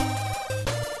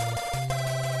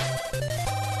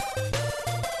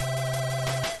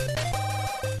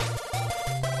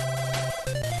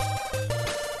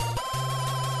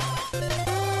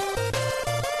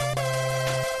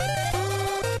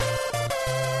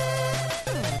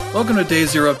Welcome to Day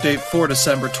Zero Update for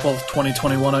December 12th,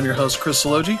 2021. I'm your host, Chris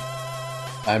Sologi.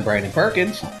 I'm Brandon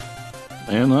Perkins.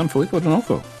 And I'm Filippo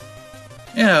D'Onofrio.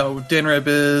 Yeah, Dan Reb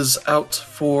is out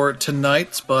for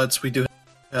tonight, but we do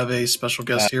have a special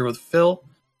guest here with Phil.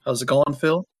 How's it going,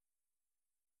 Phil?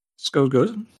 This goes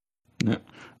good. Yeah.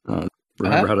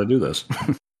 Remember how to do this.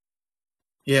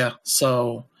 Yeah,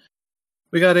 so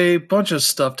we got a bunch of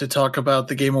stuff to talk about.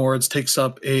 The Game Awards takes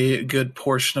up a good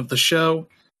portion of the show.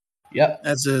 Yep.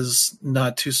 As is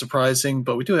not too surprising,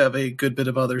 but we do have a good bit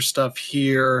of other stuff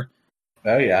here.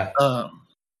 Oh, yeah.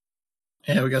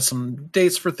 Yeah, we got some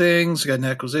dates for things. We got an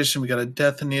acquisition. We got a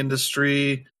death in the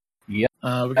industry. Yep.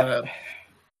 We got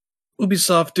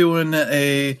Ubisoft doing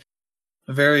a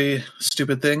very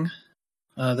stupid thing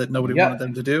that nobody wanted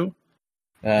them to do.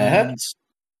 And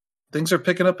things are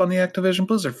picking up on the Activision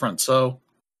Blizzard front. So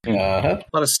a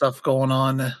lot of stuff going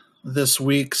on this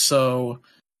week. So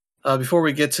before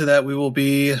we get to that, we will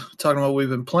be talking about what we've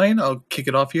been playing. I'll kick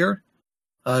it off here.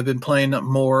 I've been playing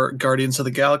more Guardians of the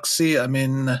Galaxy. I'm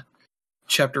in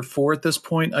Chapter 4 at this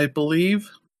point, I believe.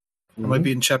 I might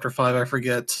be in Chapter 5, I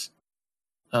forget.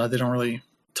 They don't really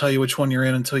tell you which one you're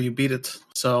in until you beat it.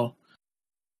 So,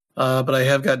 but I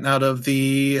have gotten out of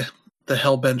the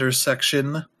Hellbender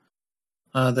section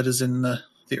that is in the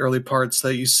early parts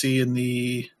that you see in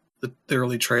the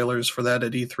early trailers for that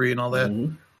at E3 and all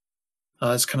that.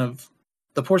 It's kind of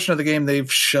the portion of the game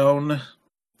they've shown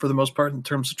for the most part in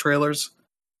terms of trailers.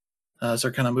 So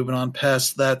they're kind of moving on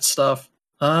past that stuff.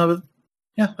 But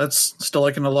yeah, that's still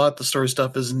liking it a lot. The story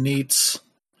stuff is neat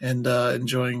and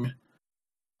enjoying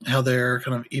how they're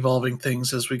kind of evolving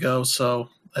things as we go. So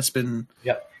that's been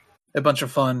a bunch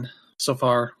of fun so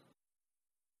far.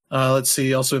 Let's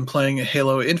see. Also been playing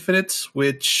Halo Infinite,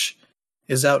 which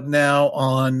is out now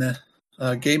on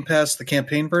Game Pass, the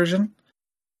campaign version.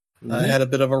 Had a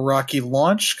bit of a rocky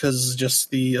launch because just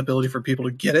the ability for people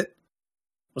to get it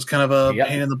was kind of a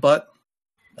pain in the butt.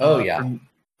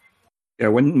 Yeah,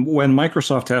 when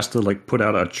Microsoft has to put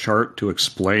out a chart to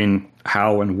explain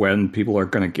how and when people are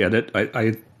going to get it,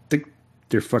 I think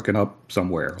they're fucking up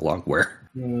somewhere along where.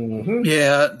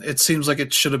 Yeah, it seems like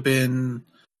it should have been,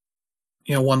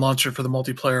 one launcher for the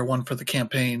multiplayer, one for the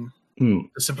campaign to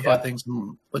simplify things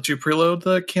and let you preload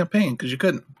the campaign because you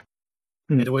couldn't.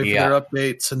 You had to wait for their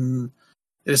updates, and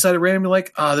they decided randomly,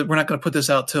 we're not going to put this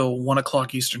out till 1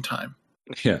 o'clock Eastern time.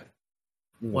 Yeah.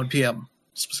 1 p.m.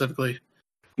 specifically.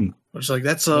 Which is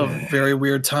that's a very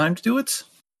weird time to do it.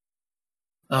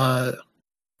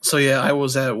 So yeah, I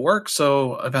was at work,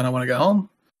 so I found out when I got home,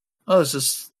 there's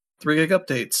just 3 gig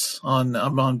updates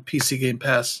I'm on PC Game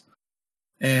Pass.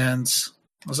 And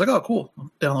I was like, oh, cool.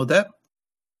 I'll download that.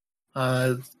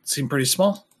 It seemed pretty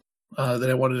small. Then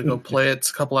I wanted to go play it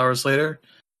a couple hours later.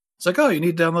 It's like, oh, you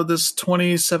need to download this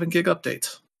 27 gig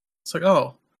update. It's like,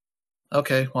 oh,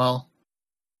 okay, well,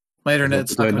 my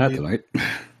internet's not going to be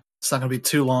it's not going to be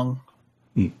too long.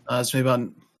 It's maybe about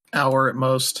an hour at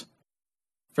most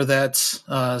for that.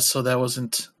 So that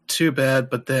wasn't too bad.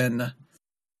 But then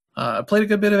I played a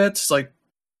good bit of it. It's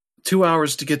 2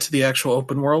 hours to get to the actual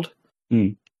open world.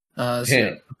 So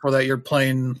before that, you're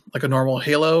playing a normal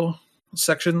Halo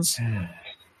sections.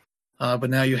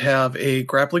 But now you have a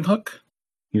grappling hook.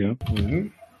 Yeah.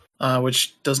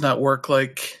 Which does not work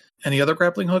like any other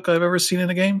grappling hook I've ever seen in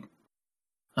a game.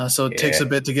 So it takes a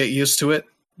bit to get used to it.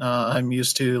 I'm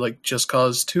used to Just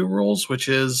Cause 2 rules, which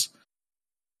is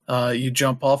you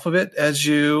jump off of it as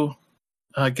you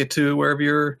get to wherever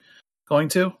you're going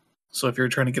to. So if you're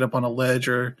trying to get up on a ledge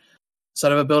or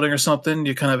side of a building or something,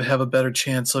 you kind of have a better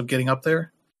chance of getting up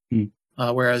there.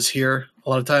 Whereas here, a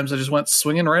lot of times I just went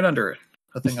swinging right under it.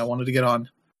 The thing I wanted to get on.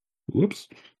 Whoops.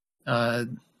 It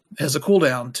has a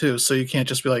cooldown too, so you can't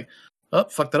just be like, oh,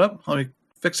 fuck that up. Let me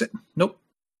fix it. Nope.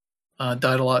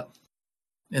 Died a lot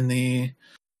in the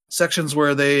sections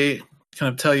where they kind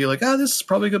of tell you this is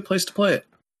probably a good place to play it.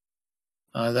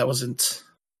 That wasn't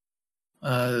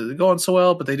going so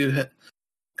well, but they do kind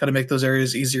of make those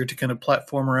areas easier to kind of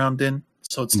platform around in,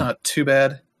 so it's not too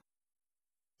bad.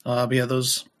 But yeah,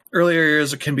 those early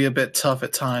areas can be a bit tough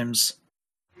at times.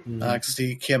 Because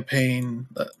the campaign,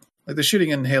 the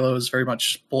shooting in Halo is very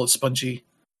much bullet spongy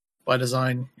by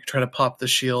design. You try to pop the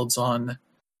shields on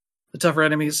the tougher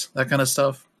enemies, that kind of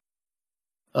stuff.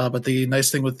 But the nice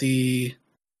thing with the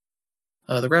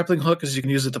grappling hook is you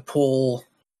can use it to pull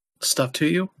stuff to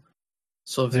you.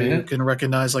 So if you can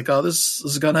recognize this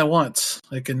is a gun I want,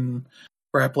 I can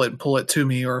grapple it and pull it to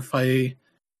me. Or if I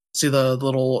see the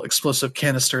little explosive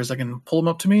canisters, I can pull them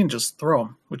up to me and just throw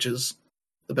them, which is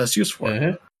the best use for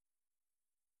it.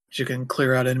 You can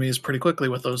clear out enemies pretty quickly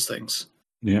with those things.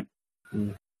 Yeah.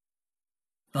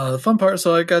 The fun part,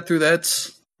 so I got through that.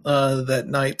 that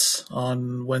night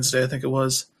on Wednesday, I think it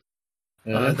was.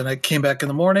 Then I came back in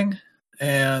the morning,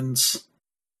 and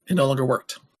it no longer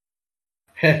worked.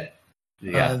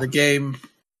 The game,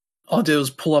 all I did was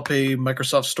pull up a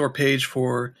Microsoft Store page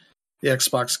for the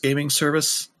Xbox gaming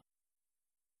service,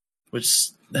 which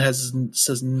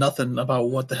says nothing about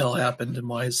what the hell happened and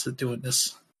why is it doing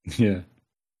this. Yeah.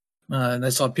 And I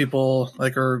saw people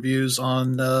like our reviews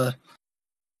on the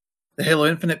Halo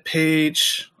Infinite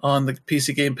page on the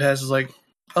PC Game Pass is like,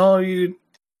 oh, you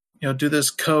do this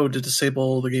code to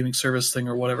disable the gaming service thing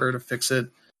or whatever to fix it.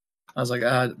 I was like,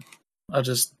 I'll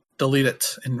just delete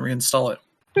it and reinstall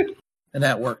it. And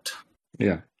that worked.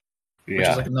 Yeah. Which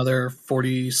is like another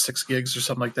 46 gigs or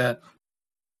something like that.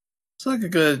 It's like a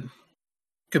good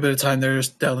bit of time there,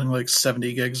 just downloading like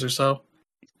 70 gigs or so.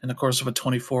 And of course, of a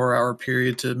 24-hour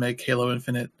period to make Halo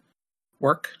Infinite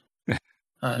work.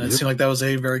 And it seemed like that was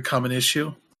a very common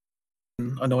issue.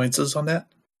 Annoyances on that.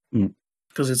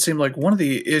 Because it seemed like one of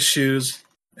the issues,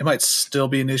 it might still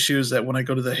be an issue, is that when I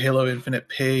go to the Halo Infinite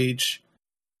page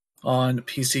on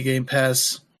PC Game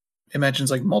Pass, it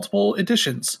mentions like multiple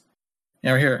editions.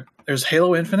 Now here, there's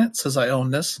Halo Infinite, says I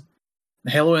own this.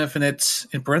 And Halo Infinite,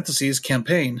 in parentheses,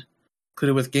 campaign,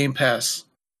 included with Game Pass.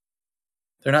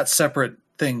 They're not separate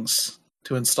things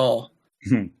to install.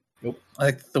 Nope.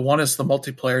 Like the one is the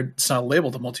multiplayer. It's not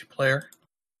labeled the multiplayer.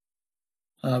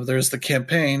 There's the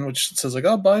campaign, which says like,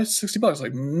 oh, buy $60.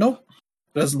 Like, nope.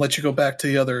 It doesn't let you go back to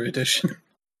the other edition.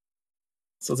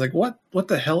 So it's like, what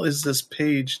the hell is this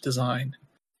page design?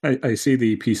 I see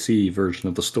the PC version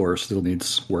of the store still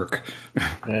needs work.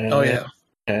 Oh, yeah.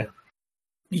 Okay.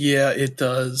 Yeah, it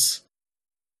does.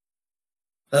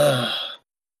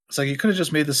 It's like you could have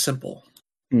just made this simple.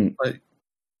 But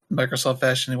Microsoft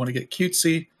fashion, they want to get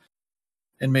cutesy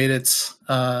and made it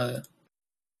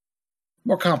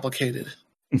more complicated.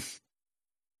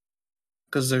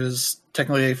 Because there's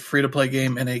technically a free-to-play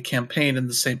game and a campaign in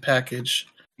the same package.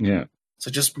 Yeah.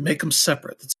 So just make them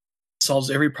separate. It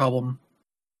solves every problem.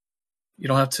 You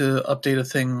don't have to update a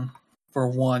thing for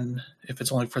one if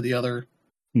it's only for the other.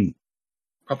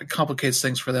 Probably complicates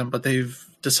things for them, but they've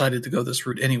decided to go this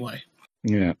route anyway.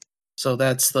 Yeah. So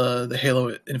that's the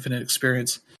Halo Infinite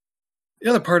experience. The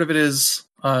other part of it is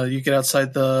you get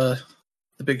outside the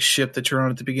big ship that you're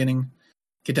on at the beginning,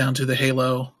 get down to the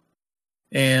Halo,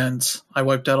 and I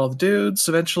wiped out all the dudes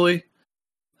eventually.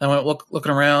 I went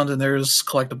looking around, and there's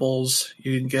collectibles.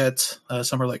 You can get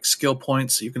some are like skill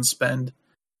points that you can spend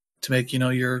to make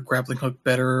your grappling hook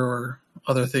better or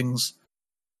other things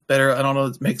better. I don't know.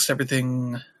 It makes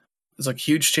everything. It's like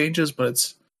huge changes, but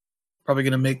it's probably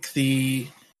going to make the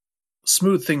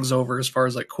smooth things over as far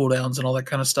as like cooldowns and all that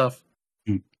kind of stuff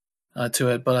to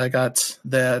it. But I got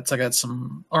that. I got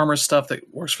some armor stuff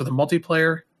that works for the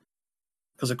multiplayer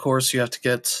because, of course, you have to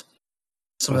get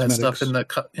some of that stuff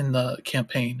in the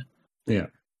campaign. Yeah,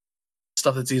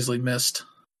 stuff that's easily missed.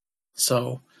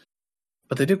 So,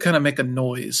 but they do kind of make a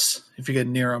noise if you get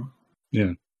near them.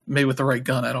 Yeah, maybe with the right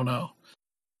gun. I don't know.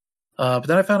 But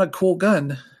then I found a cool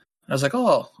gun. I was like,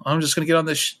 oh, I'm just gonna get on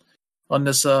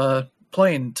this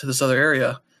plane to this other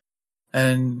area,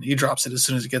 and he drops it as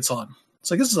soon as it gets on. It's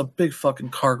like, this is a big fucking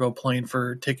cargo plane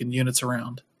for taking units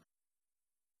around.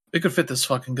 We could fit this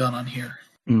fucking gun on here.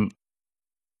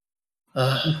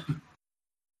 That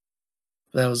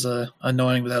was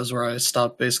annoying, but that was where I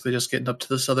stopped basically just getting up to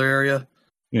this other area.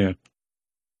 Yeah.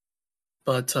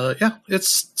 But yeah,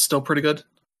 it's still pretty good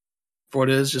for what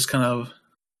it is, just kind of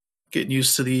getting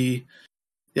used to the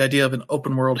idea of an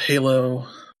open world Halo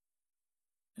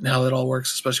and how that all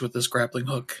works, especially with this grappling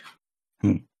hook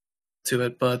to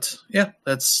it. But yeah,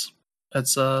 that's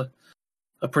a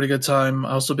pretty good time.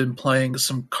 I also been playing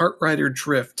some Kart Rider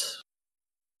Drift,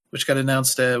 which got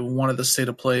announced at one of the state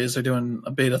of plays. They're doing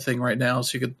a beta thing right now,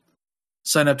 so you could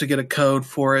sign up to get a code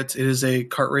for it. It is a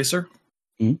kart racer.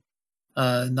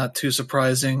 Not too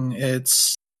surprising.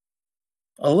 It's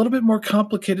a little bit more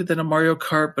complicated than a Mario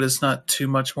Kart, but it's not too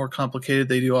much more complicated.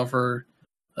 They do offer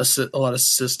a lot of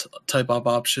assist type of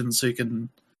options, so you can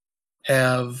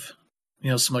have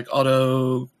some like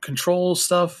auto control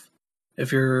stuff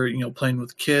if you're playing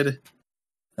with a kid,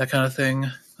 that kind of thing.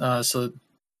 So it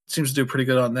seems to do pretty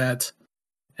good on that.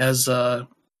 Has a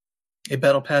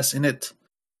battle pass in it.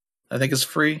 I think it's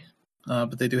free,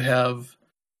 but they do have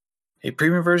a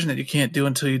premium version that you can't do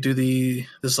until you do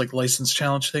this like license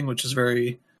challenge thing, which is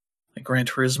very like Gran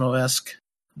Turismo-esque,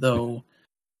 though.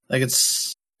 Like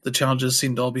the challenges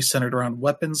seem to all be centered around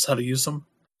weapons, how to use them,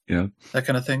 that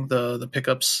kind of thing. The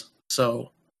pickups,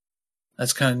 so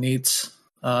that's kind of neat.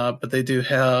 But they do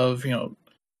have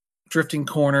drifting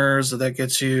corners that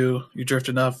gets you drift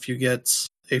enough, you get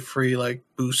a free like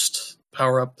boost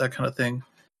power up, that kind of thing.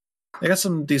 They got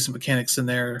some decent mechanics in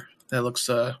there that looks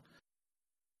to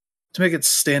make it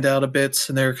stand out a bit,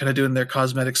 and they're kind of doing their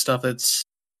cosmetic stuff that's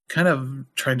kind of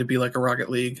trying to be like a Rocket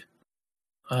League.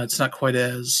 It's not quite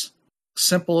as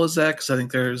simple as that, because I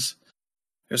think there's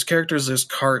characters, there's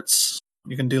carts.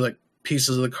 You can do like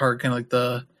pieces of the cart, kind of like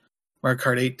the Mario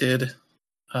Kart 8 did,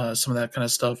 some of that kind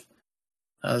of stuff.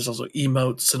 There's also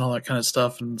emotes and all that kind of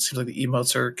stuff, and it seems like the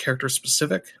emotes are character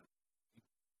specific.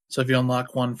 So if you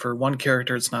unlock one for one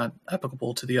character, it's not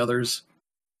applicable to the others.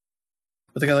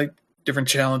 But they got like different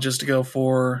challenges to go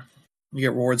for. You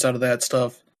get rewards out of that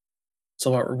stuff. It's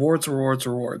all about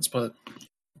rewards, but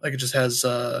like it just has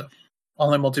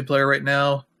online multiplayer right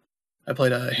now. I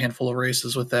played a handful of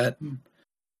races with that.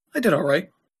 I did all right.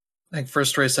 I think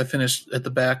first race I finished at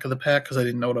the back of the pack because I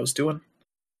didn't know what I was doing.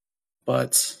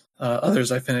 But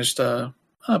others I finished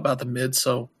about the mid,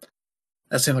 so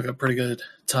that seemed like a pretty good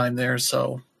time there.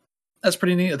 So that's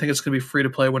pretty neat. I think it's going to be free to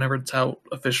play whenever it's out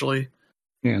officially.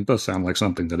 Yeah, it does sound like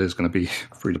something that is going to be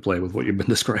free to play with what you've been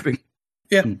describing.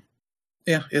 Yeah.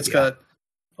 Yeah, it's got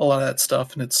a lot of that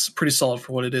stuff, and it's pretty solid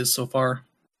for what it is so far.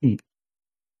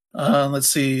 Let's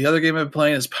see. The other game I've been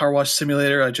playing is Power Wash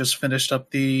Simulator. I just finished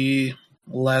up the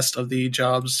last of the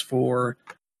jobs for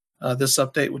this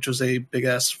update, which was a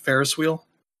big-ass Ferris wheel.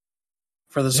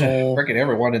 For this whole... Freaking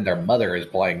everyone and their mother is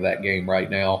playing that game right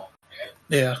now.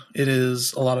 Yeah, it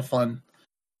is a lot of fun.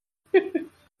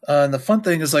 And the fun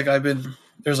thing is, like,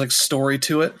 there's like story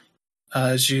to it.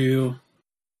 As you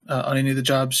on any of the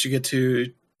jobs, you get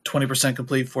to 20%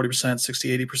 complete, 40%,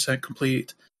 60, 80%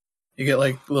 complete. You get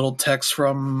like little texts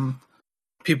from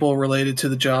people related to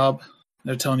the job.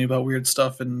 They're telling you about weird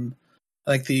stuff. And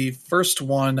like the first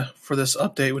one for this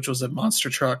update, which was a monster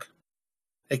truck,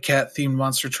 a cat themed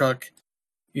monster truck,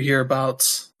 you hear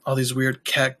about all these weird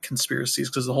cat conspiracies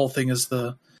because the whole thing is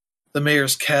the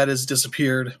mayor's cat has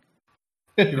disappeared.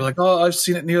 You're like, oh, I've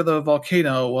seen it near the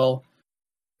volcano. Well,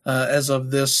 as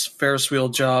of this Ferris wheel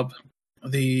job,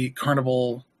 the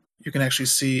carnival, you can actually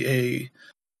see a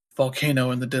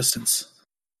volcano in the distance.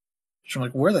 So I'm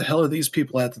like, where the hell are these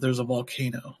people at that there's a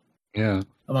volcano? Yeah.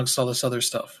 Amongst all this other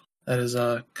stuff. That is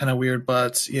kind of weird,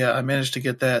 but yeah, I managed to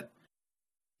get that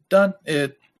done.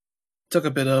 It took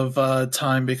a bit of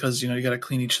time because, you got to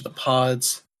clean each of the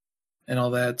pods and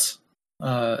all that.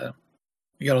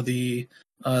 You got all the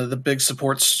big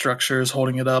support structures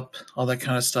holding it up, all that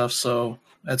kind of stuff. So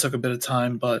that took a bit of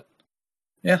time, but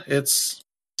yeah, it's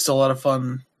still a lot of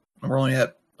fun. We're only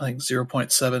at, I think,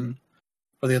 0.7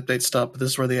 for the update stuff, but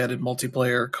this is where they added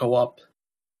multiplayer co-op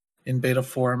in beta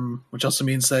form, which also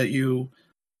means that you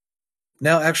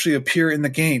now actually appear in the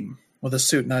game with a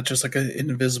suit, not just like an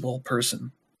invisible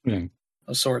person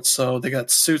of sorts. So they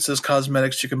got suits as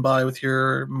cosmetics you can buy with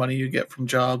your money you get from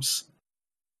jobs.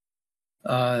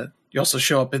 You also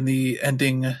show up in the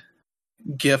ending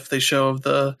GIF they show of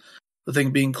the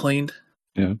thing being cleaned.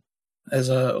 Yeah. As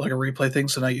a replay thing,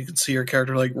 so now you can see your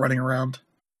character like running around.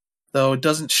 Though it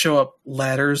doesn't show up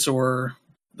ladders or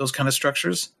those kind of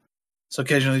structures. So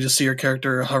occasionally you just see your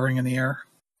character hovering in the air.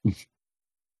 I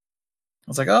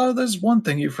was like, oh, there's one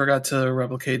thing you forgot to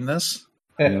replicate in this.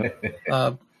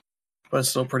 But it's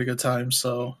still a pretty good time,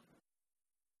 so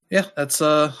yeah, that's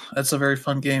a very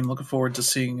fun game. Looking forward to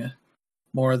seeing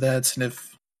more of that, and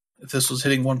if this was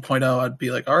hitting 1.0, I'd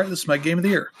be like, all right, this is my game of the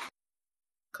year.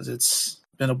 Because it's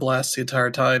been a blast the entire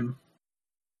time.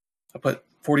 I put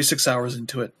 46 hours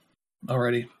into it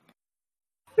already.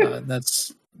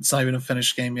 It's not even a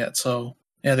finished game yet. So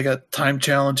yeah, they got time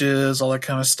challenges, all that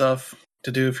kind of stuff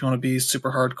to do if you want to be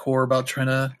super hardcore about trying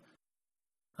to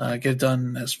get it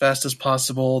done as fast as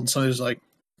possible. And some of these like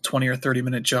 20 or 30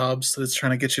 minute jobs that it's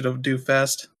trying to get you to do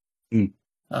fast.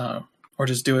 Or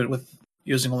just do it with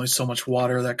using only so much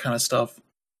water, that kind of stuff.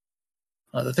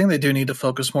 The thing they do need to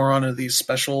focus more on are these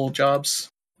special jobs.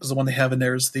 Because the one they have in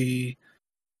there is the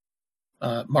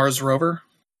Mars rover,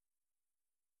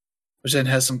 which then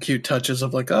has some cute touches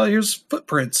of like, oh, here's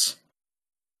footprints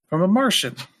from a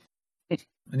Martian.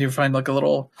 And you find like a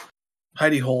little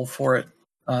hidey hole for it,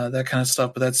 that kind of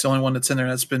stuff. But that's the only one that's in there.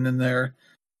 That's been in there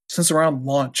since around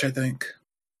launch, I think.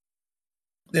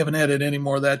 They haven't added any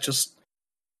more of that, just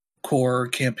core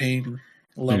campaign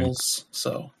levels.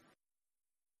 So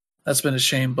that's been a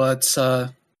shame, but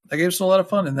that game's been a lot of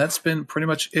fun, and that's been pretty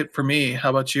much it for me. How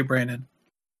about you, Brandon?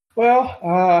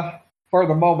 Well, for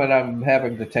the moment, I'm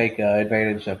having to take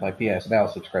advantage of my PS Now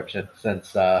subscription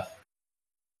since, both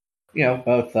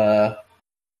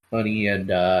money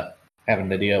and having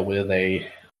to deal with a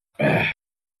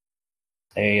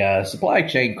supply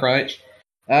chain crunch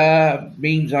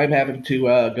means I'm having to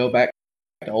go back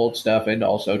to old stuff and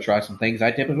also try some things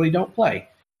I typically don't play.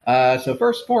 So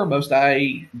first and foremost,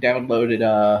 I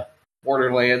downloaded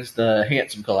Borderlands, the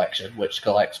Handsome Collection, which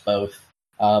collects both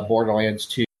Borderlands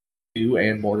 2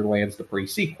 and Borderlands, the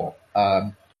pre-sequel.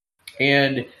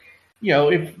 And,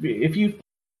 if you've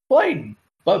played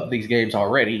both of these games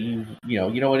already, you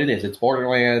know what it is. It's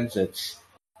Borderlands. It's,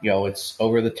 it's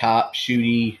over-the-top,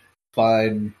 shooty,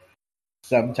 fun,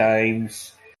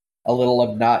 sometimes a little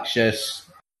obnoxious,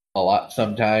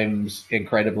 sometimes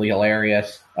incredibly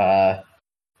hilarious.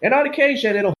 And on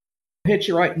occasion, it'll hit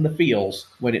you right in the feels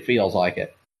when it feels like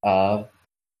it.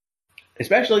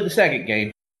 Especially the second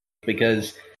game,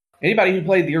 because anybody who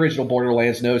played the original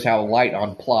Borderlands knows how light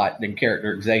on plot and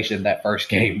characterization that first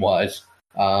game was.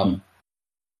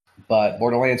 But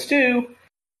Borderlands 2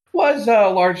 was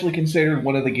largely considered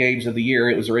one of the games of the year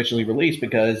it was originally released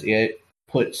because it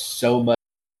put so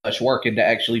much work into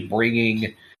actually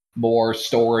bringing more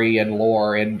story and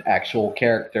lore and actual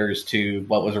characters to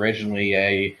what was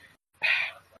originally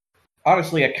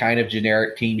honestly a kind of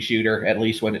generic team shooter, at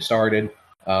least when it started.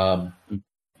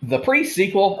 The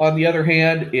pre-sequel, on the other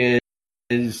hand,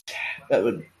 is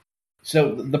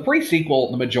so the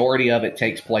pre-sequel, the majority of it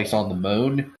takes place on the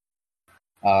moon.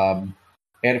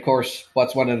 And of course,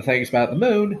 what's one of the things about the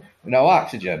moon? No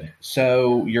oxygen.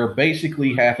 So you're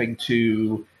basically having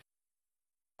to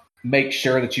make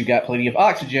sure that you've got plenty of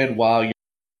oxygen while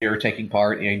you're taking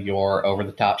part in your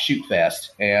over-the-top shoot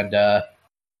fest. And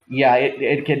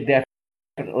it can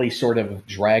definitely sort of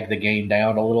drag the game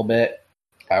down a little bit.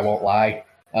 I won't lie.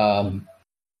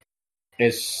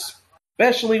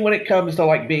 Especially when it comes to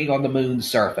like being on the moon's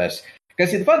surface.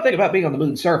 Because the fun thing about being on the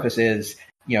moon's surface is,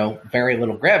 very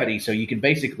little gravity, so you can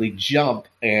basically jump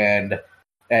and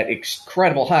at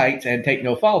incredible heights and take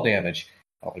no fall damage.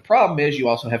 The only problem is you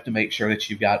also have to make sure that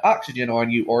you've got oxygen on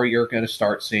you, or you're going to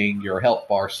start seeing your health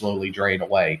bar slowly drain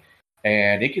away.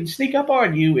 And it can sneak up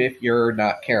on you if you're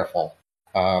not careful.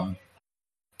 But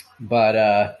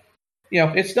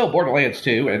it's still Borderlands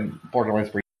 2 and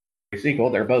Borderlands 3 sequel.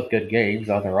 They're both good games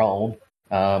on their own.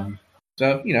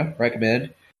 So,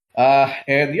 recommend.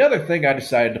 And the other thing I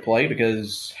decided to play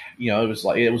because,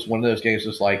 it was one of those games that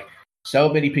was like so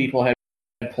many people had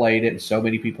played it and so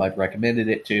many people had recommended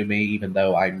it to me, even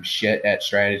though I'm shit at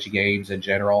strategy games in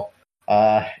general.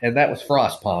 And that was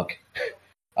Frostpunk.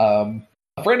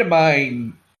 A friend of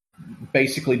mine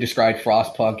basically described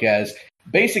Frostpunk as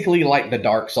basically like the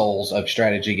Dark Souls of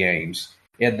strategy games,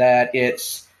 in that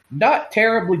it's not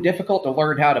terribly difficult to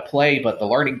learn how to play, but the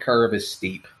learning curve is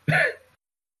steep.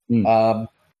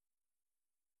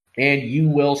 And you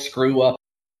will screw up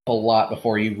a lot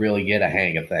before you really get a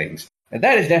hang of things. And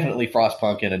that is definitely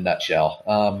Frostpunk in a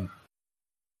nutshell.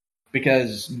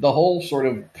 Because the whole sort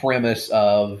of premise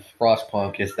of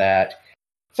Frostpunk is that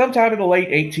sometime in the late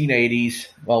 1880s,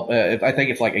 I think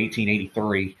it's like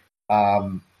 1883,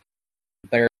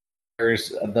 there's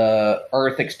the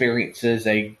Earth experiences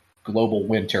a global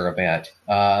winter event.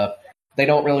 They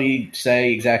don't really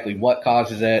say exactly what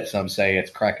causes it. Some say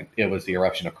it was the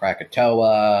eruption of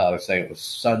Krakatoa. Others say it was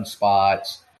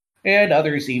sunspots. And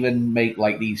others even make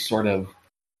like these sort of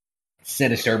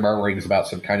sinister murmurings about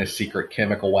some kind of secret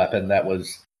chemical weapon that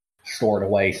was stored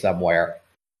away somewhere.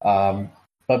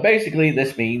 But basically,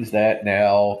 this means that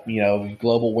now,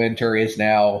 global winter is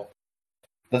now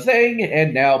the thing,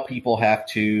 and now people have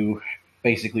to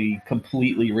basically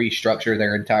completely restructure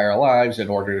their entire lives in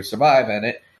order to survive in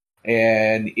it.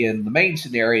 And in the main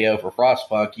scenario for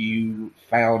Frostpunk, you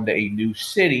found a new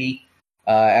city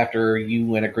after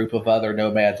you and a group of other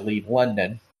nomads leave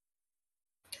London.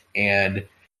 And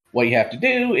what you have to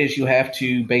do is you have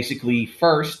to basically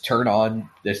first turn on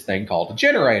this thing called a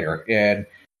generator. And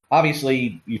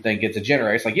obviously, you think it's a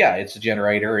generator. It's like, yeah, it's a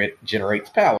generator. It generates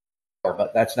power.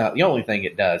 But that's not the only thing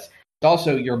it does. It's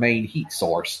also your main heat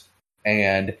source.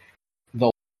 And the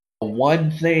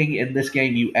one thing in this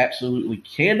game you absolutely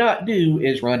cannot do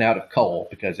is run out of coal.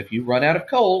 Because if you run out of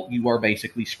coal, you are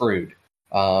basically screwed.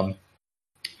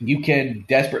 You can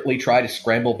desperately try to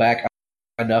scramble back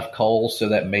enough coal so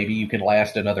that maybe you can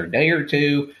last another day or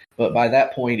two. But by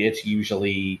that point, it's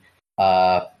usually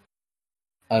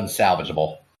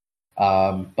unsalvageable.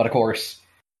 But of course,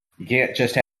 you can't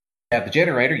just have the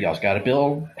generator. You also got to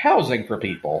build housing for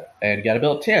people, and you got to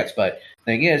build tents. But the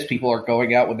thing is, people are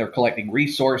going out when they're collecting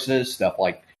resources, stuff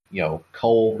like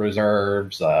coal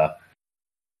reserves,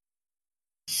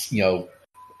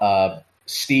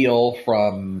 steel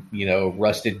from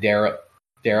rusted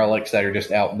derelicts that are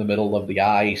just out in the middle of the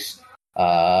ice,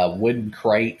 wooden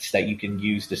crates that you can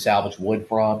use to salvage wood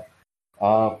from.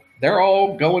 They're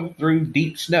all going through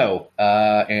deep snow,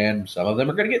 and some of them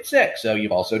are going to get sick. So you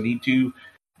also need to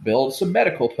build some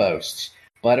medical posts.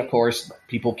 But of course,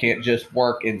 people can't just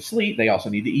work and sleep. They also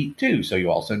need to eat too. So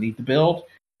you also need to build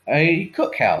a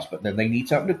cookhouse, but then they need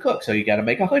something to cook. So you got to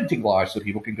make a hunting lodge so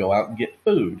people can go out and get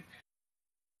food.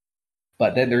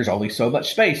 But then there's only so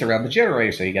much space around the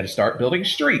generator. So you got to start building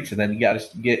streets, and then you got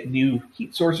to get new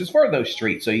heat sources for those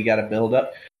streets. So you got to build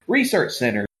up research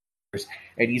centers.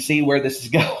 And you see where this is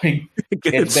going.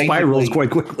 It spirals quite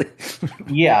quickly.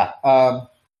 Yeah.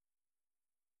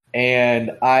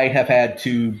 And I have had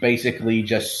to basically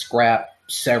just scrap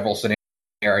several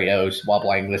scenarios while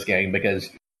playing this game because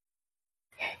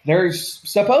there's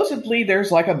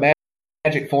like a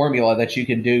magic formula that you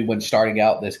can do when starting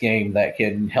out this game that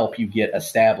can help you get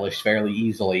established fairly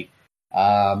easily.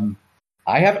 I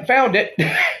haven't found it.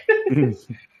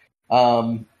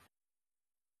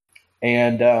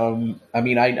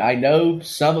 I know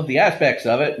some of the aspects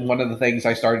of it, and one of the things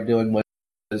I started doing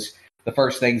was the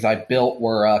first things I built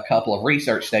were a couple of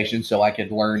research stations so I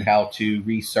could learn how to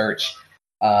research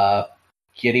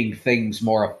getting things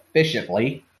more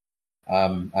efficiently.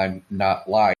 I'm not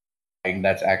lying.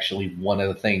 That's actually one of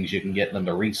the things you can get them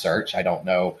to research. I don't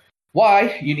know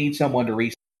why you need someone to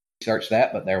research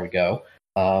that, but there we go.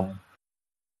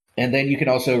 And then you can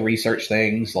also research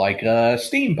things like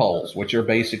steam poles, which are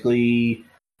basically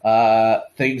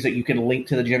things that you can link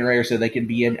to the generator so they can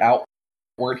be an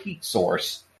outward heat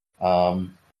source.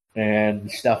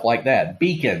 And stuff like that.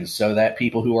 Beacons, so that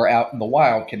people who are out in the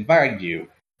wild can find you.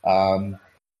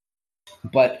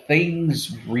 But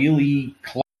things really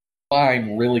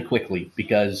climb really quickly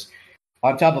because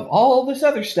on top of all this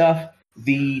other stuff,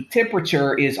 the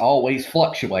temperature is always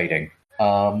fluctuating.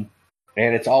 And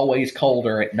it's always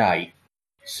colder at night.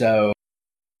 So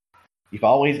you've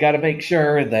always got to make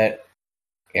sure that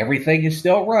everything is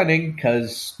still running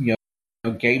because,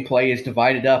 gameplay is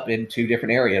divided up in two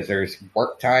different areas. There's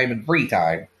work time and free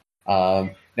time.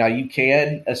 Now you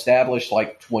can establish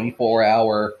like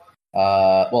 24-hour.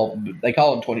 They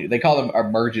call them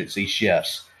emergency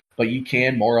shifts, but you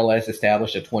can more or less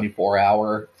establish a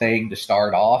 24-hour thing to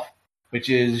start off, which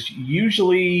is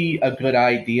usually a good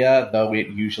idea, though it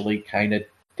usually kind of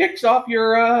ticks off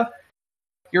your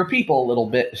people a little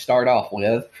bit to start off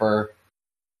with for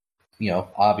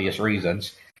obvious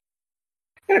reasons.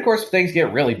 And of course, if things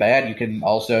get really bad, you can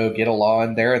also get a law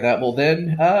in there that will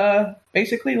then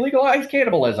basically legalize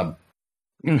cannibalism.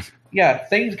 Yeah,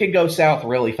 things can go south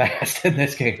really fast in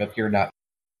this game if you're not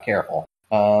careful.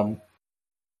 And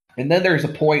then there's a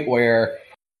point where,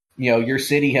 your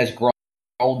city has grown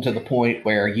to the point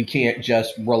where you can't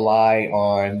just rely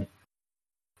on,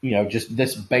 just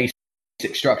this basic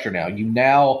structure now. You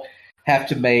now have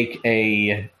to make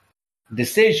a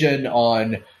decision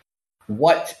on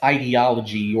what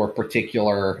ideology your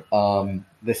particular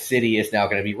the city is now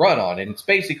going to be run on. And it's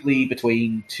basically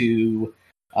between two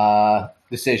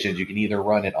decisions. You can either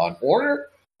run it on order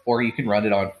or you can run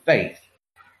it on faith.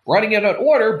 Running it on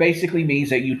order basically means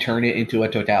that you turn it into a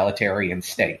totalitarian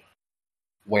state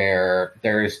where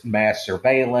there's mass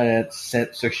surveillance,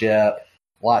 censorship,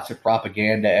 lots of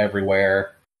propaganda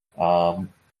everywhere, and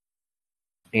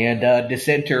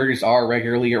dissenters are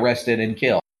regularly arrested and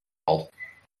killed.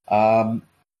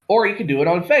 Or you can do it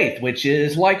on faith, which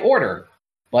is like order,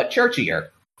 but churchier.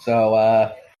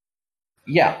 So,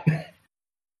 yeah.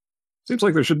 Seems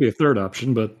like there should be a third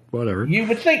option, but whatever. You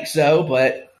would think so,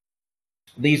 but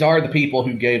these are the people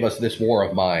who gave us this war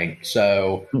of mine.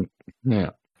 So, yeah.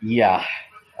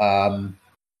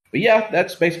 But yeah,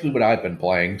 that's basically what I've been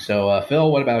playing. So,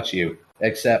 Phil, what about you?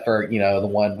 Except for, the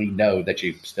one we know that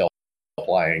you're still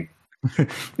playing.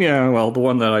 Yeah, well, the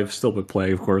one that I've still been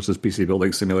playing, of course, is PC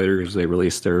Building Simulator. They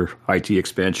released their IT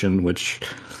expansion, which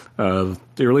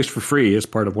they released for free as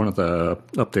part of one of the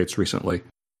updates recently.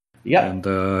 Yeah. And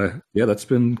that's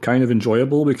been kind of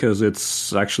enjoyable because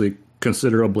it's actually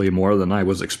considerably more than I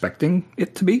was expecting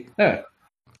it to be.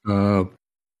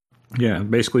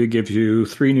 Basically it gives you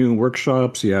 3 new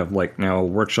workshops. You have now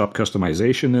workshop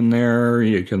customization in there.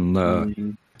 You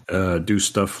can do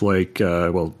stuff like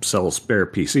sell spare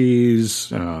PCs.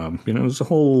 There's a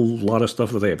whole lot of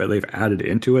stuff that they've added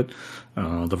into it.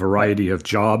 The variety of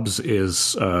jobs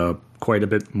is quite a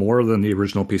bit more than the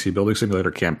original PC Building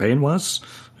Simulator campaign was.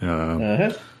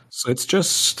 So it's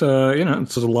just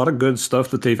it's a lot of good stuff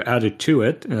that they've added to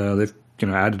it. They've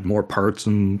added more parts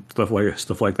and stuff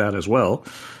like that as well.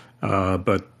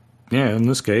 But yeah, in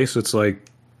this case, it's like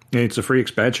it's a free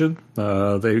expansion.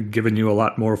 They've given you a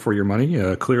lot more for your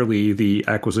money. Clearly, the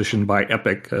acquisition by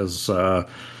Epic has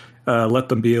let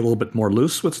them be a little bit more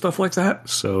loose with stuff like that.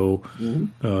 So,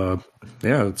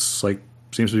 it's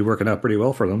seems to be working out pretty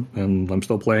well for them. And I'm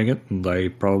still playing it, and I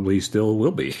probably still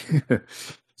will be.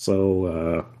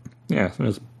 So,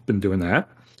 it's been doing that.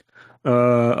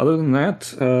 Other than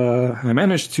that, I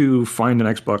managed to find an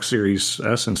Xbox Series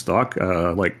S in stock.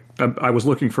 I was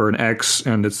looking for an X,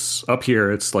 and it's up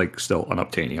here. It's like still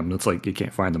unobtainium. It's like you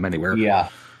can't find them anywhere. Yeah.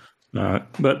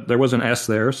 But there was an S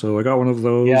there, so I got one of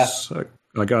those. Yeah.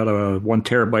 I got a 1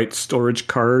 terabyte storage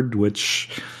card,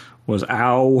 which was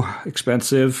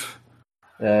expensive.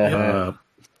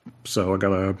 So I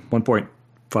got a 1.5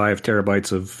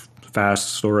 terabytes of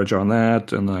fast storage on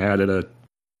that, and I added a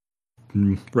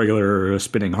regular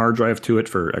spinning hard drive to it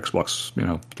for Xbox,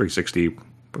 360,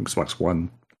 Xbox One,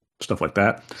 stuff like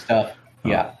that.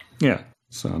 Yeah. Yeah.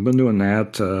 So I've been doing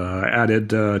that. I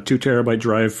added a 2 terabyte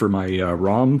drive for my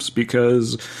ROMs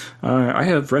because I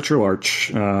have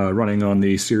RetroArch running on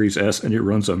the Series S, and it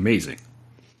runs amazing.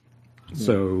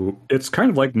 So it's kind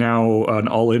of like now an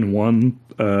all-in-one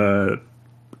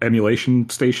emulation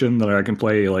station that I can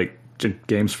play like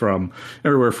games from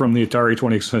everywhere from the Atari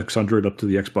 2600 up to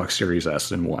the Xbox Series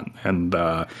S in one. And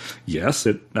yes,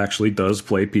 it actually does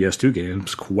play PS2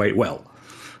 games quite well.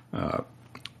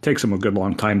 Takes them a good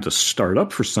long time to start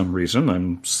up for some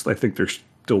reason. I think they're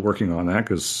still working on that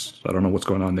because I don't know what's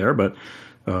going on there. But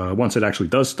once it actually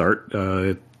does start,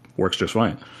 it works just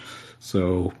fine.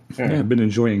 So yeah, I've been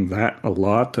enjoying that a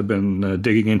lot. I've been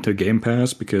digging into Game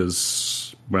Pass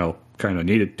because, well, kind of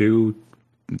needed to.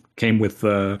 Came with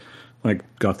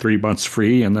got 3 months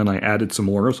free, and then I added some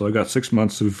more, so I got 6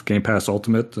 months of Game Pass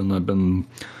Ultimate, and I've been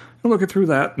looking through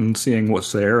that and seeing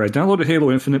what's there. I downloaded Halo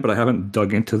Infinite, but I haven't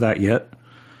dug into that yet,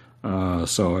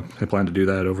 so I plan to do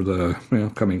that over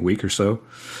the coming week or so.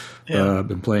 Yeah. I've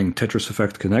been playing Tetris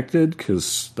Effect Connected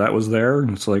because that was there,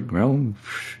 and it's like, well,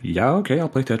 yeah, okay, I'll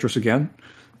play Tetris again.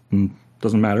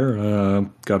 Doesn't matter.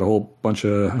 Got a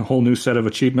whole new set of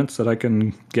achievements that I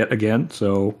can get again,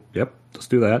 so yep, let's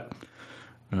do that.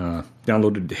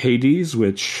 Downloaded Hades,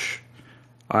 which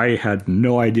I had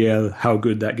no idea how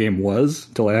good that game was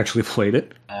until I actually played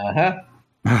it.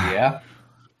 Yeah.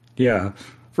 Yeah.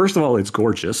 First of all, it's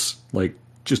gorgeous. Like,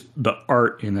 just the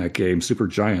art in that game,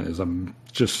 Supergiant, is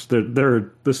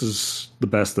this is the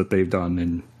best that they've done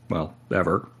in, well,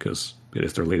 ever, because it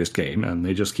is their latest game, and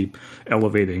they just keep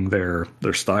elevating their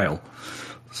style.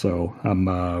 So I'm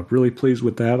really pleased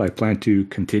with that. I plan to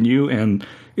continue, and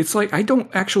it's like I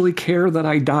don't actually care that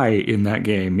I die in that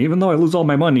game. Even though I lose all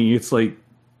my money, it's like,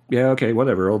 yeah, okay,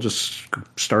 whatever. I'll just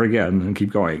start again and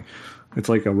keep going. It's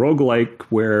like a roguelike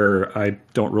where I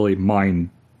don't really mind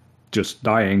just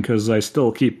dying because I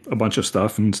still keep a bunch of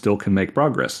stuff and still can make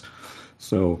progress.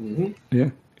 So,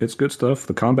 yeah, it's good stuff.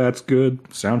 The combat's good.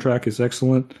 The soundtrack is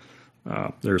excellent.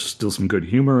 There's still some good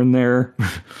humor in there.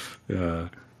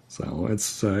 So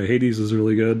it's Hades is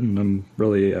really good, and I'm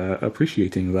really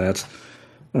appreciating that.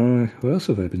 What else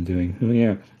have I been doing? Oh,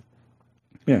 yeah,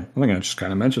 I think I just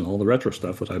kind of mentioned all the retro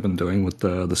stuff that I've been doing with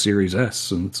the Series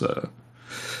S, and it's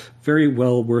very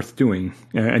well worth doing.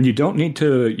 And you don't need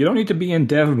to be in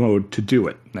dev mode to do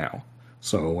it now.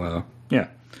 So yeah,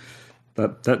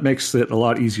 that makes it a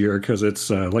lot easier because it's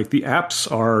like the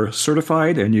apps are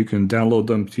certified, and you can download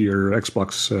them to your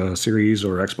Xbox Series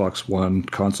or Xbox One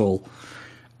console.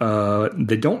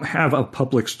 They don't have a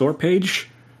public store page,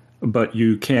 but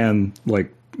you can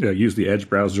use the Edge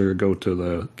browser, go to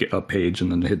the GitHub page,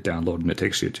 and then hit download, and it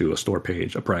takes you to a store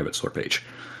page, a private store page,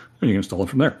 and you can install it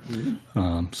from there.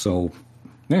 So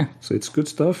yeah, so it's good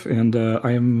stuff, and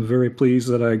I am very pleased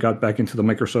that I got back into the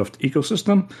Microsoft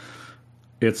ecosystem.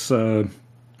 It's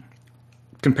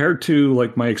compared to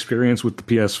like my experience with the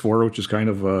PS4, which is kind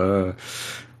of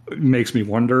makes me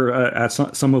wonder at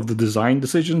some of the design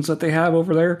decisions that they have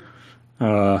over there.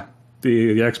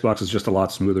 The Xbox is just a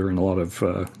lot smoother in a lot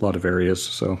of areas,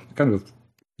 so I kind of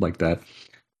like that.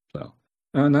 So,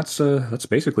 and that's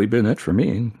basically been it for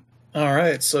me. All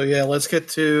right, so yeah, let's get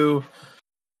to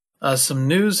some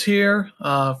news here.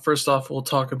 First off, we'll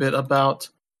talk a bit about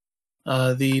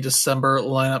the December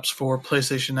lineups for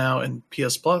PlayStation Now and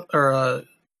PS Plus or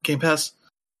Game Pass.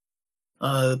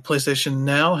 PlayStation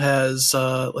Now has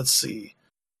let's see,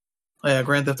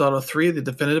 Grand Theft Auto 3, the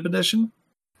Definitive Edition.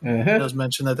 It was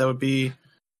mentioned that would be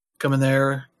coming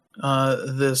there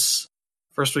this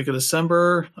first week of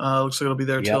December. Looks like it'll be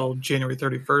there till January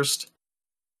 31st.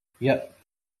 Yep.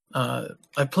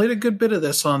 I played a good bit of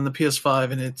this on the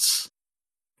PS5, and it's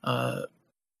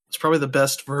probably the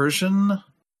best version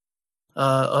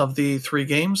of the 3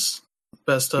 games.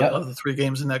 Best of the 3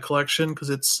 games in that collection, because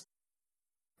it's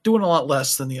doing a lot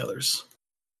less than the others.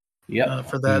 Yeah,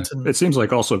 for that. And it seems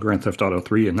like also Grand Theft Auto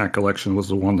 3 in that collection was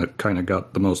the one that kind of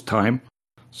got the most time.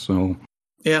 So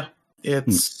yeah,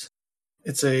 it's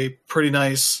a pretty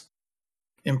nice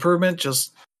improvement.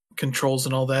 Just controls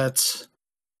and all that.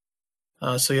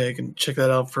 So yeah, you can check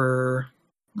that out for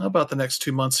about the next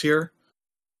 2 months here.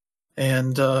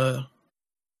 And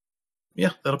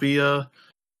yeah, that'll be a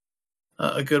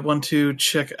good one to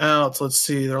check out. Let's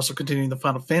see, they're also continuing the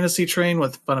Final Fantasy train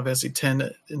with Final Fantasy X and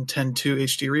X-2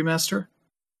 HD Remaster.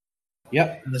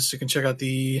 Yep. And this, you can check out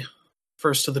the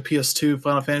first of the PS2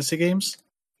 Final Fantasy games.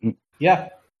 Yeah.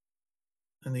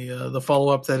 And the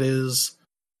follow-up that is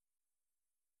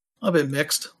a bit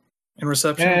mixed in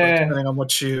reception, but depending on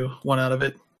what you want out of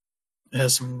it, it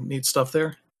has some neat stuff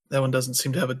there. That one doesn't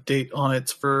seem to have a date on it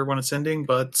for when it's ending,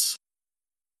 but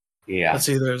yeah. Let's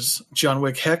see, there's John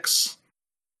Wick Hex,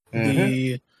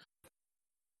 the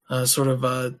sort of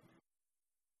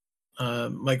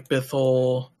Mike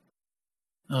Bithell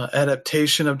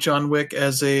adaptation of John Wick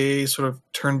as a sort of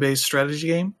turn-based strategy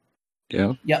game.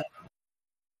 Yeah. Yep.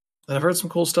 That I've heard some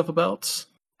cool stuff about.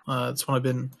 It's one I've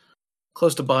been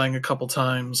close to buying a couple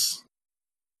times.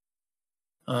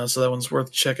 So that one's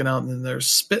worth checking out. And then there's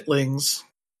Spitlings,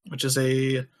 which is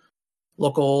a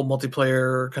local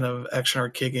multiplayer kind of action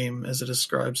arcade game, as it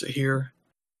describes it here.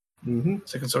 Mm-hmm.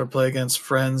 So you can sort of play against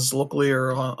friends locally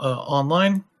or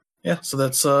online. Yeah, so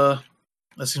that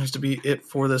seems to be it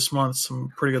for this month.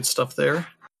 Some pretty good stuff there.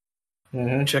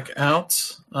 Check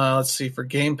out. Let's see, for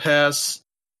Game Pass,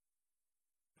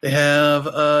 they have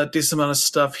a decent amount of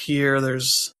stuff here.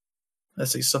 There's,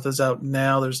 let's see, stuff that's out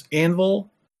now. There's Anvil,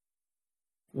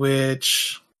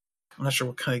 which I'm not sure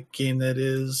what kind of game that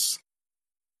is.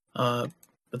 But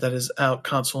that is out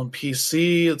console and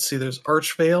PC. Let's see, there's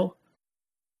Archvale,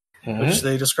 which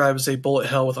they describe as a bullet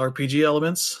hell with RPG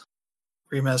elements,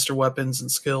 remaster weapons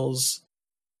and skills,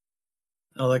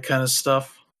 all that kind of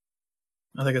stuff.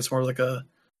 I think it's more like an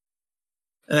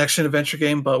action adventure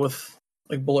game, but with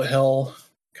like bullet hell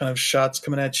kind of shots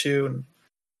coming at you and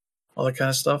all that kind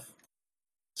of stuff.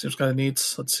 Seems kind of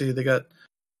neat. Let's see, they got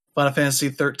Final Fantasy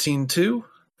 13-2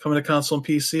 coming to console and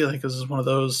PC. I think this is one of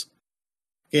those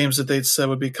games that they'd said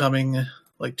would be coming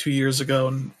like 2 years ago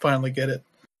and finally get it.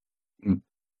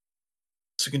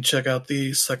 So you can check out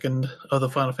the second of the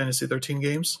Final Fantasy 13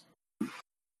 games.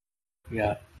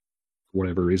 Yeah.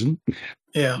 Whatever reason.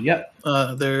 Yeah. Yep.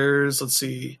 There's, let's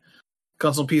see,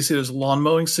 console and PC, there's Lawn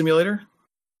Mowing Simulator.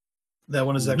 That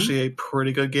one is actually a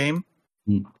pretty good game.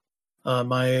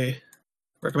 My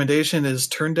recommendation is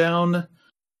turn down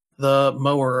the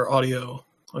mower audio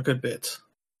a good bit,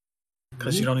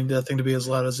 because you don't need that thing to be as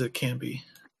loud as it can be.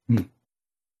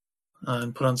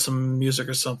 And put on some music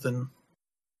or something,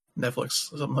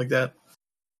 Netflix, or something like that.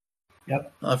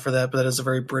 Yep. For that, but that is a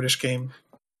very British game.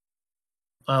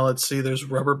 Let's see, there's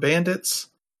Rubber Bandits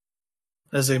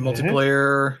as a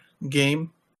multiplayer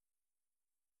game.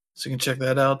 So you can check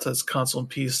that out. That's console and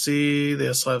PC. They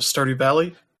also have Stardew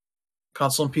Valley,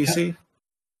 console and PC. Yep.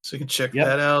 So you can check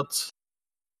that out.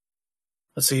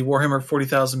 Let's see, Warhammer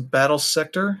 40,000 Battle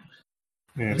Sector.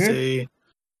 It's a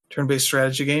turn-based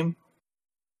strategy game.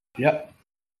 Yep.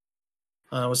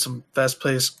 With some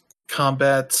fast-paced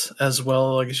combat as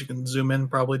well. I guess you can zoom in,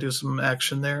 probably do some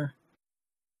action there.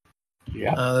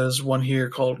 Yeah. There's one here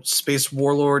called Space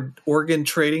Warlord Organ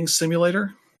Trading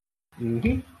Simulator.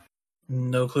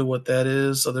 No clue what that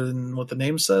is, other than what the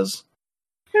name says.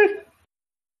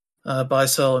 Buy,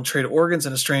 sell, and trade organs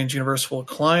in a strange universe full of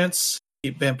clients.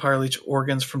 Keep vampire leech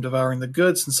organs from devouring the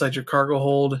goods inside your cargo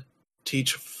hold.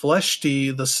 Teach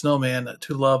Fleshty the Snowman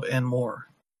to love and more.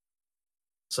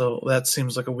 So that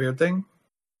seems like a weird thing.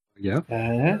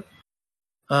 Yeah.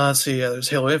 Let's see, there's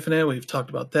Halo Infinite. We've talked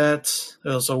about that.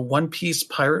 There's also One Piece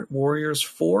Pirate Warriors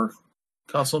 4,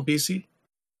 console and PC.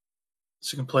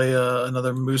 So you can play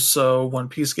another Musou One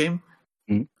Piece game,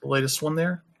 the latest one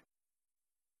there.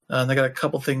 And they got a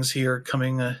couple things here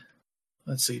coming,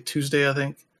 let's see, Tuesday, I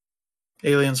think.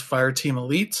 Aliens Fireteam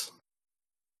Elite.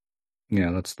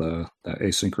 Yeah, that's that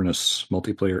asynchronous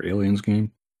multiplayer Aliens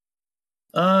game.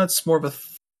 It's more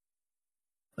of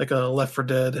like a Left 4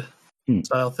 Dead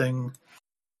style thing.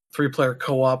 3-player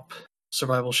co-op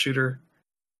survival shooter.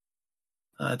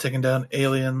 Taking down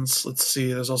aliens. Let's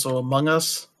see, there's also Among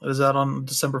Us that is out on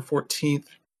December 14th.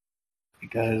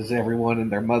 Because everyone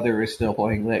and their mother is still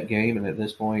playing that game, and at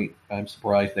this point, I'm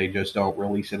surprised they just don't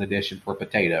release an edition for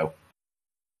Potato.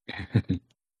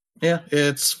 Yeah,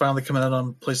 it's finally coming out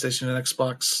on PlayStation and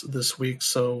Xbox this week,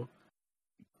 so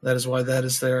that is why that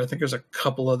is there. I think there's a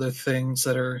couple other things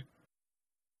that are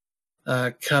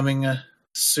coming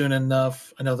soon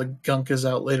enough. I know the Gunk is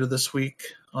out later this week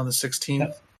on the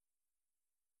 16th.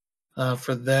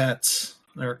 For that,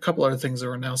 there are a couple other things that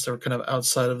were announced that were kind of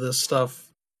outside of this stuff.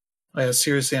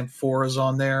 Serious Sam 4 is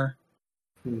on there.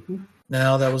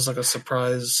 Now, that was like a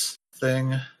surprise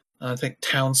thing. I think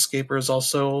Townscaper is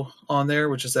also on there,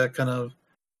 which is that kind of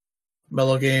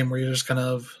mellow game where you're just kind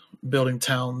of building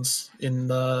towns in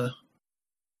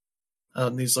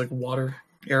these like water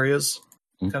areas,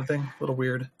 kind of thing. A little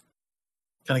weird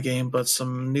kind of game, but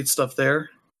some neat stuff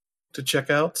there to check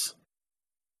out.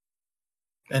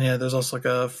 And yeah, there's also like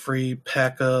a free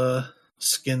pack of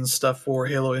skin stuff for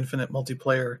Halo Infinite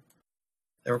multiplayer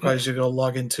that requires you to go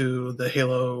log into the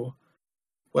Halo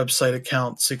website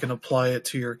account so you can apply it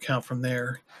to your account from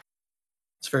there.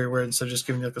 It's very weird. Instead of just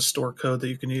giving you like a store code that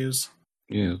you can use.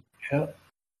 Yeah.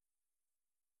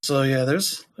 So yeah,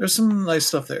 there's some nice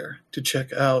stuff there to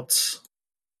check out.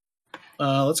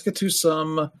 Let's get to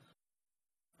some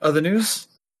other news.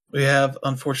 We have,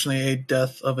 unfortunately, a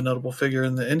death of a notable figure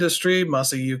in the industry,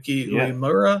 Masayuki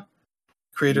Uemura,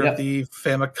 creator of the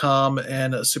Famicom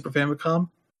and Super Famicom.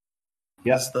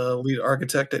 He's the lead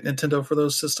architect at Nintendo for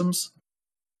those systems.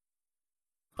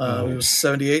 He was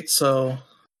 78, so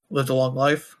lived a long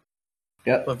life.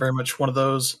 But very much one of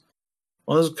those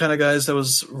kind of guys that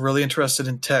was really interested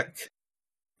in tech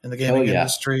in the gaming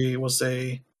industry.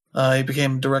 He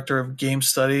became director of game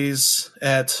studies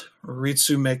at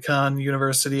Ritsumeikan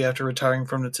University after retiring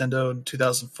from Nintendo in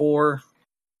 2004.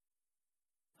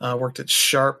 Worked at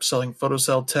Sharp, selling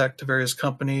photocell tech to various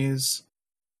companies,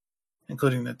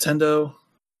 including Nintendo.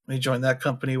 When he joined that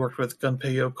company, worked with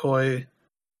Gunpei Yokoi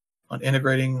on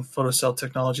integrating photocell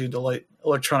technology into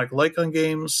electronic light gun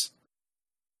games.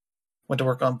 Went to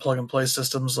work on plug-and-play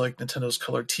systems like Nintendo's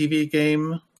Color TV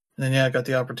game. And then, got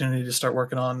the opportunity to start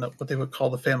working on what they would call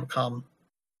the Famicom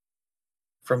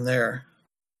from there.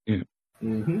 Yeah.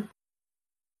 Mm-hmm.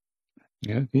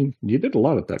 Yeah, he did a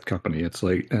lot at that company. It's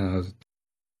like,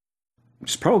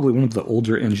 he's probably one of the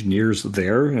older engineers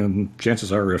there, and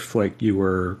chances are if like you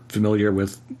were familiar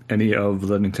with any of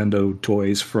the Nintendo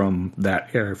toys from that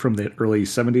era, from the early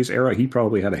 70s era, he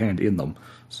probably had a hand in them.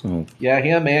 So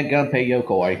him and Gunpei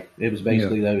Yokoi. It was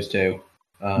basically those two.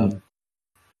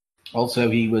 Also,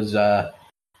 he was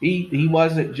he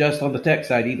wasn't just on the tech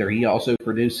side either. He also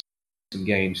produced some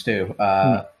games too.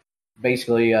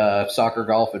 Basically, soccer,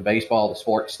 golf, and baseball, the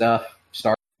sports stuff.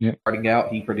 Starting out,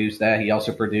 he produced that. He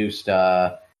also produced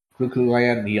Cuckoo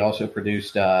Land. He also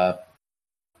produced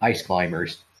Ice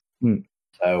Climbers.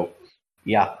 So,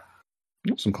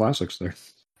 some classics there.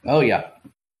 Oh yeah.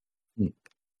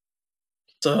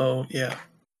 So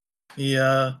he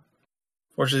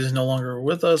fortunately he's no longer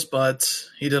with us, but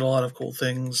he did a lot of cool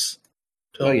things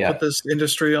to put this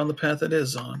industry on the path it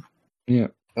is on. Yeah.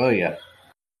 Oh yeah.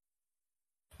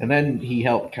 And then he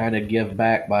helped kind of give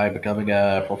back by becoming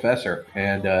a professor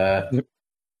and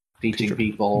teaching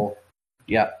people.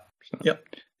 Yep.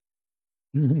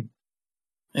 Mm-hmm.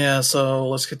 Yeah, so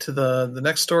let's get to the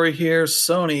next story here.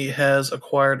 Sony has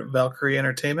acquired Valkyrie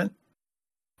Entertainment,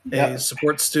 a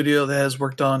support studio that has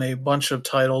worked on a bunch of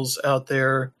titles out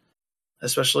there.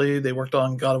 Especially, they worked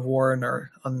on God of War and are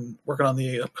working on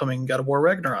the upcoming God of War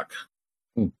Ragnarok.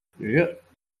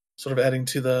 Sort of adding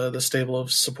to the stable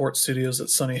of support studios that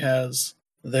Sony has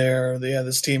there.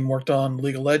 This team worked on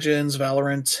League of Legends,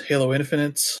 Valorant, Halo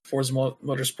Infinite, Forza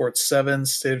Motorsport 7,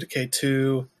 State of Decay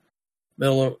 2,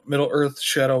 Middle Earth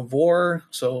Shadow of War.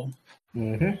 So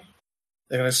they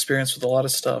got experience with a lot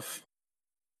of stuff.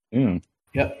 It's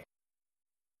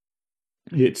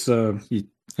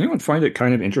anyone find it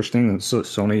kind of interesting that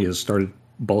Sony has started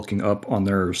bulking up on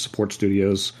their support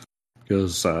studios?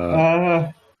 Because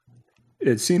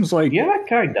it seems like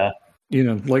kinda.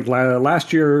 Like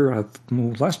last year,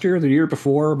 the year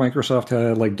before, Microsoft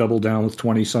had like doubled down with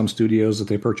 20 some studios that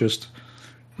they purchased.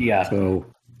 Yeah. So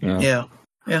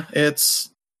it's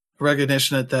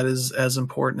recognition that is as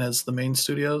important as the main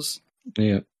studios.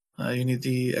 Yeah. You need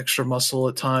the extra muscle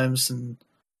at times, and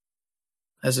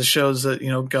as it shows that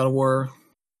God of War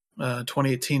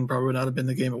 2018 probably would not have been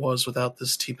the game it was without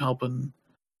this team helping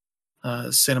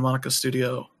Santa Monica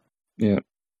studio. Yeah.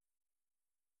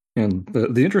 And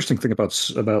the interesting thing about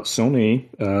Sony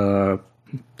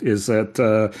is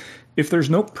that if there's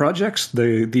no projects,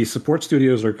 the support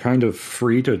studios are kind of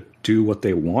free to do what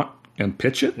they want and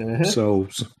pitch it. So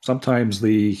sometimes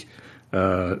they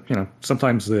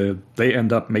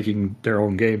end up making their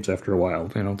own games after a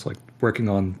while. It's like working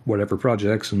on whatever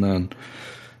projects, and then,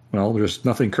 there's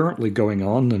nothing currently going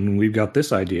on, and we've got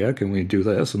this idea. Can we do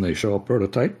this? And they show a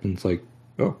prototype, and it's like,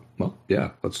 oh, well,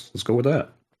 yeah, let's go with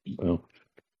that. So,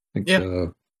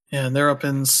 and they're up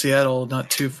in Seattle, not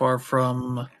too far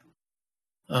from,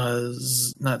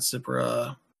 not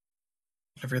Zebra,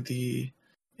 I forget the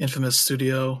infamous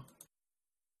studio.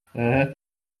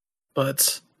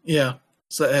 But yeah,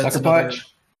 so Sucker Punch.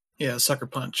 Yeah, Sucker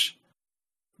Punch.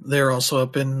 They're also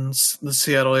up in the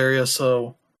Seattle area,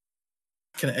 so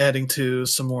kind of adding to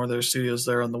some more of their studios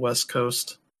there on the West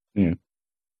Coast. Yeah.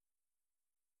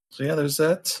 So yeah, there's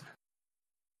that.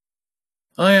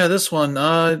 Oh yeah, this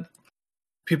one.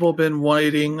 People have been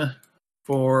waiting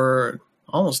for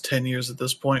almost 10 years at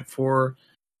this point for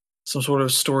some sort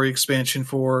of story expansion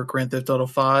for Grand Theft Auto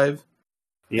 5.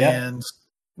 Yeah. And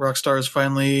Rockstar has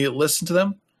finally listened to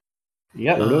them.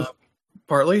 Yeah.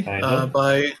 Partly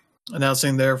by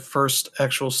announcing their first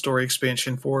actual story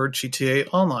expansion for GTA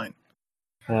Online,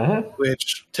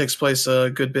 which takes place a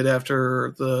good bit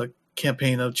after the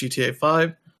campaign of GTA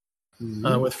 5,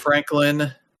 with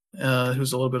Franklin,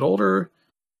 who's a little bit older,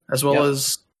 as well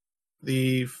as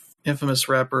the infamous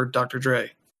rapper Dr.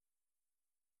 Dre.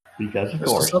 Because, of This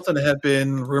course. is something that had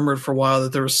been rumored for a while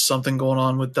that there was something going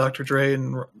on with Dr. Dre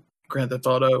and Grand Theft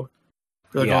Auto.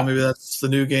 You're like, oh, maybe that's the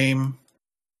new game.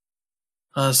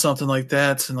 Something like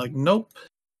that. And like, nope.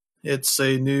 It's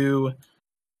a new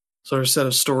sort of set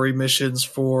of story missions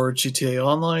for GTA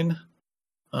Online.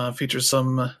 Features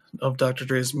some of Dr.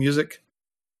 Dre's music,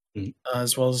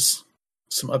 as well as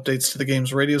some updates to the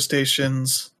game's radio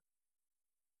stations.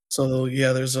 So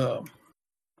yeah, there's a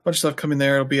bunch of stuff coming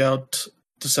there. It'll be out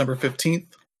December 15th.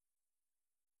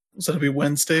 So it'll be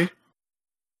Wednesday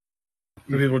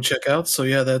for people to check out. So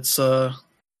yeah, that's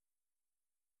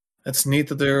neat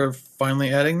that they're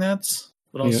finally adding that,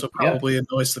 but also probably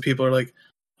annoys the people who are like,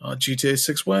 GTA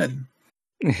 6 when?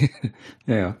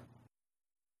 Yeah.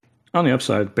 On the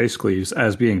upside, basically,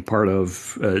 as being part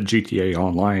of GTA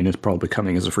Online is probably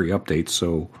coming as a free update,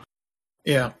 so...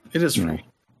 Yeah, it is free.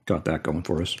 Got that going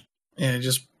for us. Yeah,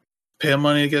 just pay them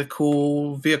money to get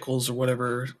cool vehicles or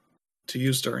whatever to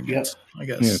use during it, I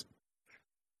guess.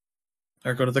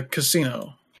 Yeah. Or go to the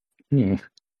casino. Yeah.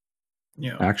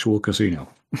 Actual casino.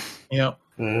 Yep.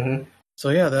 Mm-hmm. So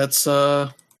yeah, that's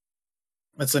a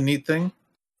neat thing.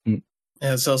 And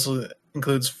it also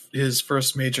includes his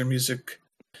first major music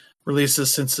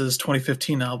releases since his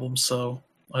 2015 album, so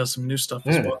I have some new stuff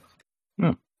as well.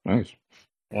 Oh, nice.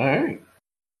 All right.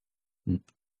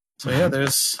 So yeah,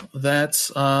 there's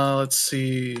that. Let's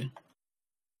see.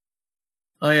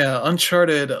 Oh yeah,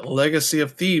 Uncharted Legacy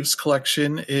of Thieves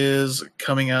collection is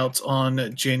coming out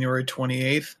on January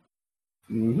 28th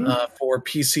for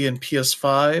PC and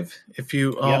PS5. If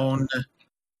you own,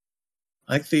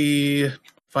 I think the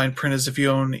fine print is if you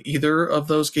own either of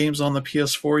those games on the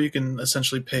PS4, you can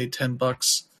essentially pay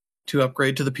 $10 to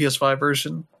upgrade to the PS5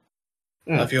 version.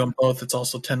 If you own both, it's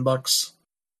also $10.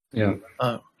 Yeah.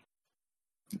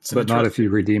 But not if you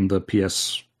redeem the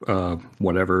PS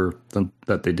whatever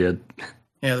that they did.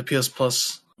 Yeah, the PS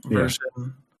Plus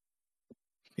version.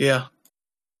 Yeah.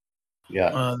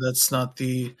 That's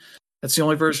the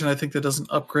only version I think that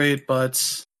doesn't upgrade,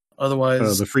 but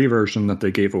otherwise the free version that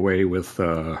they gave away with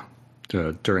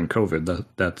during COVID,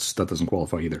 that doesn't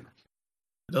qualify either.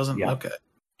 It doesn't? Yeah. Okay.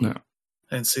 No.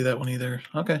 I didn't see that one either.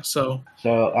 Okay, so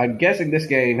I'm guessing this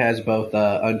game has both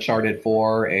Uncharted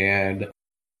 4 and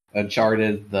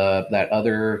Uncharted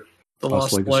the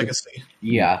Lost Legacy.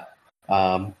 Yeah.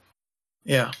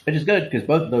 Yeah. Which is good because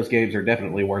both of those games are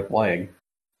definitely worth playing.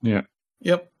 Yeah.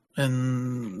 Yep.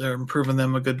 And they're improving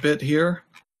them a good bit here.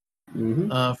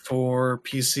 For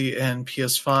PC and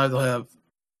PS5, they'll have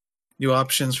new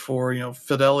options for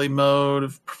fidelity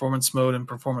mode, performance mode, and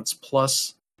performance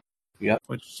plus. Yep.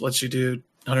 Which lets you do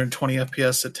 120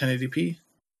 FPS at 1080p.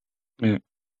 Yeah.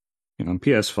 On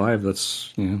PS5,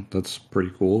 that's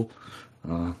pretty cool.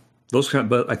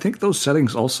 But I think those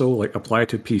settings also apply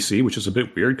to PC, which is a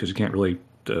bit weird because you can't really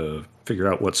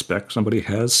figure out what spec somebody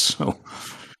has. So,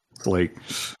 maybe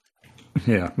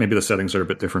the settings are a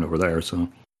bit different over there. So,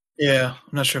 yeah,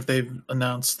 I'm not sure if they've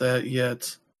announced that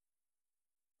yet.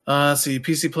 Let's see,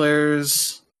 PC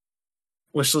players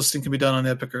wishlisting can be done on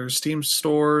Epic or Steam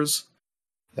stores.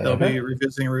 They'll be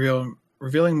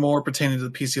revealing more pertaining to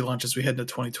the PC launch as we head into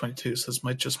 2022. So this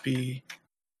might just be.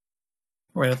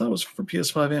 Right, I thought it was for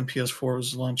PS5 and PS4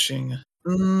 was launching.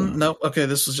 No, okay,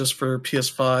 this was just for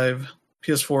PS5.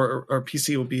 PS4 or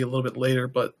PC will be a little bit later,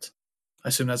 but I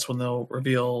assume that's when they'll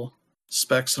reveal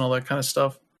specs and all that kind of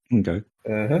stuff. Okay.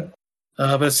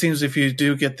 But it seems if you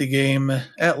do get the game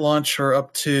at launch or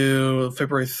up to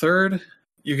February 3rd,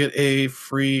 you get a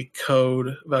free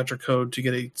voucher code to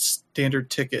get a standard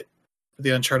ticket for the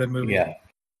Uncharted movie. Yeah.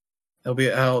 It'll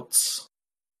be out,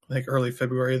 I think, early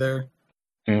February there.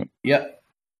 Yep.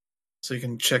 So you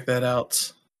can check that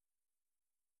out.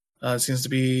 It seems to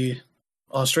be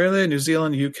Australia, New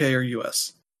Zealand, UK, or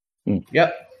US.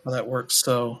 Yep. How that works.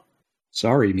 So,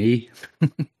 sorry, me.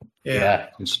 Yeah.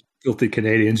 It's filthy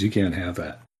Canadians. You can't have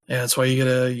that. Yeah, that's why you get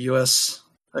a US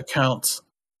account,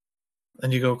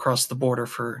 and you go across the border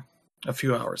for a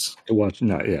few hours to watch. I'm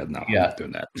not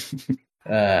doing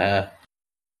that.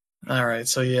 All right,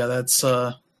 so yeah, that's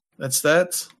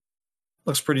that.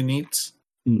 Looks pretty neat,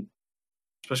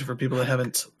 especially for people that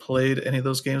haven't played any of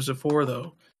those games before. Though,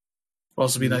 it'd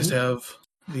also be nice to have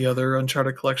the other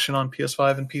Uncharted collection on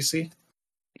PS5 and PC.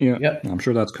 Yeah, yep. I'm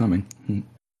sure that's coming.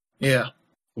 Yeah.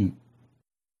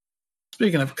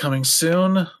 Speaking of coming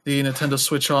soon, the Nintendo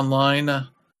Switch Online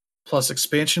Plus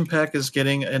expansion pack is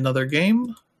getting another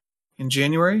game in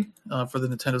January for the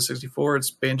Nintendo 64.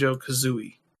 It's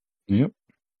Banjo-Kazooie. Yep.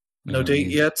 No date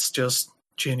yet, just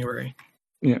January.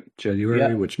 Yeah,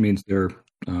 January, which means they're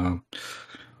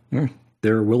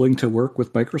willing to work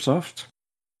with Microsoft.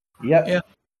 Yep. Yeah.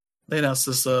 They announced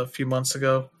this a few months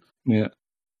ago. Yeah.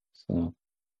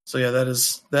 So yeah, that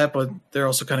is that, but they're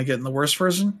also kind of getting the worst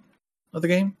version of the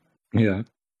game. Yeah.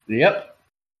 Yep.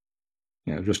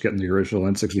 Yeah, just getting the original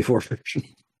N64 version.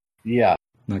 Yeah.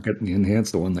 Not getting the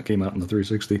enhanced, the one that came out in the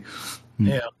 360.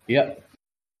 Yeah. Yep.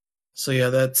 So yeah,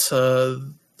 that's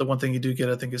the one thing you do get,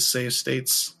 I think, is save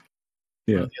states.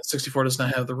 Yeah. The N64 does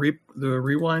not have the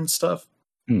rewind stuff.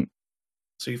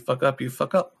 So you fuck up, you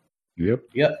fuck up. Yep.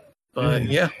 Yep. But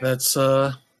yeah, that's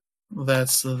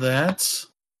that.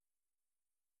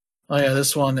 Oh yeah,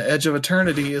 this one, Edge of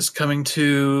Eternity, is coming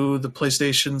to the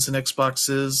PlayStations and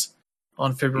Xboxes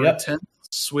on February 10th.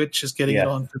 Switch is getting it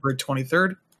on February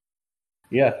 23rd.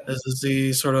 Yeah. This is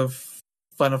the sort of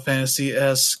Final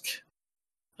Fantasy-esque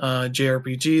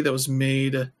JRPG that was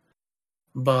made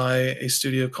by a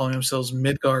studio calling themselves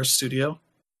Midgar Studio.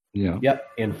 Yeah. Yep,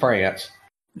 in France.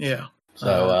 Yeah.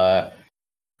 So,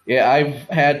 I've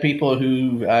had people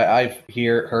who I've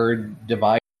heard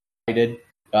divided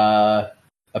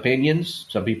opinions.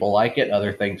 Some people like it.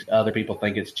 Other people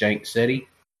think it's jank city.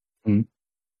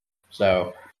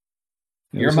 So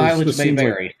your mileage may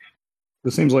vary.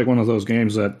 This seems like one of those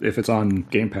games that if it's on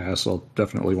Game Pass, I'll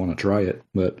definitely want to try it,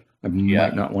 but I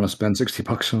might not want to spend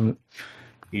 $60 on it.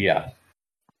 Yeah.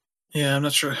 Yeah, I'm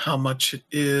not sure how much it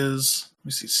is. Let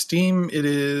me see. Steam, it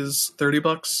is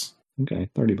 $30. Okay,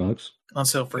 $30. On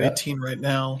sale for $18 right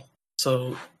now.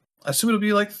 So I assume it'll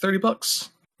be like $30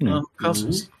 on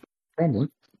consoles. Probably.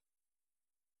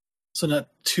 So not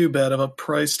too bad of a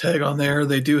price tag on there.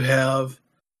 They do have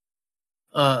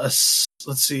let's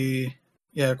see.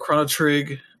 Yeah, Chrono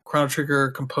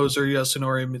Trigger composer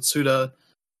Yasunori Mitsuda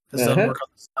has done work on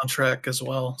the soundtrack as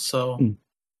well. So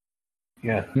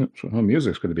yeah, so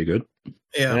music's going to be good.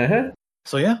 Yeah.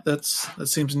 So yeah, that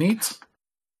seems neat.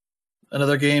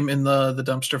 Another game in the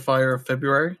dumpster fire of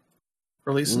February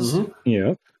releases.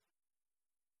 Yeah.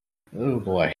 Oh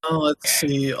boy. Let's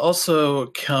see. Also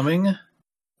coming.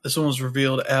 This one was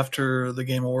revealed after the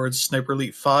Game Awards. Sniper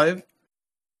Elite 5.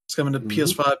 It's coming to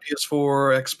PS5,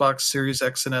 PS4, Xbox Series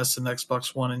X and S, and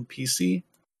Xbox One and PC.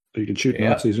 So you can shoot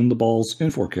Nazis in the balls in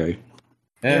 4K.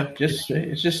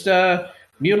 It's just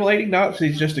mutilating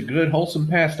Nazis, just a good wholesome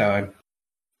pastime.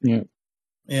 Yeah.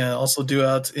 Yeah, also due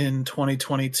out in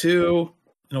 2022, and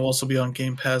it'll also be on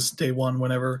Game Pass day one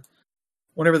whenever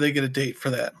they get a date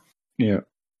for that. Yeah.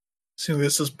 So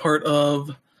this is part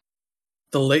of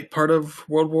the late part of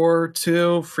World War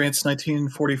II, France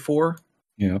 1944.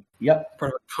 Yeah. Yep.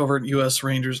 Part of a covert U.S.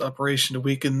 Rangers operation to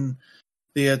weaken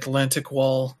the Atlantic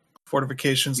Wall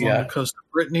fortifications along the coast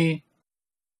of Brittany.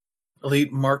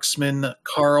 Elite marksman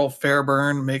Carl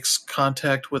Fairburn makes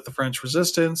contact with the French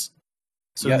resistance.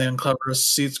 So they uncover a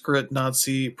secret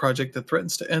Nazi project that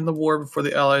threatens to end the war before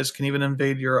the Allies can even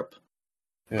invade Europe.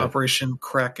 Operation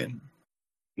Kraken.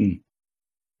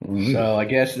 So I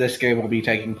guess this game will be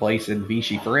taking place in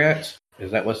Vichy, France.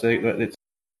 Is that what it's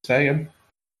saying?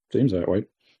 Seems that way.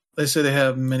 They say they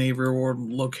have many real-world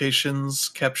locations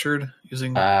captured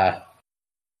using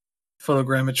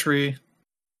photogrammetry.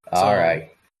 All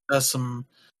right. Has some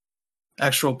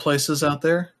actual places out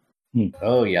there.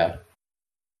 Oh, yeah.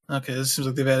 Okay, this seems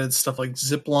like they've added stuff like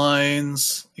zip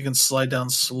lines. You can slide down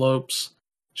slopes,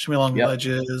 shimmy along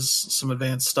ledges, some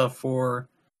advanced stuff for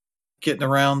getting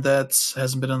around that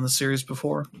hasn't been on the series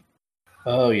before.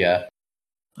 Oh, yeah.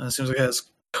 It seems like it has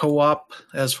co-op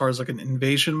as far as like an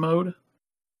invasion mode.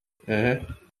 Yeah,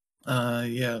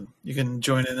 you can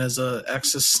join in as a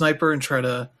Axis sniper and try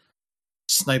to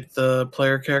snipe the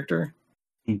player character.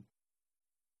 I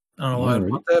don't know why I'd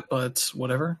want that, but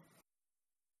whatever.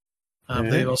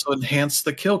 They've also enhanced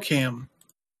the kill cam.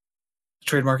 The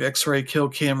trademark X-ray kill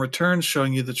cam returns,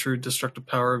 showing you the true destructive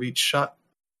power of each shot.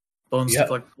 Bones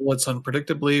deflect bullets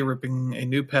unpredictably, ripping a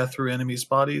new path through enemies'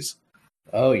 bodies.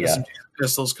 Oh, yeah. SMG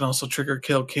pistols can also trigger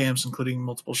kill cams, including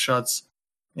multiple shots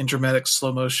in dramatic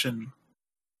slow motion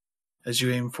as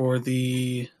you aim for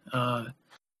the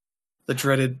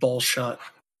dreaded ball shot.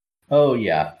 Oh,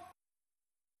 yeah.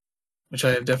 Which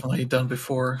I have definitely done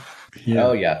before. Yeah.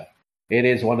 Oh, yeah. It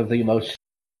is one of the most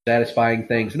satisfying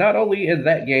things, not only in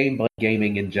that game, but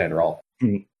gaming in general.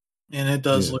 And it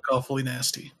does look awfully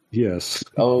nasty. Yes.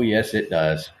 Oh, yes, it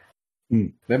does.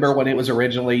 Remember when it was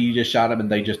originally, you just shot them and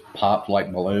they just popped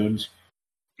like balloons?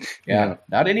 Yeah.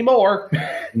 Not anymore.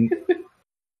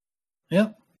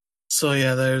 Yeah. So,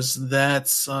 yeah, there's that.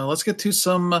 Let's get to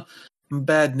some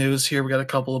bad news here. We got a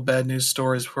couple of bad news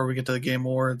stories before we get to the Game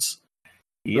Awards.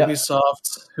 Yep.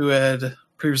 Ubisoft, who had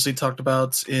previously talked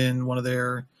about in one of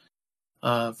their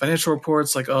financial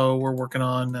reports, like, oh, we're working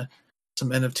on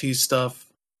some NFT stuff,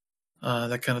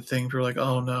 that kind of thing. People were like,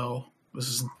 oh, no, this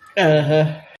is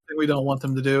something we don't want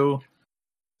them to do.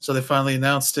 So they finally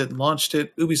announced it and launched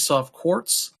it. Ubisoft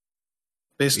Quartz,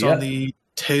 based on the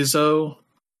Tezo,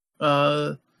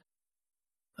 whatever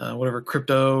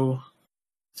crypto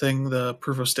thing, the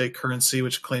proof of stake currency,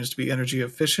 which claims to be energy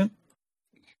efficient.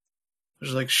 I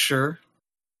was like, sure.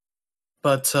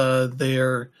 But they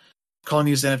are calling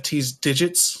these NFTs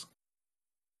digits,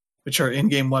 which are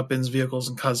in-game weapons, vehicles,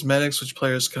 and cosmetics, which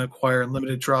players can acquire in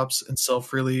limited drops and sell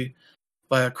freely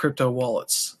via crypto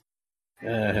wallets.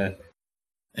 And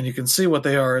you can see what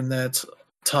they are in that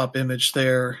top image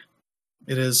there.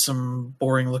 It is some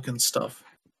boring-looking stuff.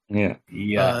 Yeah.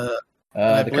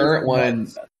 The current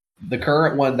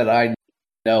one that I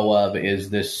know of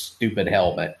is this stupid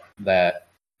helmet that.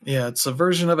 Yeah, it's a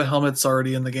version of a helmet that's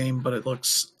already in the game, but it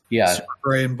looks super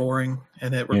gray and boring,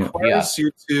 and it requires you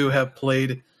to have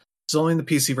played. It's only in the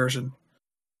PC version.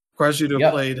 Requires you to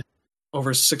have played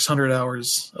over 600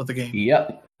 hours of the game.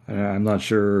 Yep. I'm not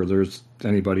sure there's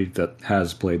anybody that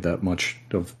has played that much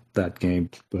of that game,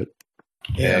 but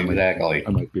exactly. I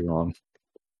might be wrong.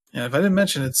 Yeah, if I didn't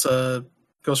mention, it's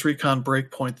Ghost Recon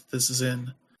Breakpoint that this is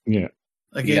in. Yeah,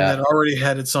 a game that already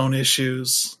had its own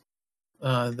issues.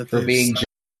 That for being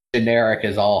generic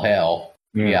as all hell.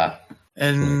 Yeah.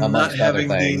 And not having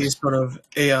the sort of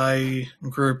AI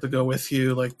group to go with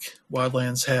you like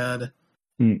Wildlands had,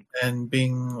 and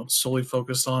being solely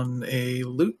focused on a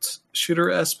loot shooter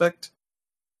aspect.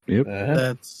 Yep.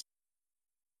 That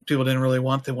people didn't really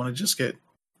want. They want to just get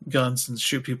guns and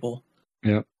shoot people.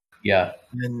 Yep. Yeah.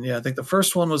 And I think the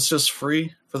first one was just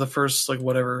free for the first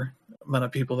whatever amount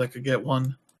of people that could get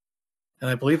one. And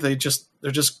I believe they're just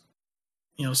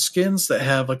skins that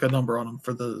have a number on them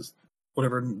for the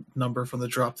whatever number from the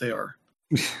drop they are.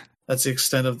 That's the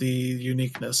extent of the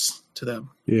uniqueness to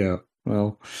them. Yeah.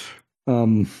 Well,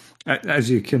 as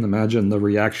you can imagine, the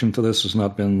reaction to this has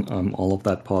not been all of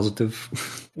that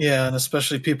positive. Yeah, and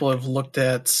especially people have looked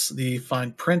at the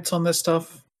fine print on this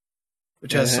stuff,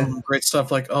 which has some great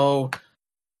stuff like,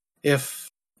 if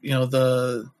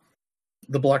the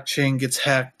blockchain gets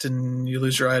hacked and you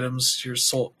lose your items, your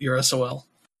SOL.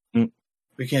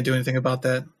 We can't do anything about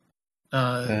that.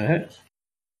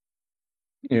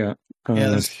 Yeah.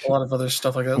 There's a lot of other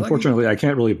stuff like that. Unfortunately, I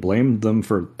can't really blame them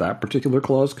for that particular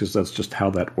clause because that's just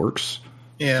how that works.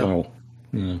 Yeah. So,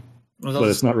 yeah. But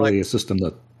it's not really a system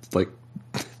that,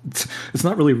 it's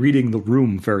not really reading the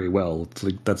room very well. It's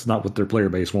that's not what their player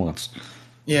base wants.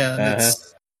 Yeah.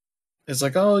 It's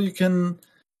like,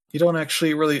 you don't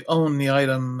actually really own the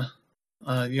item.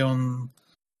 You own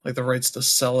the rights to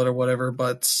sell it or whatever,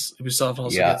 but Ubisoft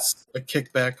also gets a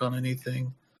kickback on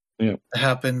anything that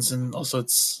happens, and also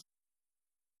it's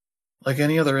like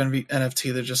any other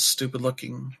NFT, they're just stupid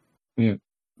looking. Yeah.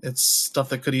 It's stuff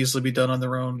that could easily be done on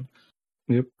their own.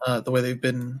 Yep. The way they've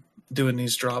been doing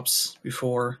these drops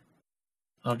before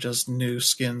of just new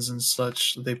skins and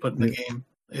such that they put in the game.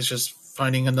 It's just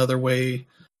finding another way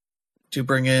to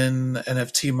bring in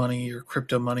NFT money or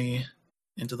crypto money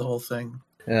into the whole thing.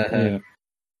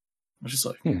 Which is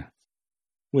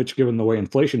which, given the way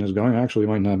inflation is going, actually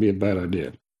might not be a bad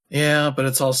idea. Yeah, but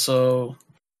it's also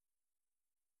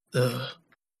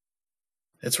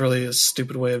it's really a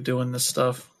stupid way of doing this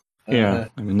stuff. Yeah,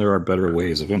 I mean, there are better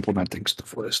ways of implementing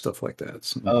stuff like that.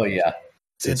 So. Oh, yeah.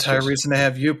 It's the entire reason to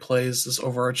have Uplay is this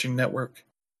overarching network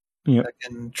that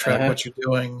can track what you're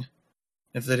doing.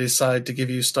 If they decide to give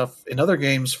you stuff in other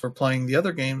games for playing the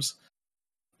other games,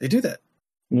 they do that.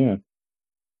 Yeah.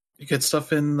 You get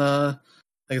stuff in, I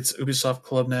think it's Ubisoft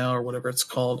Club now or whatever it's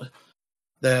called,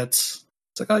 that's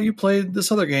it's like, you played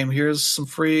this other game. Here's some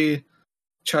free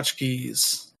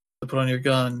tchotchkes to put on your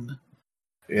gun.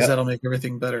 Because that'll make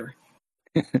everything better.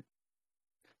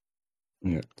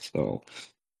 Yeah, so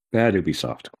bad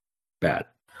Ubisoft. Bad.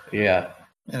 Yeah.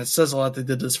 And it says a lot they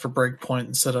did this for Breakpoint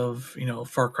instead of,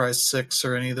 Far Cry 6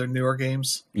 or any of their newer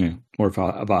games. Yeah, or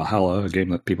Valhalla, a game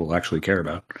that people actually care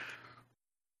about.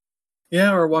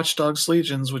 Yeah, or Watch Dogs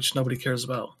Legions, which nobody cares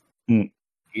about.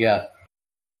 Yeah.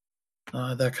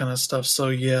 That kind of stuff. So,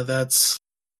 yeah, that's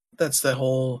that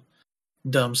whole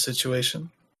dumb situation.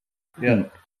 Yeah.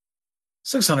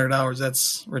 600 hours,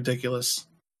 that's ridiculous.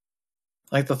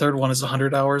 Like the third one is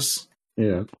 100 hours.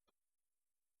 Yeah.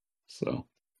 So,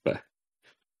 but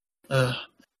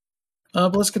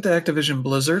let's get to Activision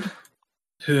Blizzard,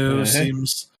 who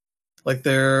seems like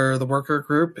the worker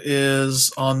group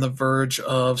is on the verge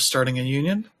of starting a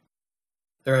union.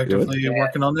 They're actively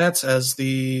working on that as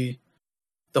the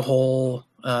whole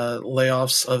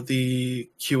layoffs of the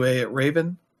QA at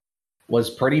Raven was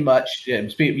pretty much,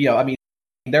 I mean,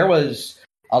 there was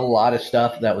a lot of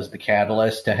stuff that was the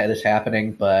catalyst to this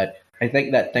happening, but I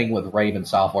think that thing with Raven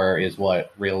Software is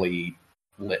what really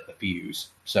lit the fuse,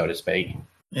 so to speak.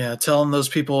 Yeah, telling those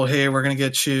people, hey, we're going to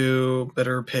get you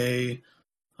better pay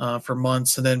for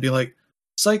months, and then be like,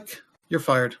 psych, you're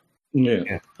fired.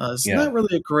 Yeah. It's not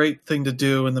really a great thing to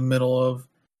do in the middle of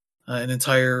an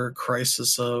entire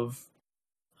crisis of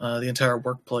the entire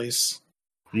workplace.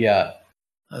 Yeah.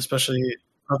 Especially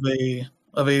of a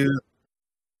I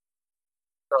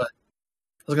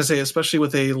was gonna say, especially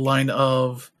with a line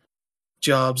of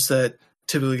jobs that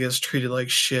typically gets treated like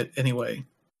shit anyway.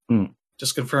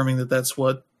 Just confirming that that's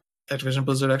what Activision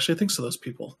Blizzard actually thinks of those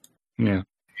people. Yeah.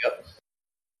 Yep.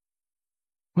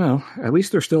 Well, at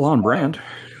least they're still on brand.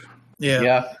 Yeah.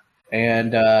 Yeah.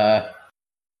 And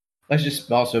let's just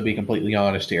also be completely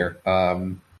honest here.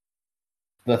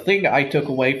 The thing I took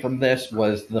away from this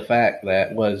was the fact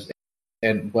that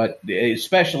but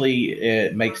especially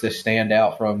it makes this stand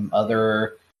out from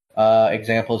other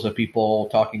examples of people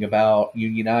talking about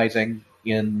unionizing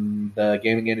in the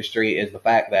gaming industry, is the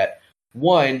fact that,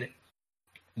 one,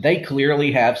 they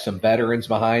clearly have some veterans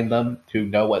behind them who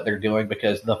know what they're doing,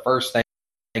 because the first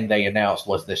thing they announced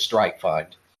was this strike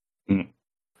fund.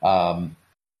 And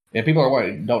people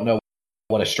don't know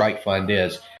what a strike fund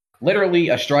is. Literally,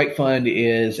 a strike fund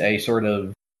is a sort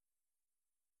of,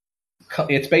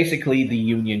 it's basically the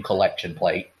union collection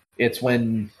plate. It's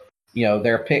when,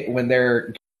 when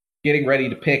they're getting ready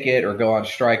to picket or go on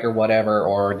strike or whatever,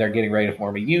 or they're getting ready to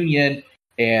form a union,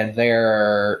 and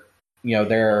their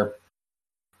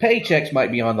paychecks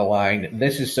might be on the line.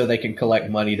 This is so they can collect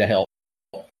money to help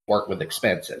work with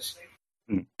expenses.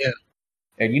 Yeah.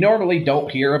 And you normally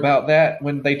don't hear about that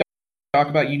when they talk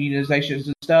about unionizations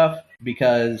and stuff,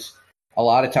 because a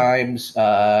lot of times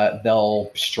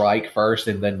they'll strike first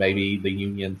and then maybe the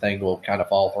union thing will kind of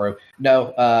fall through.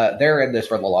 No, they're in this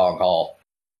for the long haul.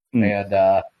 And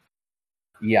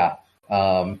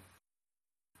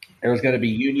there's going to be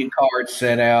union cards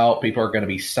sent out. People are going to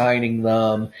be signing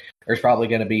them. There's probably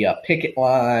going to be a picket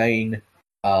line.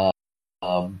 It's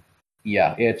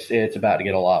about to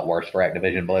get a lot worse for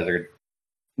Activision Blizzard.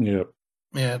 Yep.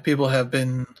 Yeah, people have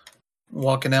been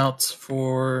walking out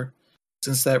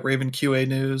since that Raven QA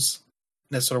news.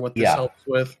 That's sort of what this helps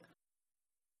with.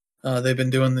 They've been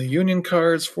doing the union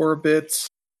cards for a bit.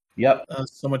 Yep.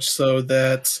 So much so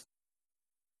that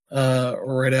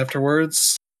right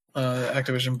afterwards,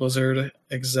 Activision Blizzard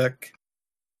exec,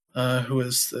 who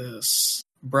is this?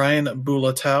 Brian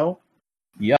Bulatao.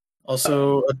 Yep.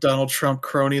 Also a Donald Trump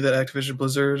crony that Activision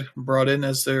Blizzard brought in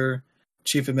as their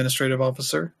chief administrative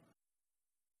officer.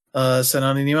 Sent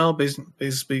out an email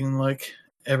basically being like,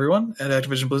 everyone at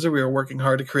Activision Blizzard, we are working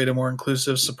hard to create a more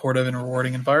inclusive, supportive, and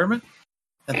rewarding environment.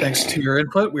 And thanks to your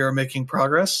input, we are making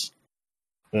progress.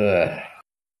 It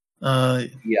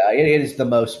is the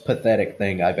most pathetic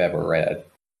thing I've ever read.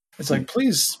 It's like,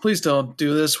 please don't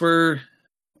do this. We're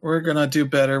gonna do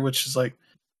better, which is like,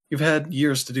 you've had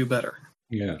years to do better.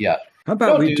 Yeah. Yeah. How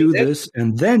about we do this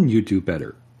and then you do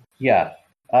better? Yeah.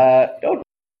 Don't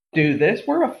do this.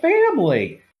 We're a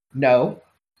family. No,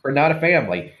 we're not a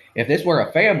family. If this were a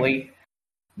family,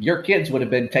 your kids would have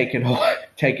been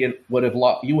you would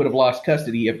have lost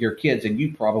custody of your kids, and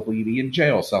you'd probably be in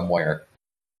jail somewhere.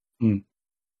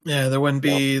 Yeah, there wouldn't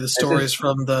be the stories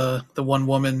from the one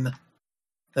woman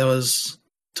that was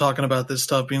talking about this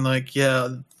stuff, being like, yeah,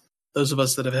 those of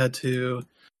us that have had to,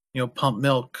 pump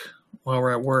milk while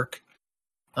we're at work,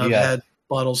 have had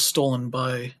bottles stolen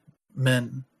by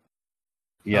men.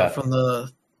 Yeah, from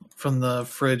the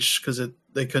fridge because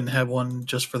they couldn't have one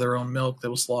just for their own milk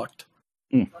that was locked,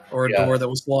 or a door that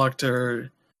was locked, or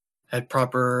had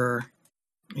proper,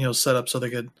 setup so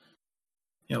they could,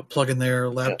 plug in their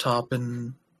laptop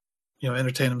and,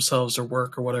 entertain themselves or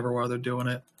work or whatever while they're doing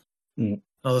it.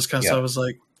 All this kind of stuff. I was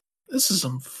like, this is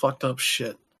some fucked up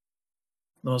shit.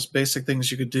 The most basic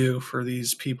things you could do for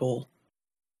these people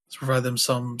is provide them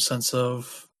some sense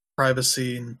of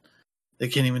privacy, and they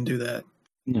can't even do that.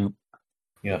 No.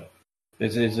 Yeah.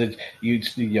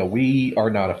 We are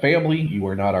not a family. You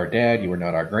are not our dad. You are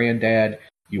not our granddad.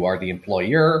 You are the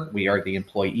employer. We are the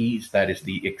employees. That is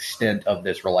the extent of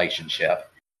this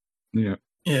relationship. Yeah.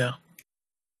 Yeah.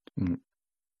 And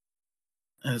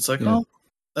it's like, oh,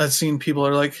 I've seen people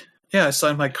are like, yeah, I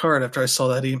signed my card after I saw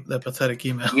that pathetic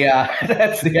email. Yeah,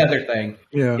 that's the other thing.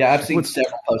 Yeah, I've seen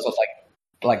several posts.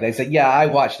 Like they said, yeah, I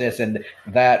watched this and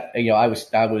that. I was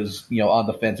on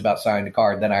the fence about signing the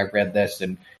card. Then I read this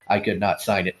and I could not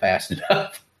sign it fast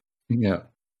enough. Yeah.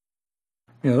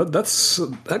 Yeah,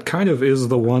 that kind of is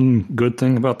the one good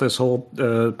thing about this whole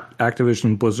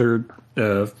Activision Blizzard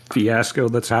fiasco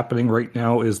that's happening right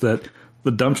now is that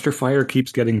the dumpster fire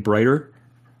keeps getting brighter.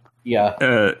 Yeah.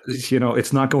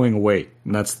 It's not going away.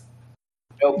 And that's,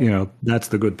 that's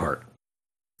the good part.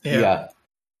 Yeah.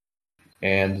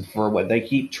 And for what they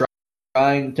keep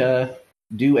trying to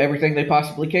do everything they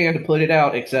possibly can to put it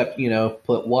out, except,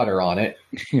 put water on it.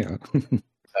 Yeah.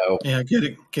 So yeah,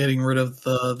 getting rid of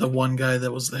the one guy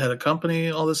that was the head of company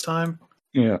all this time.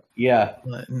 Yeah. Yeah.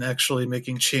 And actually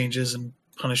making changes and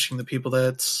punishing the people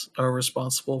that are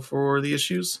responsible for the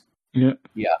issues. Yeah.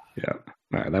 Yeah. Yeah.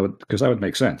 That would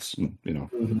make sense.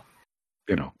 Mm-hmm.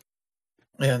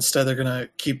 Yeah, instead they're gonna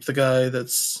keep the guy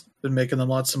that's been making them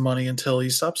lots of money until he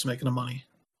stops making the money.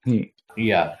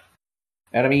 Yeah.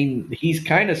 And I mean, he's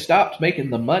kind of stopped making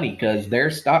the money because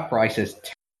their stock price has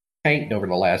tanked over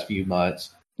the last few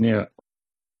months. Yeah.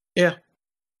 Yeah.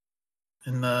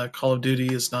 And Call of Duty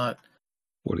is not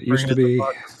what it used to be.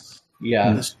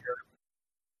 Yeah. This year.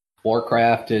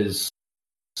 Warcraft is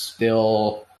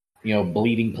still,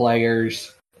 bleeding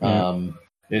players. Yeah.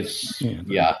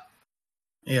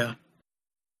 Yeah.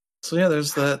 So yeah,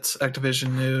 there's that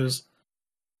Activision news.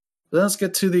 Then let's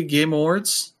get to the Game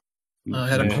Awards. I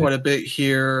had quite a bit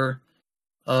here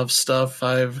of stuff.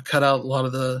 I've cut out a lot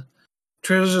of the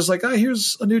trailers. Just like,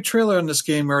 here's a new trailer on this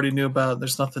game we already knew about.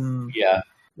 There's nothing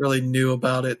really new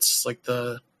about it. It's like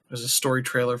there's a story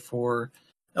trailer for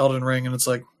Elden Ring, and it's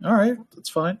like, all right, that's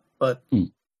fine, but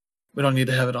we don't need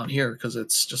to have it on here because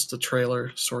it's just a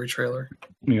story trailer.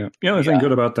 Yeah. The only thing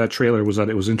good about that trailer was that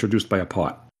it was introduced by a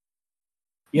pot.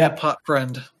 Yeah, Pot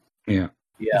Friend. Yeah.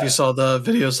 If you saw the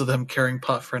videos of them carrying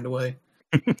Pot Friend away.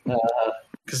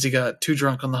 Because he got too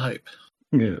drunk on the hype.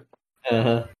 Yeah.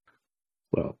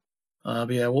 Well.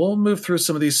 But yeah, we'll move through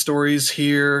some of these stories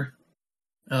here.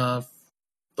 The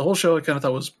whole show I kind of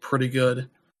thought was pretty good.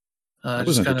 I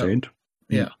was entertained.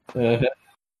 Yeah.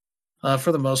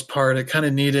 For the most part, it kind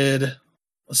of needed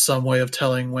some way of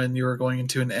telling when you were going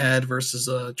into an ad versus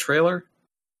a trailer.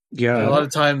 Yeah. A lot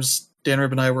of times, Dan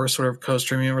Rib and I were sort of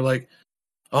co-streaming and we're like,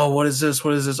 oh, what is this?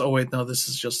 What is this? Oh, wait, no, this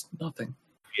is just nothing.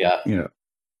 Yeah. Yeah.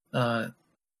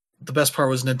 The best part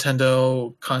was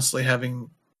Nintendo constantly having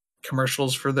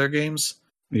commercials for their games.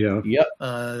 Yeah. Yep.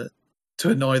 To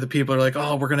annoy the people, are like,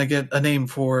 oh, we're going to get a name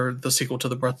for the sequel to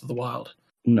the Breath of the Wild.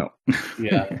 No.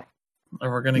 Yeah.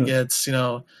 Or we're going to get,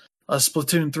 a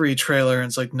Splatoon 3 trailer. And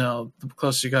it's like, no, the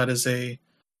closest you got is a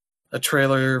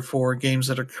trailer for games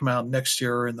that are come out next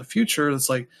year or in the future. It's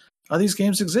like, these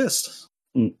games exist.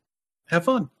 Have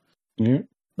fun. Yeah.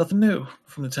 Nothing new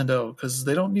from Nintendo because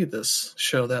they don't need this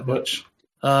show that much.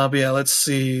 But yeah, let's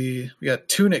see. We got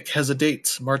Tunic has a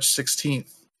date, March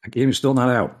 16th. The game is still not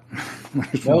out. I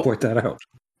just want to point that out.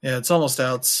 Yeah, it's almost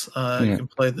out. You can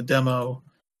play the demo.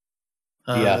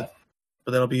 But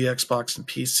that'll be Xbox and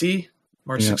PC,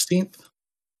 March 16th.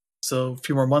 So a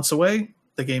few more months away.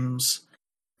 The game's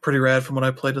pretty rad from what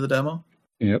I played of the demo.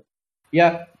 Yep.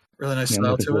 Yeah. Really nice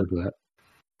style to it. To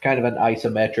kind of an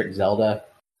isometric Zelda.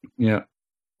 Yeah.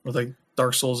 With like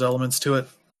Dark Souls elements to it.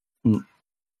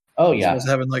 Oh yeah. So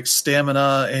having like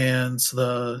stamina and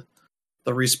the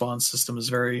respawn system is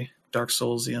very Dark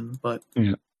Soulsian, but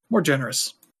more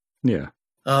generous. Yeah.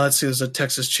 Let's see, there's a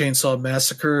Texas Chainsaw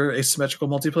Massacre asymmetrical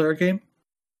multiplayer game.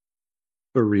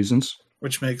 For reasons.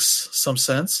 Which makes some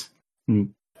sense. Go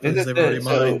ahead.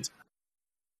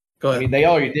 I mean, they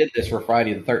already did this for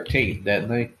Friday the 13th, didn't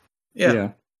they? Yeah.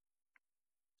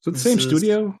 Is it the same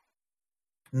studio?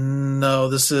 No,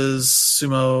 this is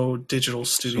Sumo Digital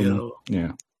Studio.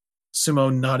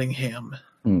 Sumo Nottingham.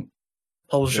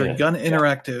 Publisher Gun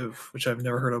Interactive, which I've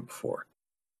never heard of before.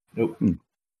 Nope.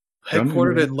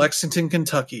 Headquartered in Lexington,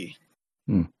 Kentucky.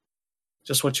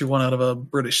 Just what you want out of a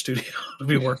British studio to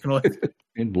be working with.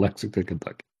 In Lexington,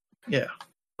 Kentucky. Yeah,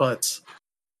 but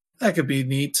that could be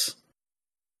neat.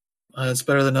 It's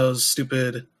better than those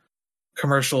stupid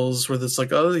commercials where it's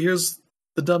like, oh, here's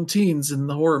the dumb teens in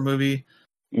the horror movie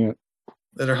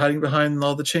that are hiding behind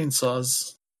all the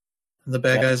chainsaws. And the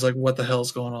bad guy's like, what the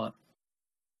hell's going on?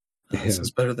 This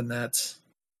is better than that.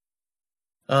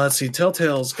 Let's see.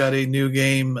 Telltale's got a new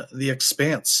game, The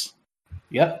Expanse.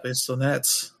 Yep. Based on that.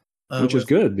 Which is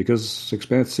good because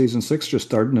Expanse Season 6 just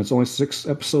started and it's only 6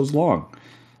 episodes long.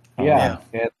 Yeah.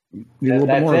 Need a little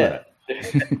bit more of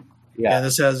that. Yeah,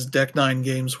 this has Deck 9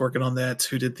 Games working on that,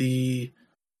 who did the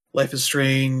Life is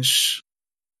Strange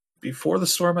Before the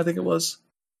Storm, I think it was.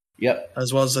 Yep.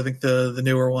 As well as, I think, the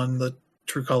newer one, the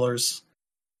True Colors.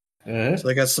 So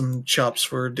they got some chops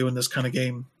for doing this kind of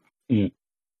game. Yeah.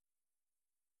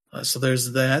 So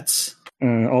there's that.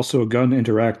 Also, Gun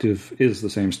Interactive is the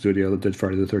same studio that did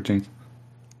Friday the 13th.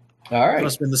 All right. It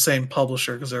must have been the same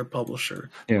publisher because they're a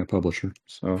publisher. Yeah, publisher.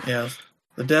 So yeah,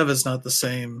 the dev is not the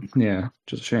same. Yeah,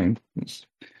 just a shame.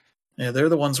 Yeah, they're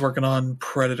the ones working on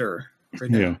Predator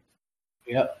right now.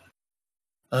 Yeah.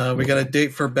 Yep. We got a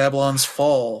date for Babylon's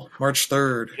Fall, March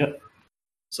 3rd. Yep.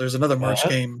 So there's another March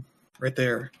game right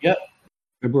there. Yep.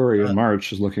 February and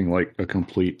March is looking like a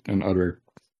complete and utter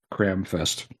cram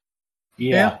fest.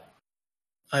 Yeah.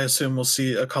 I assume we'll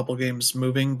see a couple games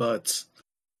moving, but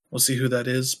we'll see who that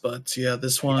is. But yeah,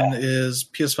 this one is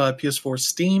PS5, PS4,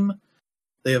 Steam.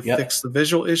 They have fixed the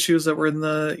visual issues that were in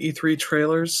the E3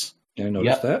 trailers. Yeah, I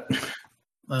noticed that.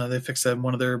 They fixed that in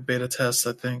one of their beta tests,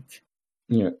 I think.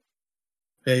 Yeah.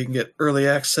 Yeah, you can get early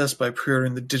access by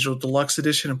pre-ordering the Digital Deluxe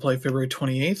Edition and play February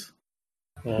 28th.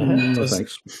 So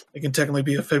thanks. It can technically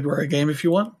be a February game if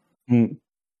you want. Mm.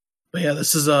 But yeah,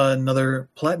 this is another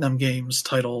Platinum Games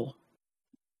title.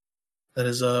 That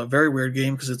is a very weird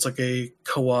game because it's like a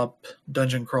co-op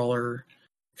dungeon crawler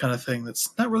kind of thing. That's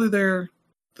not really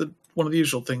one of the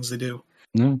usual things they do.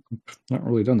 No, not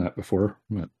really done that before.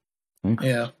 But,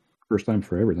 yeah, first time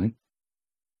for everything.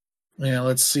 Yeah,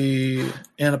 let's see.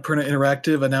 Annapurna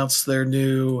Interactive announced their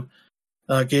new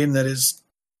game that is.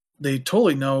 They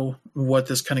totally know what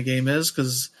this kind of game is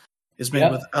because it's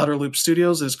made with Outer Loop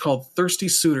Studios. It's called Thirsty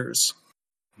Suitors.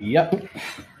 Yep.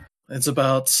 It's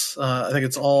about, I think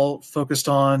it's all focused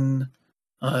on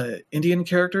Indian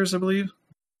characters, I believe.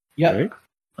 Yep.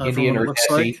 Indian or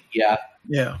Desi, like.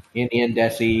 Yeah. Indian,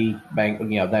 Desi,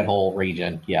 that whole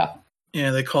region, yeah. Yeah,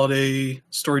 they call it a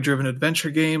story-driven adventure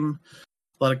game,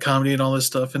 a lot of comedy and all this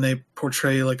stuff, and they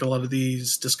portray like a lot of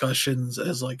these discussions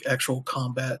as like actual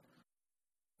combat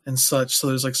and such. So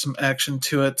there's like some action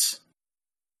to it,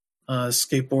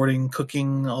 skateboarding,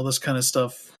 cooking, all this kind of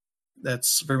stuff.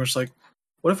 That's very much like,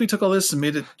 what if we took all this and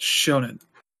made it shonen?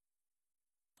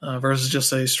 Versus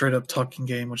just a straight up talking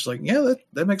game, which is like, yeah,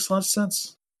 that makes a lot of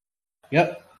sense.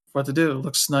 Yep. What to do. It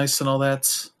looks nice and all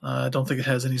that. I don't think it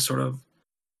has any sort of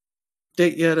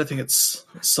date yet. I think it's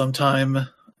sometime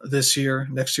this year,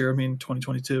 next year,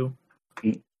 2022.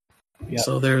 Yep.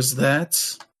 So there's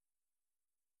that.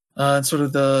 And sort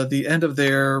of the end of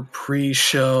their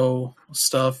pre-show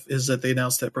stuff is that they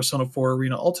announced that Persona 4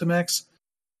 Arena Ultimax is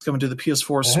coming to the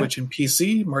PS4, Switch, and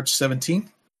PC March 17th.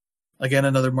 Again,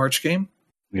 another March game.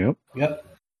 Yep.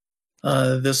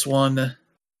 This one,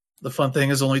 the fun thing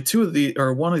is only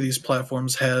one of these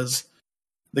platforms has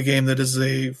the game that is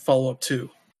a follow-up to.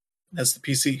 That's the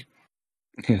PC.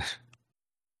 Yeah.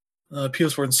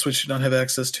 PS4 and Switch do not have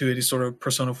access to any sort of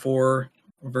Persona 4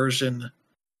 version.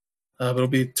 But it'll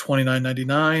be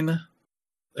 $29.99.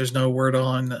 There's no word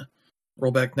on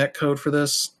rollback netcode for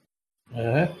this.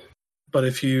 But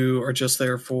if you are just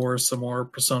there for some more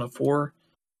Persona 4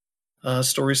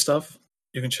 story stuff,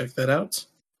 you can check that out.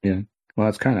 Yeah. Well,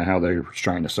 that's kind of how they were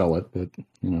trying to sell it, but,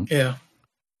 Yeah.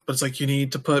 But it's like you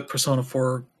need to put Persona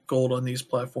 4 Gold on these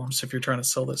platforms if you're trying to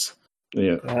sell this.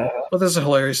 Yeah. But there's a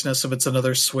hilariousness if it's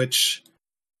another Switch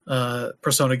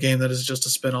Persona game that is just a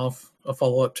spin-off, a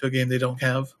follow-up to a game they don't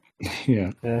have.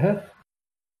 Yeah.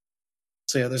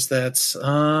 So yeah, there's that.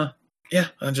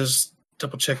 I'm just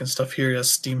double checking stuff here. Yes,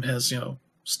 Steam has,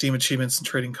 Steam achievements and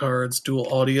trading cards,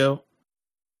 dual audio,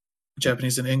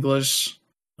 Japanese and English.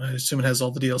 I assume it has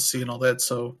all the DLC and all that.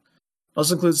 So it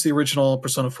also includes the original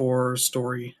Persona 4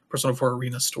 story, Persona 4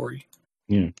 Arena story.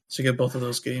 Yeah. So you get both of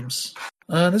those games.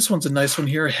 This one's a nice one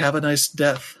here. Have a Nice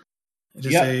Death. It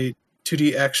is a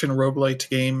 2D action roguelite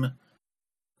game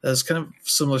that's kind of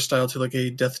similar style to like a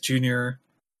Death Junior.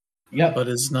 Yeah. But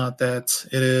is not that.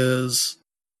 It is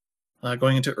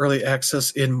going into early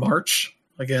access in March.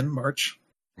 Again, March.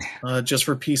 Just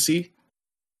for PC.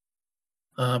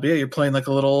 But yeah, you're playing like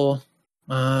a little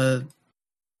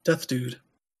death dude.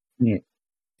 Yeah.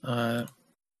 Where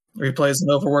he plays an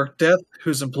overworked death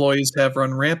whose employees have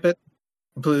run rampant,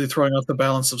 completely throwing off the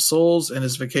balance of souls and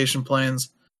his vacation plans.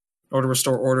 In order to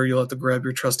restore order, you'll have to grab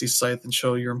your trusty scythe and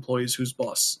show your employees who's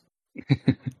boss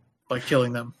by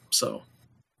killing them. So,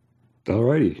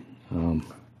 alrighty.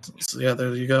 So yeah,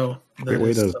 there you go. Great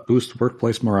way to boost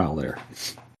workplace morale there.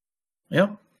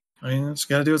 Yep. It's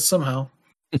got to do it somehow.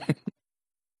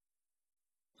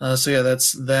 So yeah,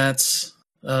 that's that.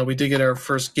 We did get our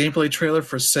first gameplay trailer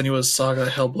for Senua's Saga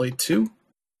Hellblade 2.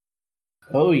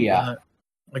 Oh, yeah.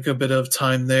 Like a bit of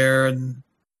time there, and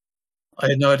I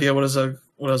had no idea what I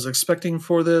was expecting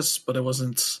for this, but it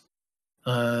wasn't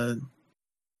a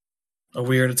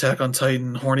weird Attack on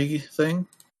Titan horny thing.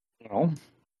 No.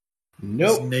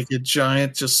 Nope. This naked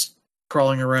giant just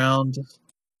crawling around.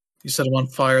 You set him on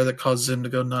fire that causes him to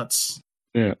go nuts.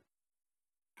 Yeah.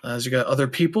 As you got other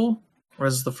people,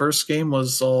 whereas the first game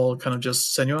was all kind of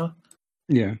just Senua.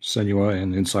 Yeah, Senua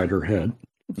and inside her head.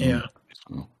 Yeah.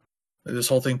 So. This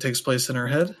whole thing takes place in her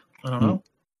head. I don't know.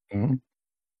 Mm-hmm.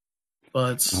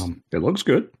 But it looks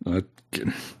good.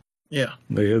 Yeah.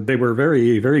 They were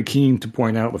very, very keen to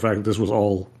point out the fact that this was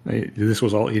all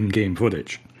in-game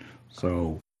footage.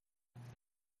 So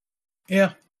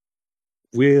yeah.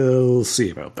 We'll see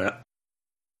about that.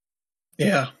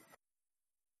 Yeah.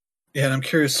 Yeah, and I'm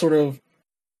curious sort of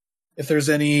if there's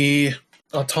any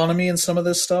autonomy in some of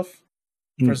this stuff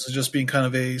versus just being kind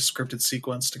of a scripted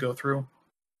sequence to go through.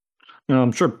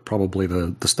 I'm sure probably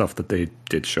the stuff that they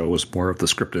did show was more of the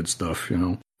scripted stuff, you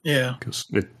know? Yeah. Because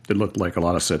it looked like a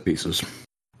lot of set pieces.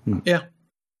 Yeah.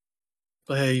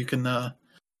 But hey, you can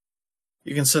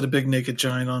set a big naked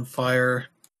giant on fire.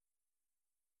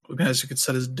 I guess you could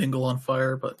set his dingle on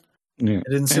fire, but it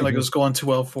didn't seem like it was going too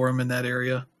well for him in that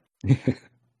area.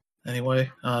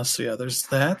 Anyway, so yeah, there's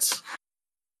that.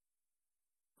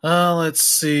 Let's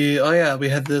see. Oh yeah, we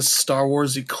had this Star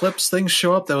Wars Eclipse thing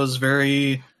show up that was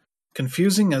very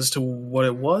confusing as to what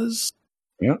it was.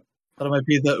 Yeah. Thought it might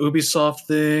be the Ubisoft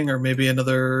thing or maybe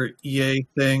another EA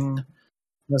thing.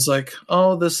 It's like,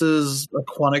 oh, this is a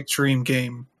Quantic Dream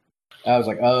game. I was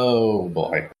like, oh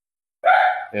boy.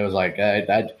 It was like,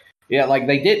 yeah, like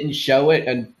they didn't show it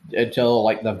until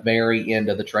like the very end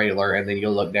of the trailer, and then you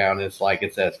look down and it's like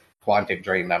it says Quantic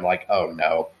Dream, and I'm like, oh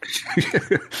no.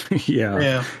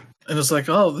 Yeah. And it's like,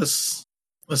 oh, this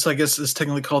I guess is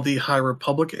technically called the High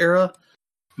Republic era.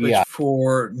 Which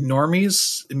for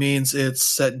normies, it means it's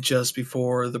set just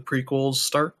before the prequels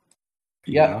start.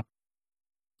 Yeah.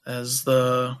 As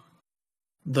the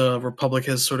Republic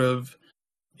has sort of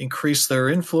increased their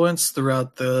influence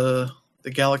throughout the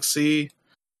galaxy.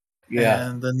 Yeah.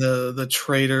 And then the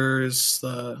traitors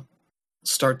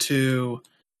start to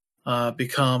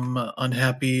become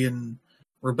unhappy and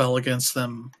rebel against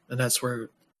them. And that's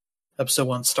where episode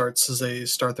 1 starts, as they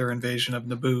start their invasion of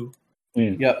Naboo.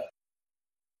 Yep.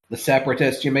 The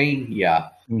Separatists, you mean? Yeah.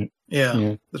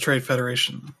 Yeah. The Trade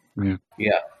Federation.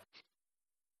 Yeah.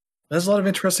 There's a lot of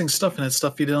interesting stuff in it,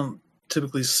 stuff you don't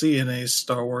typically see in a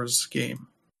Star Wars game.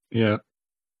 Yeah.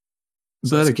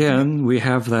 But again, we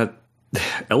have that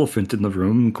elephant in the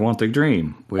room, Quantic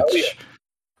Dream, which...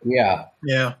 Yeah.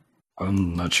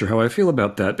 I'm not sure how I feel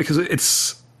about that, because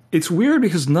it's weird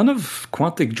because none of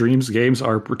Quantic Dream's games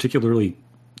are particularly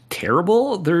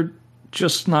terrible. They're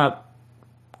just not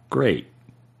great.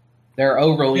 They're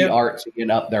overly artsy and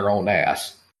up their own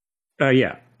ass.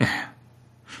 Yeah.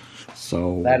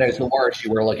 So that is the word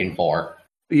you were looking for.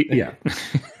 Yeah.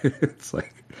 It's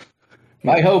like...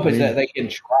 My hope is that they can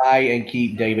try and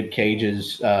keep David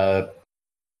Cage's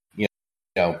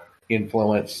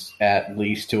influence at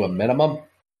least to a minimum.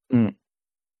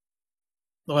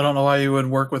 Well, I don't know why you would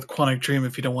work with Quantic Dream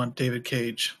if you don't want David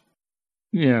Cage.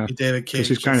 Yeah, David Cage.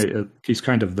 He's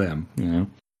kind of them, you know.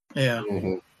 Yeah,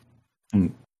 mm-hmm.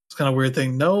 It's kind of a weird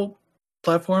thing. No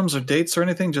platforms or dates or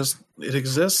anything. Just it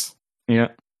exists. Yeah.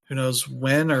 Who knows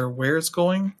when or where it's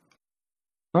going?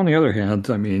 On the other hand,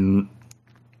 I mean,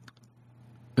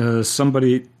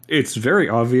 it's very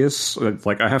obvious.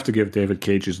 Like, I have to give David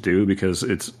Cage his due because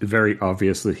it's very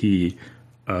obvious that he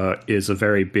is a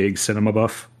very big cinema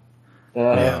buff.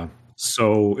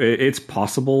 So it's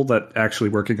possible that actually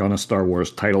working on a Star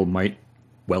Wars title might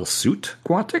well suit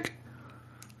Quantic,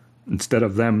 instead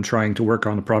of them trying to work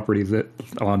on a property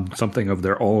on something of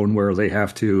their own where they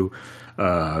have to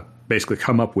basically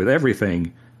come up with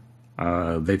everything.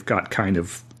 They've got kind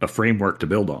of a framework to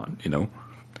build on, you know.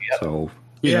 Yep. So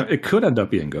yeah, it could end up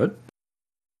being good.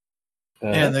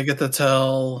 And they get to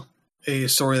tell a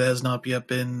story that has not yet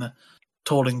been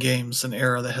told in games, an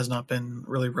era that has not been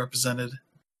really represented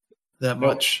that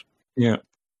much. Yeah.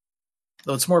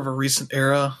 Though it's more of a recent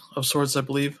era of sorts, I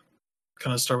believe.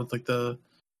 Kind of start with like a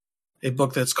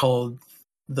book that's called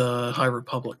The High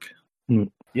Republic.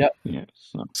 Yep. Yeah.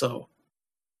 So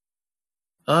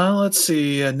let's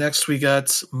see. Next we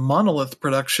got Monolith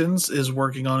Productions is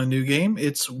working on a new game.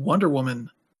 It's Wonder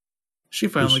Woman. She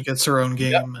finally gets her own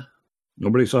game. Yep.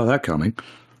 Nobody saw that coming.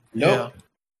 Nope. Yeah.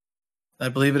 I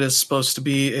believe it is supposed to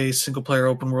be a single-player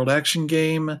open-world action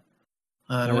game,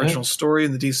 an original story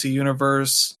in the DC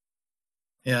universe.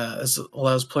 Yeah, as it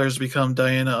allows players to become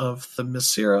Diana of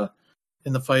Themyscira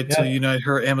in the fight to unite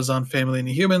her Amazon family and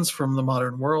humans from the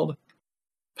modern world.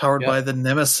 Powered by the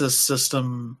Nemesis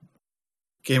system,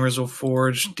 gamers will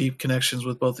forge deep connections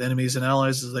with both enemies and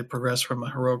allies as they progress from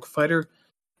a heroic fighter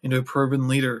into a proven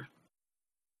leader.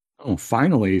 Oh,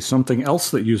 finally, something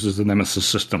else that uses the Nemesis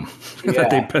system.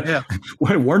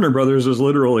 Warner Brothers is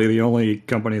literally the only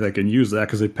company that can use that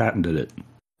because they patented it.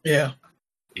 Yeah.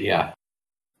 Yeah.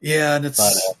 Yeah, and it's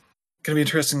going to be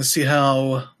interesting to see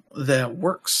how that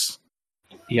works.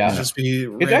 Yeah. It's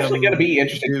actually going to be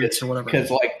interesting because,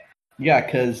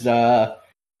 if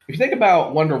you think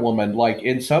about Wonder Woman, like,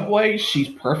 in some ways, she's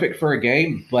perfect for a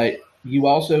game, but you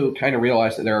also kind of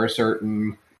realize that there are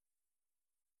certain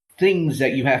things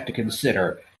that you have to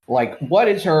consider. Like, what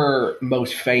is her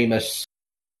most famous,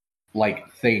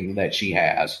 like, thing that she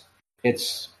has?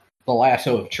 It's the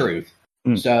Lasso of Truth.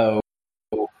 So,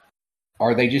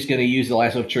 are they just going to use the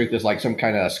Lasso of Truth as, like, some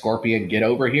kind of Scorpion get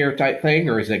over here type thing,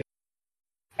 or is it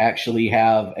actually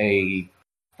have a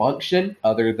function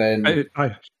other than...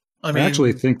 I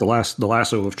actually think the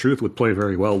Lasso of Truth would play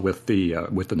very well with the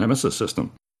Nemesis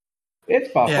system.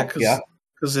 It's possible,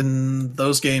 because in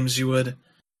those games you would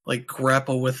like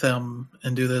grapple with them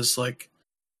and do this like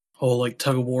whole like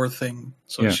tug of war thing.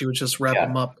 So she would just wrap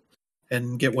them up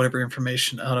and get whatever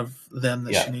information out of them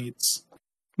that she needs.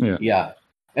 Yeah.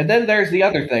 And then there's the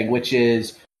other thing, which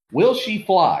is, will she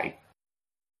fly?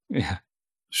 Yeah.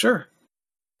 Sure.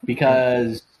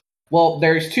 Because, well,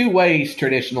 there's two ways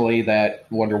traditionally that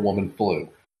Wonder Woman flew.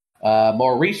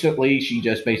 More recently, she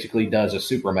just basically does a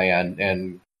Superman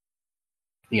and,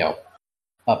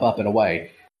 up and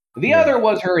away. The other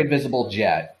was her invisible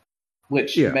jet,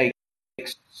 which makes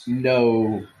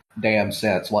no damn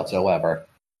sense whatsoever.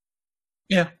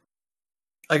 Yeah.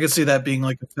 I could see that being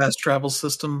like a fast travel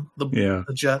system, the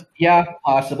jet. Yeah,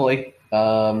 possibly.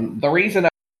 The reason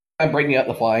I'm bringing up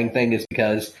the flying thing is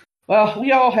because, well,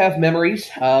 we all have memories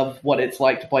of what it's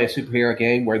like to play a superhero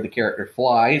game where the character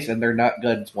flies, and they're not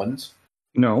good ones.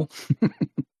 No.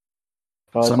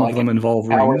 Some of them involve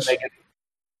rings.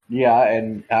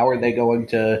 And how are they going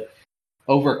to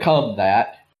overcome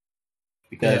that?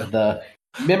 Because the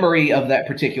memory of that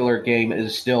particular game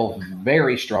is still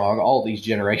very strong all these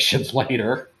generations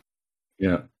later.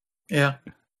 Yeah. Yeah.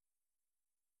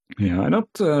 Yeah, I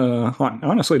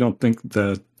honestly don't think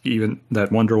that even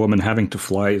that Wonder Woman having to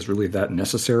fly is really that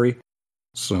necessary.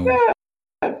 So,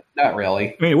 not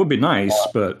really. I mean, it would be nice,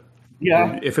 but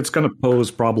if it's going to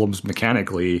pose problems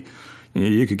mechanically,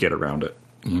 you could get around it.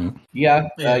 You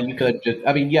could just.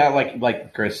 I mean,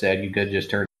 like Chris said, you could just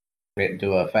turn it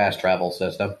into a fast travel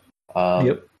system.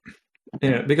 Yep.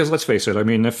 Yeah, because let's face it. I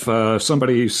mean, if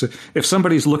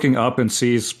somebody's looking up and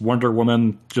sees Wonder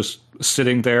Woman just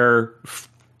sitting there,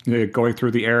 going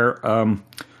through the air,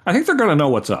 I think they're going to know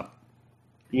what's up.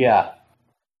 Yeah.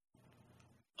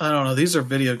 I don't know. These are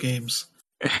video games.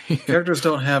 Characters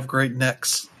don't have great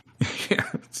necks. Yeah,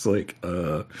 it's like,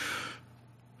 yeah.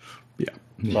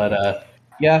 But,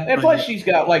 and plus she's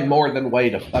got, like, more than way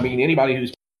to... I mean, anybody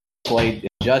who's played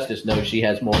Injustice knows she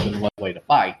has more than one way to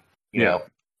fight, you know.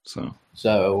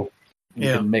 So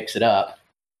you can mix it up.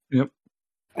 Yep.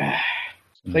 So,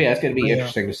 it's going to be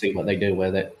interesting to see what they do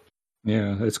with it.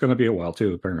 Yeah, it's going to be a while,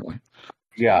 too, apparently.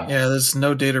 Yeah. Yeah, there's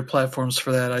no date or platforms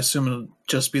for that. I assume it'll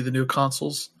just be the new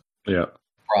consoles. Yeah.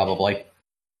 Probably.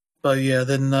 But yeah,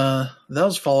 then that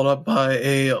was followed up by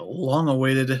a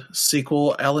long-awaited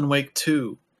sequel, Alan Wake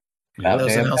 2. That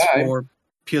was announced for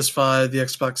PS5, the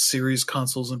Xbox Series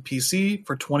consoles, and PC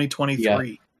for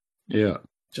 2023. Yeah.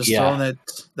 Just throwing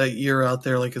that year out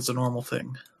there like it's a normal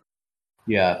thing.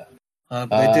 Yeah. But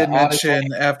they did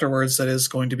mention afterwards that it's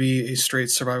going to be a straight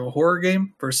survival horror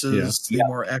game versus the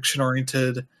more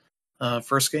action-oriented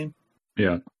first game.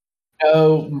 Yeah.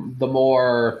 Oh, the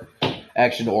more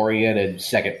action-oriented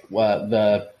second.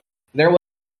 There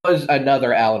was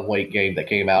another Alan Wake game that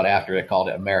came out after it called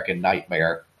it American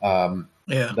Nightmare.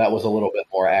 That was a little bit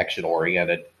more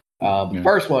action-oriented. The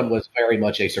first one was very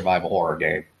much a survival horror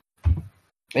game.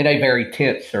 And a very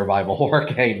tense survival horror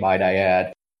game, might I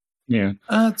add. Yeah.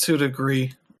 To a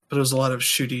degree, but it was a lot of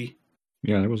shooty.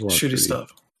 Yeah, there was a lot of shooty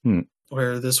stuff.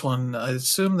 Where this one, I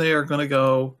assume they are going to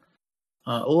go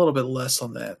a little bit less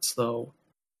on that. Though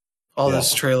all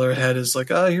this trailer had is like,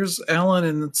 here's Alan,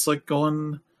 and it's like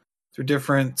going through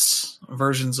different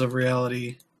versions of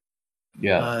reality.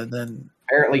 Yeah. Then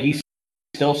apparently he's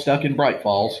still stuck in Bright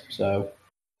Falls. So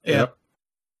yeah.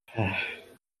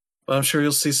 But I'm sure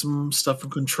you'll see some stuff in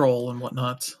Control and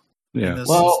whatnot. Yeah.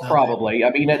 Well, probably. I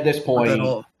mean, at this point,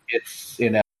 it's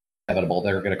inevitable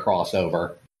they're going to cross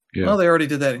over. Yeah. Well, they already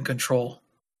did that in Control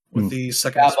with the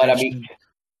second. But I mean,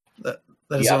 That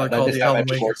is what I call the Alan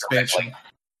Wake expansion.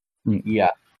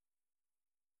 Yeah.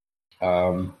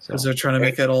 Because they're trying to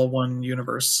make that all one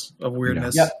universe of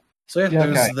weirdness. Yeah. So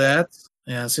there's that.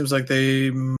 Yeah, it seems like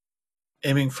they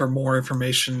aiming for more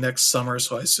information next summer.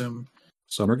 So I assume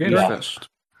Summer Games Fest.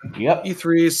 Yep.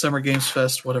 E3, Summer Games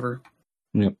Fest, whatever.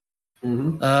 Yep.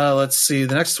 Mm-hmm. Let's see.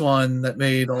 The next one that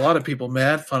made a lot of people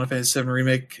mad, Final Fantasy VII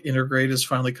Remake Intergrade, is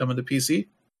finally coming to PC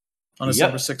on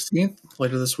December 16th,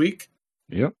 later this week.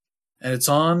 Yep. And it's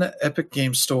on Epic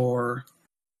Game Store.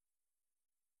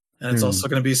 And it's also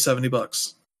going to be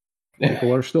 $70.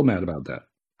 People are still mad about that.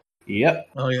 Yep.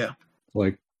 Oh, yeah.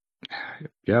 Like,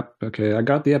 yep, okay, I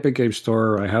got the Epic Game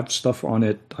Store. I have stuff on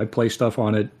it. I play stuff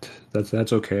on it.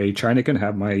 That's okay. China can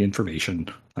have my information.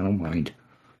 I don't mind.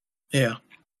 Yeah.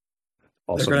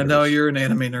 Also, they're going to know you're an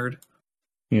anime nerd.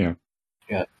 Yeah.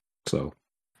 Yeah. So.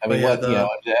 I mean,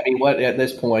 what at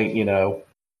this point,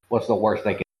 what's the worst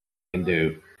they can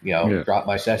do? Drop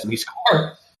my Sesame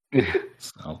score.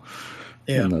 So,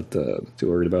 yeah. I'm not too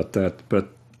worried about that. But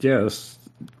yes,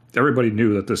 everybody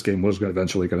knew that this game was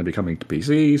eventually going to be coming to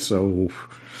PC. So,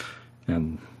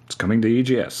 and it's coming to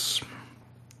EGS.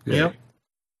 Yep.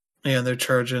 And they're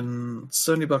charging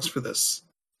 $70 for this.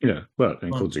 Yeah, but it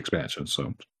includes the expansion.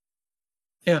 So.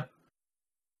 Yeah.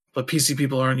 But PC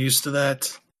people aren't used to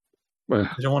that. They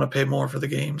don't want to pay more for the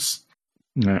games.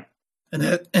 Yeah. And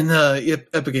the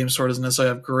Epic Games Store doesn't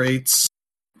necessarily have great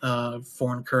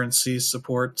foreign currency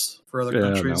support for other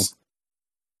countries.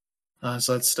 No.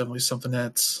 So that's definitely something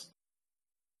that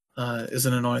is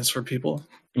an annoyance for people.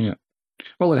 Yeah.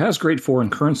 Well, it has great foreign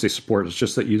currency support. It's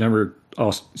just that you never...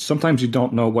 sometimes you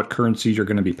don't know what currency you're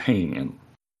going to be paying in.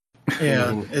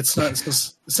 Yeah, it's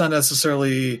not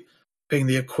necessarily paying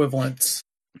the equivalent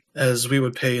as we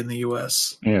would pay in the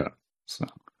U.S. Yeah. So.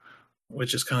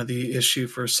 Which is kind of the issue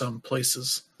for some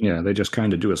places. Yeah, they just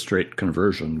kind of do a straight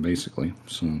conversion, basically.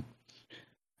 So,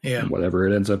 yeah, whatever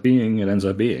it ends up being, it ends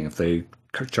up being. If they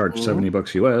charge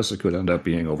 $70 US, it could end up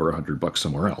being over $100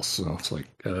 somewhere else. So it's like,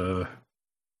 yeah,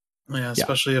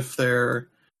 especially if their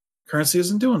currency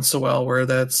isn't doing so well, where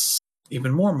that's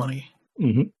even more money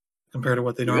compared to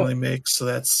what they normally make. So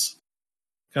that's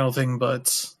kind of thing.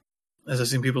 But as I've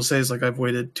seen people say, it's like, I've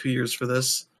waited 2 years for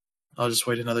this. I'll just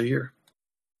wait another year.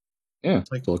 Yeah,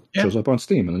 like, so it shows up on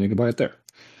Steam, and then you can buy it there.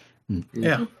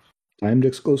 Yeah. Timed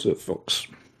exclusive, folks.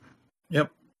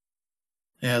 Yep.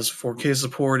 It has 4K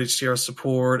support, HDR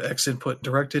support, X input,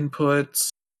 direct input,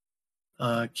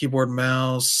 keyboard,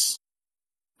 mouse.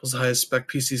 Plus the highest spec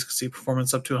PCs can see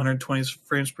performance up to 120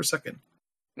 frames per second.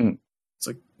 It's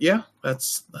like,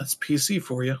 that's PC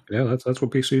for you. Yeah, that's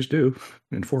what PCs do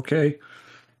in 4K.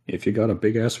 If you got a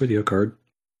big ass video card.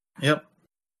 Yep.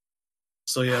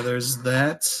 So yeah, there's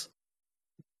that.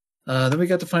 Then we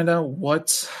got to find out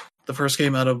what the first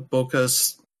game out of Boca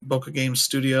Games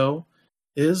Studio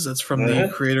is. It's from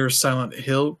the creator of Silent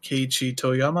Hill, Keiichi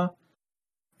Toyama.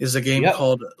 Is a game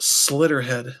called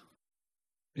Slitterhead.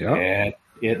 Yeah, and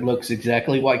it looks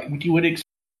exactly like what you would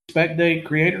expect the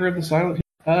creator of the Silent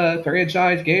Hill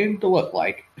franchise game to look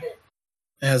like. It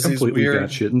has completely these weird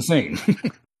batshit insane.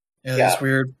 These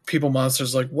weird people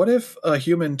monsters. Like, what if a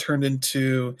human turned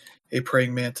into a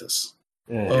praying mantis?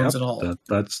 Bones and all.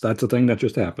 That's a thing that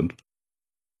just happened.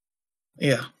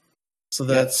 Yeah. So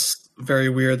that's very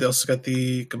weird. They also got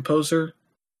the composer.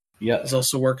 Yeah. Is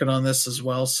also working on this as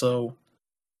well. So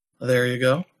there you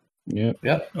go. Yeah.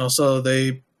 Yeah. And also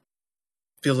they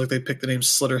feel like they picked the name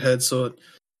Slitterhead so it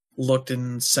looked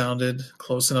and sounded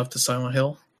close enough to Silent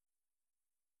Hill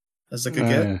as they could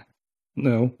get.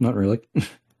 No, not really.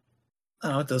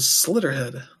 Oh, it does.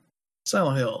 Slitterhead.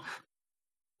 Silent Hill.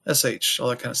 SH, all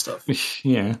that kind of stuff.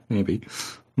 Yeah, maybe.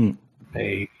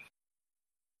 Hey.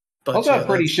 But also, I'm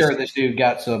pretty sure this dude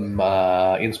got some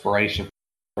inspiration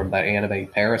from that anime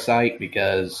Parasite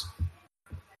because,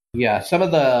 some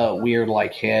of the weird,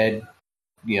 head,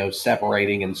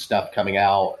 separating and stuff coming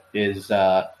out is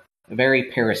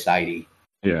very Parasite-y.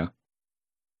 Yeah.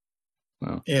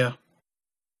 Well, yeah.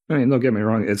 I mean, don't get me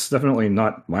wrong. It's definitely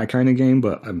not my kind of game,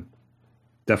 but I'm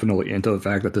definitely into the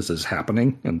fact that this is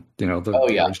happening, and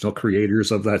the original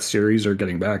creators of that series are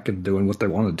getting back and doing what they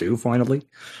want to do finally.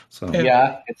 So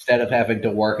instead of having to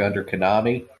work under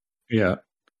Konami. Yeah.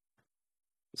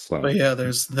 So. But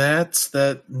there's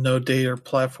that no date or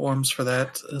platforms for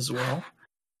that as well.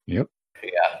 Yep.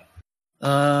 Yeah.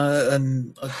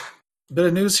 And a bit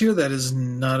of news here that is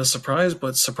not a surprise,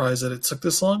 but surprised that it took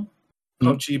this long.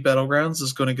 PUBG Battlegrounds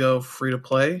is going to go free to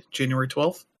play January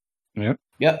 12th. Yep.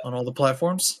 Yep. On all the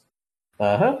platforms.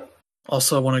 Uh-huh.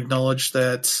 Also, I want to acknowledge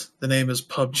that the name is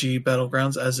PUBG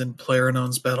Battlegrounds, as in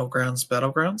PlayerUnknown's Battlegrounds.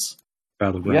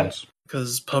 Battlegrounds.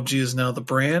 because PUBG is now the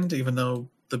brand, even though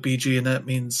the BG in that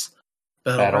means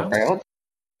Battlegrounds.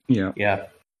 Yeah.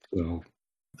 So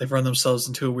they've run themselves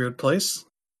into a weird place.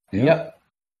 Yep.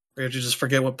 Or did you just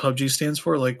forget what PUBG stands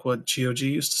for, like what GOG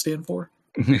used to stand for?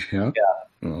 Yeah.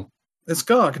 Well, it's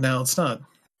GOG now. It's not.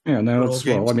 Yeah, no, it's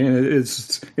I mean,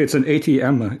 it's an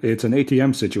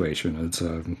ATM situation. It's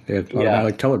an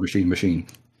automatic teller machine.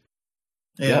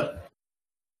 Yeah. Yep.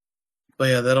 But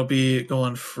yeah, that'll be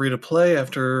going free to play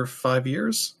after 5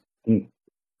 years,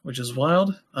 which is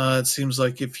wild. It seems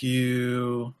like if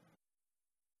you,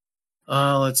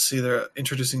 let's see, they're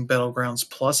introducing Battlegrounds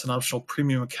Plus, an optional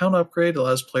premium account upgrade that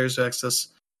allows players to access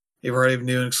a variety of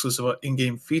new and exclusive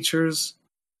in-game features.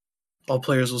 All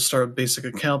players will start a basic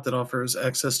account that offers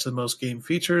access to most game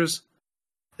features.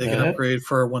 They can upgrade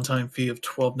for a one-time fee of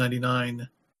 $12.99,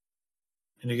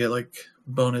 and you get like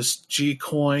bonus G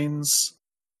coins,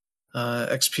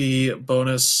 XP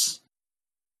bonus.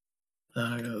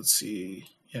 Let's see,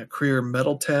 career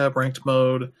medal tab, ranked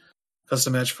mode,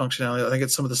 custom match functionality. I think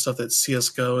it's some of the stuff that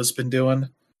CS:GO has been doing,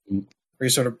 where you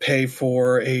sort of pay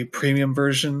for a premium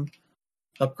version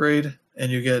upgrade,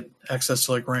 and you get access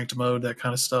to like ranked mode, that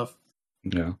kind of stuff.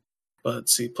 Yeah. But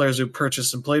see, players who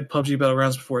purchased and played PUBG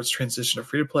Battlegrounds before its transition to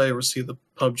free-to-play receive the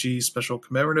PUBG Special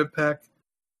Commemorative Pack.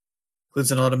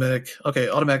 Includes an automatic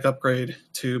upgrade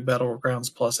to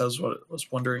Battlegrounds Plus. That was what I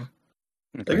was wondering.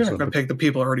 They're not going to pick the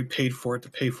people who already paid for it to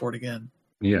pay for it again.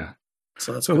 Yeah.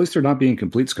 So that's at least they're not being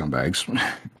complete scumbags.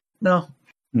 No.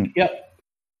 Yep.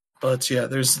 But yeah,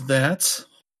 there's that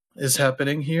is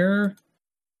happening here.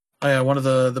 Oh, yeah, one of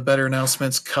the better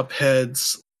announcements,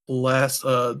 Cuphead's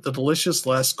the Delicious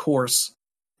Last Course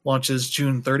launches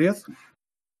June 30th.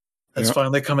 That's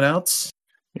finally coming out.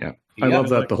 Yeah. I love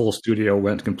that the whole studio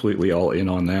went completely all in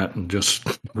on that and just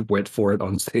went for it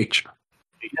on stage.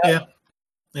 Yeah.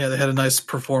 Yeah, they had a nice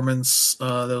performance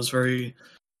that was very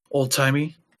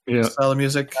old-timey style of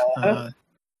music.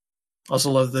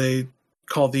 Also love they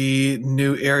call the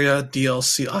new area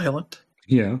DLC Island.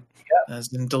 Yeah.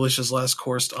 As in Delicious Last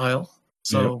Course Isle.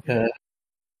 So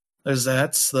there's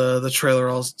that. The trailer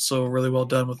also really well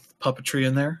done with puppetry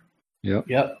in there.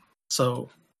 Yep. So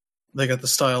they got the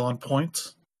style on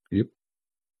point. Yep.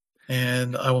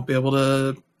 And I won't be able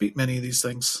to beat many of these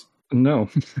things. No.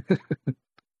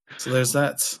 So there's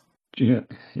that. Yeah.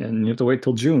 And you have to wait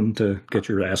till June to get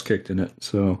your ass kicked in it.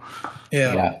 So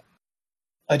yeah.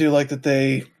 I do like that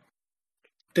they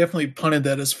definitely punted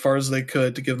that as far as they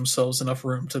could to give themselves enough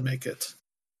room to make it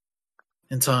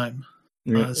in time.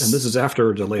 Yeah. And this is after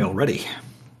a delay already.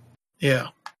 Yeah.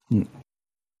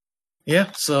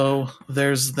 Yeah, so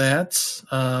there's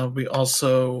that. We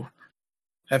also,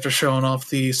 after showing off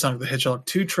the Sonic the Hedgehog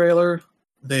 2 trailer,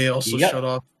 they also showed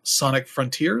off Sonic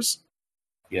Frontiers.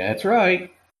 Yeah, that's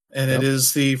right. And it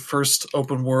is the first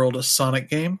open world Sonic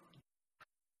game.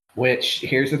 Which,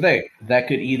 here's the thing, that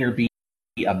could either be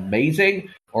amazing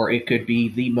or it could be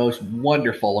the most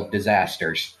wonderful of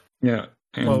disasters. Yeah.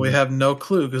 Well, we have no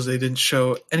clue because they didn't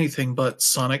show anything but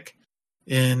Sonic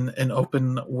in an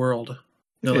open world.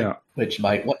 Which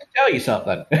might want to tell you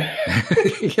something.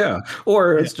 Yeah.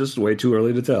 Or it's just way too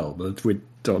early to tell, but we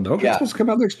don't know. It's supposed to come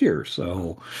out next year,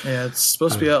 so. Yeah, it's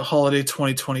supposed to be out holiday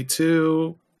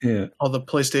 2022. Yeah. All the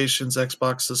PlayStations,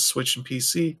 Xboxes, Switch, and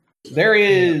PC. There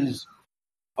is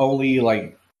only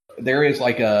there is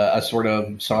a sort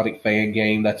of Sonic fan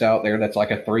game that's out there that's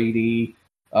like a 3D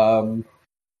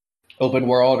open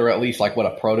world, or at least like what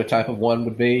a prototype of one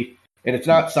would be. And it's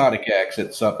not Sonic X,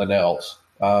 it's something else.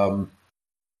 And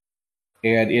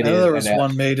it there was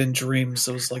one made in Dreams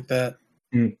that was like that.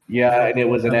 Yeah, and it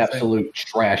was an absolute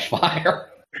trash fire.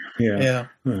 Yeah.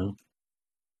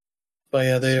 But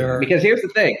yeah, they are. Because here's the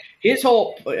thing: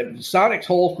 Sonic's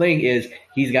whole thing is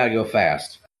he's got to go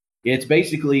fast. It's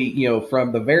basically,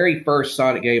 from the very first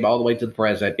Sonic game all the way to the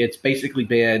present, it's basically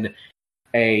been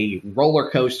a roller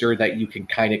coaster that you can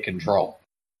kind of control.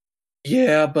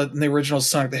 Yeah, but in the original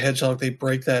Sonic the Hedgehog, they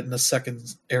break that in the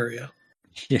second area.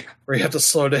 Yeah. Where you have to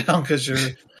slow down because you're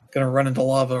going to run into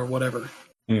lava or whatever.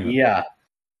 Yeah.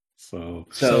 So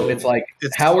it's like,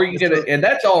 how are you going to... And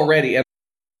that's already...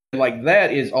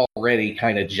 that is already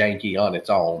kind of janky on its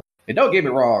own. And don't get me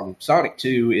wrong, Sonic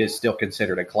 2 is still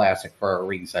considered a classic for a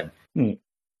reason.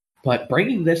 But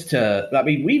bringing this to... I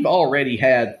mean, we've already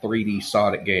had 3D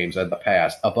Sonic games in the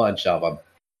past, a bunch of them.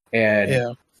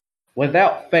 And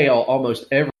without fail, almost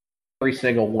every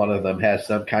single one of them has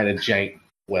some kind of jank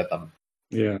with them.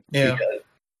 Yeah.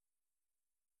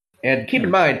 And keep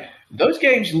in mind, those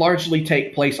games largely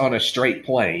take place on a straight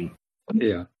plane.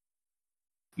 Yeah.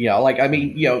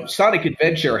 Sonic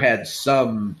Adventure had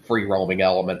some free roaming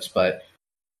elements, but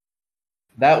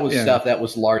That was stuff that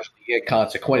was largely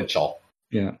inconsequential.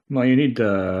 Yeah. Well, you need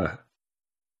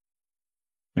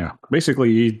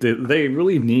basically, they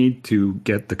really need to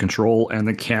get the control and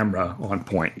the camera on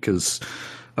point, because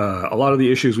a lot of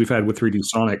the issues we've had with 3D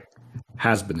Sonic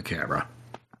has been the camera.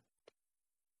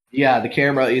 Yeah, the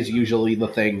camera is usually the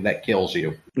thing that kills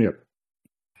you. Yep.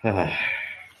 Yeah,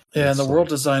 and the world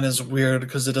design is weird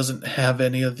because it doesn't have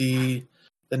any of the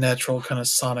natural kind of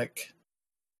Sonic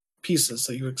pieces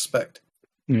that you expect.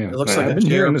 Yeah, it looks like I've been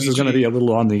hearing this is going to be a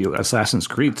little on the Assassin's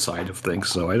Creed side of things,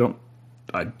 so I don't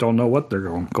know what they're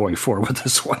going for with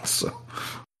this one. So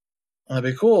that'd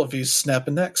be cool if you snap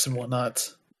necks and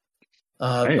whatnot.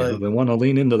 Hey, if they want to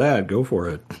lean into that, go for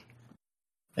it.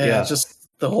 Yeah, just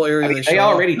the whole area. I mean, they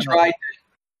already tried.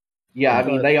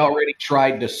 They already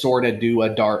tried to sort of do a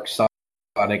dark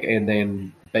Sonic, and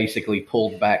then basically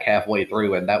pulled back halfway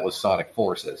through, and that was Sonic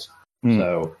Forces.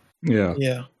 So yeah.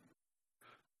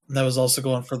 And that was also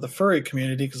going for the furry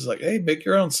community because, like, hey, make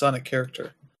your own Sonic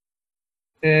character.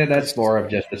 And that's more of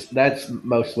just that's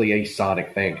mostly a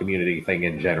Sonic fan community thing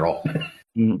in general.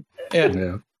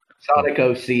 Yeah. Sonic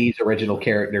OC's original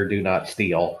character do not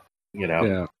steal.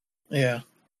 Yeah.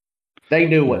 They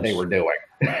knew what they were doing.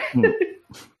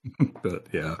 But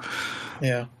yeah.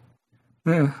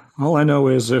 All I know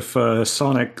is if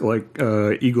Sonic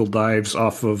eagle dives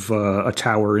off of a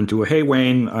tower into a Hey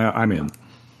Wayne, I'm in.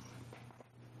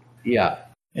 Yeah,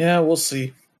 we'll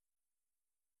see.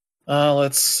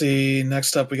 Let's see.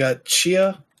 Next up, we got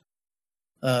Chia.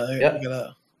 We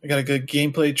got a good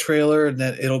gameplay trailer, and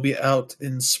that it'll be out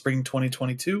in spring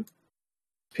 2022.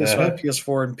 PS5,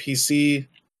 PS4, and PC,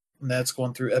 and that's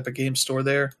going through Epic Games Store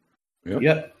there.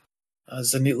 Yep.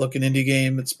 It's a neat looking indie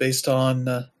game. It's based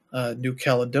on New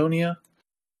Caledonia,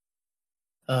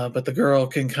 but the girl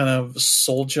can kind of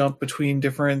soul jump between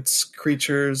different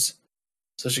creatures,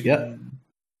 so she can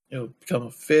become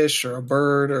a fish or a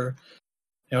bird or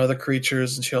other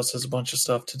creatures, and she also has a bunch of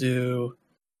stuff to do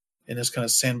in this kind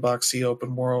of sandboxy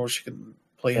open world where she can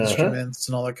play instruments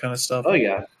and all that kind of stuff. Oh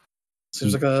yeah,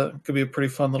 seems like could be a pretty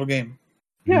fun little game.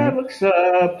 Yeah, it looks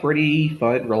pretty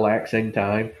fun, relaxing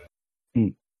time.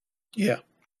 Yeah.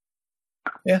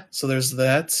 So there's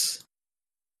that.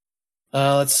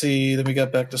 Let's see. Then we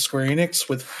got back to Square Enix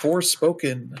with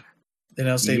Forspoken. They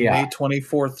announced a May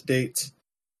 24th date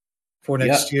for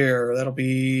next year. That'll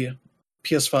be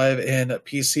PS5 and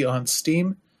PC on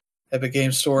Steam, Epic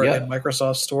Games Store, and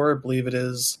Microsoft Store. I believe it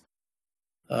is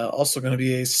also going to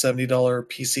be a $70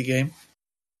 PC game.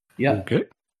 Yeah. Okay.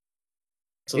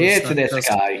 So it's an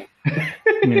isekai.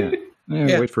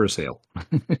 Wait for a sale.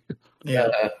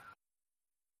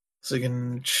 So you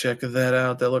can check that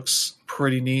out. That looks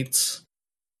pretty neat.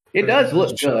 It does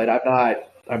look good.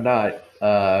 I'm not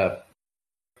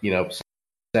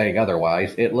saying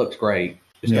otherwise. It looks great,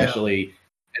 especially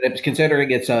and it's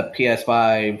considering it's a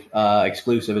PS5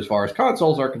 exclusive as far as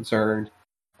consoles are concerned.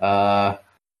 It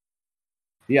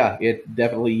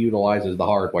definitely utilizes the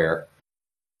hardware.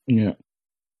 Yeah,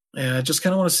 I just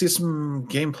kind of want to see some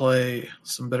gameplay,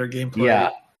 some better gameplay. Yeah.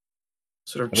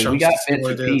 Sort of we got bits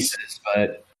and pieces,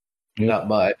 but not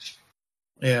much.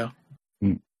 Yeah.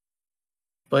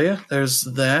 But there's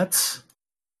that.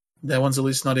 That one's at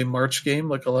least not a March game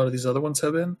like a lot of these other ones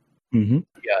have been. Mm-hmm.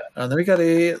 Yeah. And then we got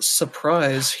a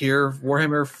surprise here,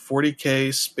 Warhammer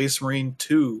 40k Space Marine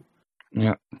 2.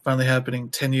 Yeah. Finally happening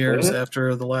 10 years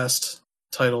after the last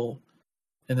title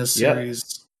in this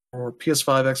series for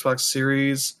PS5, Xbox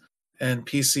Series, and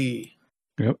PC.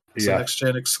 Yep. It's an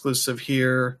next-gen exclusive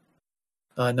here.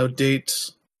 No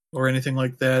date or anything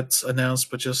like that announced,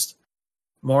 but just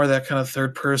more of that kind of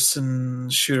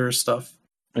third-person shooter stuff.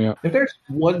 Yeah. If there's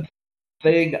one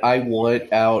thing I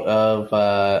want out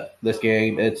of this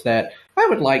game, it's that I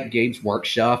would like Games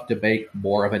Workshop to make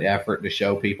more of an effort to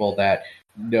show people that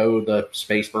the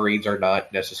Space Marines are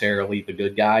not necessarily the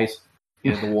good guys.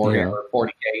 In the Warhammer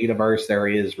 40k universe, there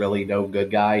is really no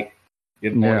good guy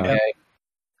in 40k.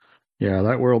 Yeah,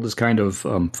 that world is kind of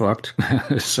fucked.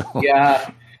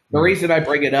 The reason I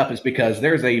bring it up is because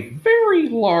there's a very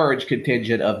large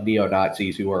contingent of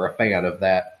neo-Nazis who are a fan of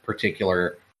that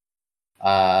particular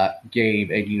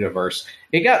game and universe.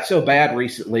 It got so bad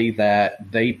recently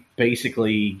that they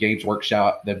basically, Games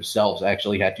Workshop themselves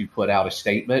actually had to put out a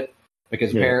statement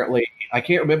because apparently, I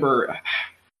can't remember,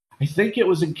 I think it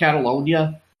was in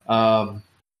Catalonia, there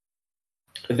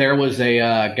was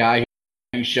a guy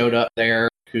who showed up there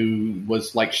who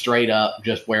was like straight up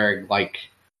just wearing like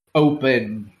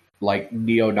open like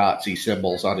neo-Nazi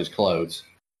symbols on his clothes.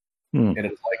 And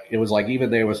it was like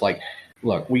even there was like,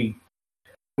 look, we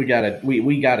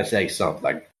gotta say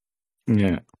something.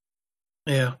 Yeah.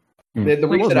 The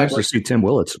reason nice to see Tim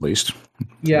Willits at least.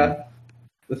 Yeah.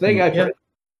 The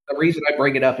reason I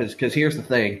bring it up is because here's the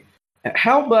thing.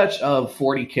 How much of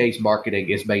 40K's marketing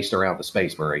is based around the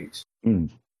Space Marines? I don't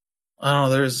know.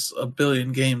 There's a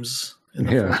billion games in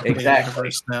the 40K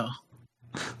universe now.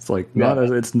 It's like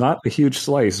it's not a huge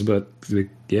slice, but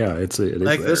yeah, it is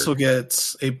like there. This will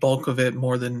get a bulk of it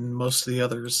more than most of the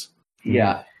others.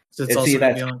 Yeah. It's also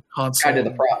going to be on console.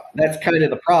 That's kind of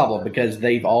the problem because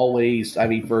they've always,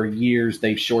 for years,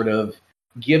 they've sort of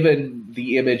given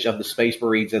the image of the Space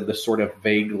Marines in this sort of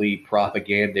vaguely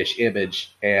propagandish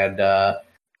image, and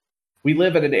we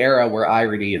live in an era where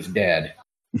irony is dead.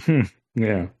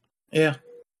 Yeah. Yeah.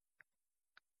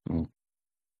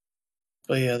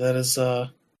 But yeah, that is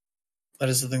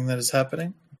the thing that is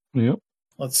happening. Yep.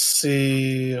 Let's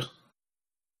see.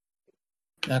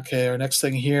 Okay, our next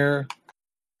thing here,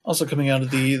 also coming out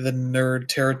of the nerd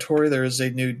territory, there is a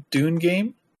new Dune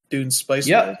game, Dune Spice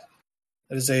Wars.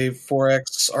 It is a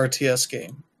 4X RTS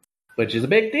game. Which is a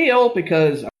big deal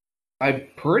because I'm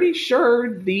pretty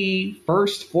sure the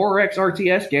first 4X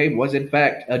RTS game was in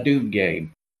fact a Dune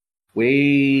game.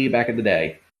 Way back in the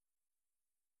day.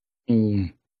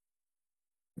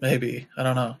 Maybe. I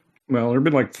don't know. Well, there have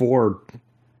been like 4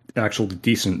 actually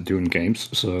decent Dune games,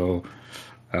 so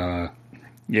yeah.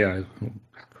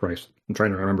 Christ. I'm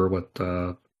trying to remember what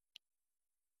for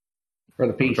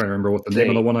the piece. I'm trying to remember what the name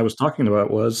of the one I was talking about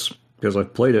was, because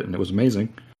I've played it and it was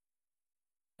amazing.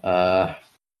 But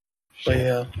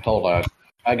yeah. Hold on.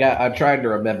 I'm trying to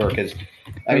remember because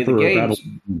the games.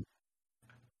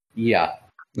 Yeah.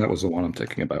 That was the one I'm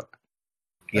thinking about.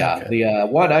 Yeah, okay. The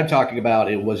one I'm talking about,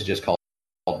 it was just called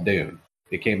Dune.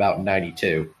 It came out in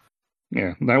 92.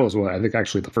 Yeah, that was what I think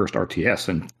actually the first RTS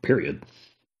in period.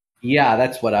 Yeah,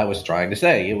 that's what I was trying to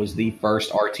say. It was the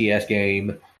first RTS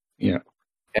game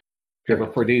ever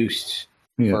produced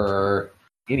for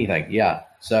anything. Yeah.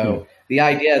 So the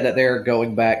idea that they're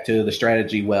going back to the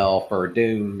strategy well for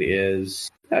Dune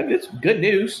is it's good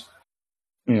news.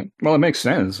 Yeah. Well, it makes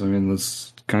sense.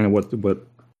 That's kind of what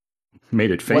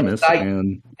made it famous.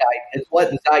 It's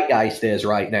what the zeitgeist is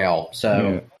right now.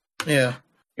 So yeah.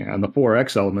 And the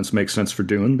 4X elements make sense for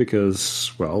Dune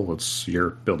because, well, you're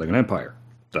building an empire.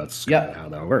 That's how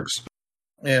that works.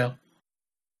 Yeah.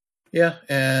 Yeah,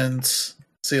 and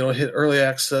so it'll hit early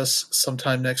access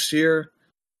sometime next year.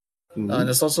 Mm-hmm. And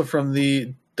it's also from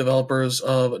the developers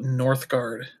of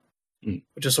Northgard,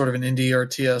 which is sort of an indie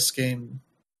RTS game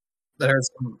that I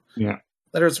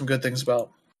heard some good things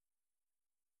about.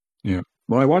 Yeah.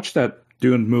 Well, I watched that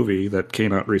Dune movie that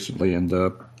came out recently, and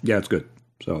it's good.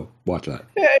 So watch that.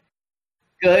 Yeah,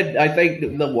 good. I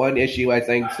think the one issue I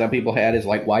think some people had is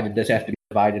like, why did this have to be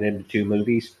divided into 2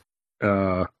 movies?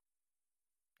 Yeah.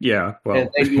 Well, and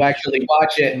then you actually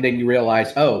watch it, and then you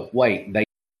realize, oh, wait, they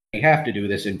have to do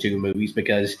this in 2 movies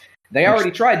because they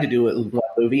already tried to do it in 1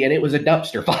 movie, and it was a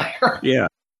dumpster fire. Yeah.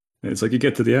 It's like you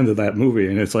get to the end of that movie,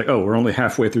 and it's like, oh, we're only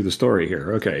halfway through the story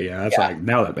here. Okay, like,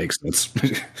 now that makes sense.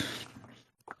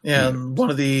 Yeah, and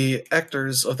one of the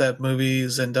actors of that movie,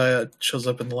 Zendaya, shows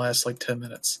up in the last 10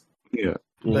 minutes. Yeah.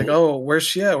 Like, oh, where's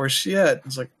she at? Where's she at?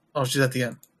 It's like, oh, she's at the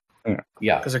end.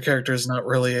 Yeah. Because her character is not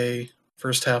really a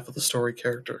first half of the story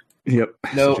character. Yep.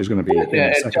 No, so she's going to be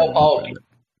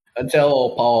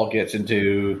until Paul gets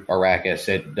into Arrakis,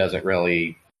 it doesn't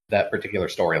really, that particular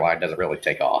storyline doesn't really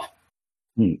take off.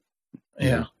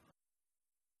 Yeah.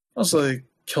 Also, they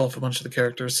kill off a bunch of the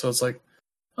characters, so it's like,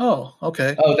 oh,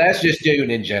 okay. Oh, that's just Dune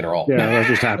in general. Yeah, that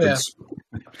just happens.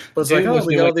 But it's like,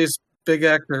 we got all these big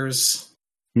actors,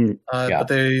 but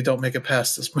they don't make it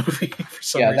past this movie for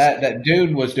some reason. Yeah, that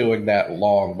Dune was doing that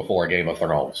long before Game of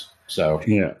Thrones. So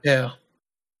yeah.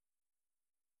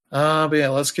 But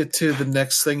let's get to the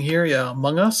next thing here. Yeah,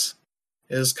 Among Us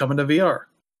is coming to VR,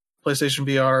 PlayStation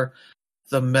VR,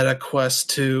 the Meta Quest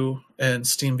 2, and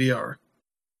Steam VR.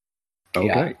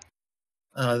 Okay.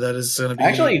 That is going to be...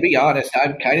 Actually, to be honest,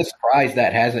 I'm kind of surprised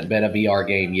that hasn't been a VR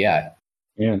game yet.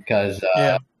 Yeah. Because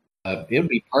it would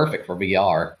be perfect for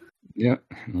VR. Yeah.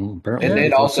 Well, apparently. And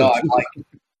then also, I'm like,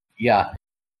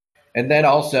 and then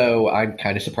also, I'm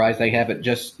kind of surprised they haven't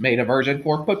just made a version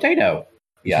for Potato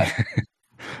yet.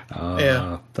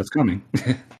 That's coming.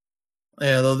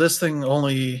 Though this thing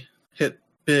only hit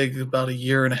big about a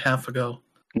year and a half ago.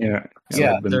 Yeah.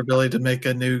 So their ability to make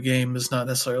a new game is not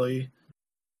necessarily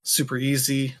super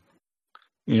easy.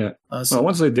 Yeah. Well,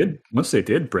 once they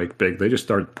did break big, they just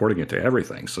started porting it to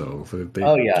everything. So they've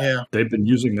been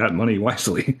using that money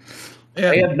wisely. Yeah.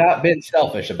 They have not been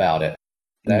selfish about it.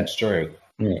 That's true.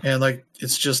 Yeah. And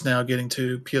it's just now getting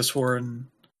to PS4 and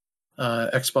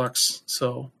Xbox.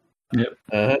 So yep.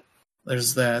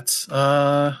 There's that.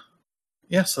 So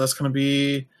that's going to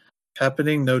be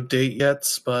happening. No date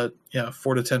yet, but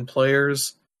 4 to 10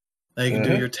 players. Now you can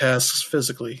do your tasks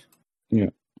physically. Yeah.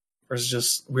 Versus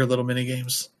just weird little mini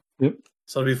games. Yep.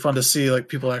 So it'll be fun to see like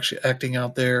people actually acting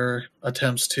out their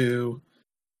attempts to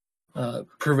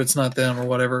prove it's not them or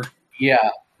whatever. Yeah.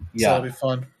 So that'll be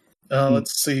fun.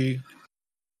 Let's see.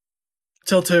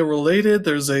 Telltale related,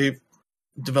 there's a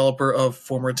developer of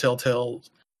former Telltale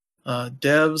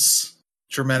devs,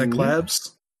 Dramatic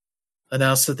Labs,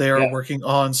 announced that they are working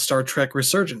on Star Trek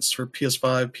Resurgence for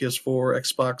PS5, PS4,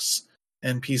 Xbox,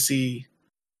 and PC.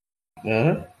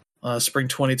 Spring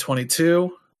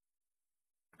 2022.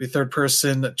 Be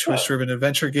third-person, choice-driven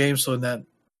adventure game, so in that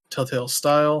Telltale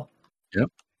style. Yep.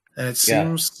 And it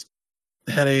seems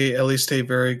had at least a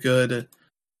very good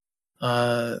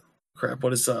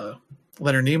what is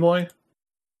Leonard Nimoy?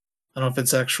 I don't know if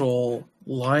it's actual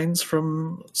lines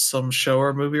from some show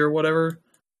or movie or whatever,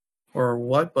 or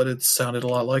what, but it sounded a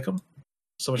lot like him.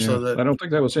 So much so that I don't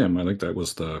think that was him. I think that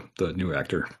was the new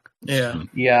actor. Yeah.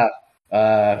 Yeah.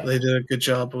 They did a good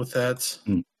job with that.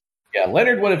 Yeah,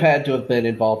 Leonard would have had to have been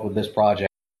involved with this project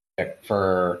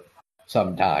for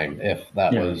some time if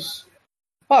that was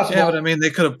possible. Yeah, but I mean, they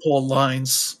could have pulled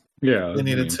lines. Yeah. They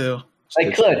needed to.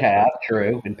 They could have,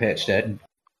 true, and pitched it.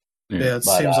 Yeah, it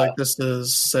seems like this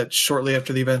is set shortly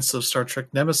after the events of Star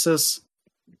Trek Nemesis.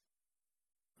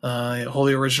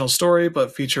 Wholly original story,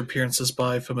 but feature appearances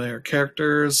by familiar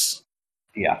characters.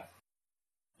 Yeah.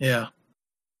 Yeah.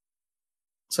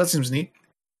 So that seems neat.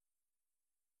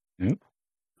 Yep.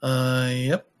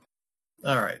 Yep.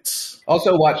 All right.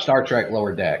 Also watch Star Trek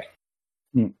Lower Deck.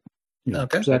 Yeah.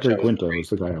 Okay. Zachary Quinto is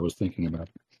the guy I was thinking about.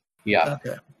 Yeah.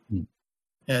 Okay.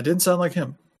 Yeah, it didn't sound like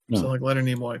him. It sounded like Leonard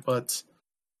Nimoy, but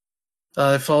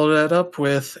they followed that up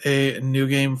with a new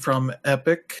game from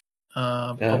Epic,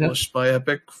 published by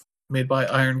Epic, made by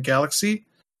Iron Galaxy,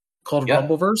 called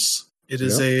Rumbleverse. It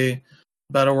is a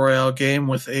battle royale game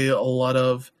with a lot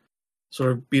of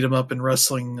sort of beat 'em up and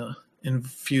wrestling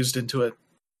infused into it.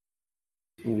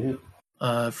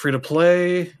 Free to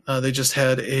play. They just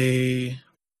had a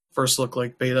first look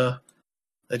like beta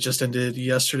that just ended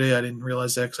yesterday. I didn't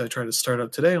realize that because I tried to start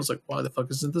up today. I was like, why the fuck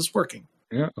isn't this working?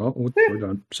 Yeah, we're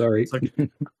done. Sorry.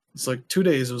 It's like 2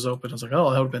 days it was open. I was like,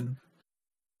 oh, that would have been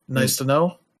nice to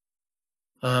know.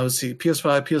 Let's see,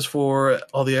 PS5, PS4,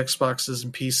 all the Xboxes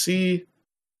and PC.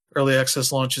 Early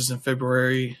access launches in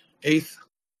February 8th.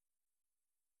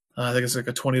 I think it's like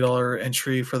a $20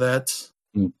 entry for that.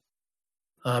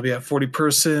 But yeah,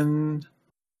 40-person.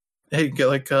 Hey, you can get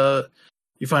like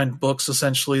you find books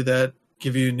essentially that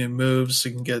give you new moves. So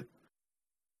you can get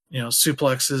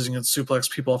suplexes. You can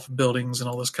suplex people off of buildings and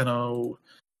all this kind of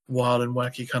wild and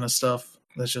wacky kind of stuff.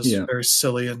 That's just very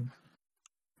silly and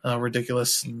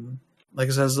ridiculous. And like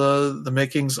it says, the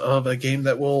makings of a game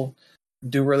that will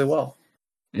do really well.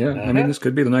 Yeah, I mean, this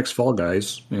could be the next Fall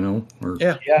Guys, Or,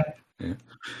 yeah.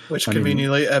 Which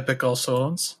conveniently Epic also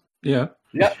owns. Yeah.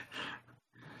 Yeah.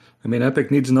 I mean, Epic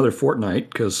needs another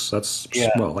Fortnite because that's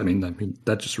well. I mean,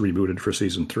 that just rebooted for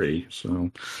season 3.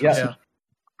 So yeah.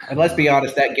 And let's be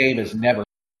honest, that game is never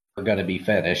going to be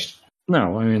finished.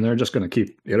 No, I mean they're just going to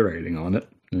keep iterating on it.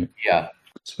 Yeah.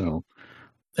 So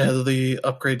the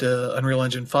upgrade to Unreal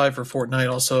Engine 5 for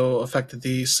Fortnite also affected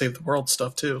the Save the World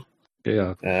stuff too.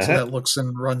 Yeah. So that looks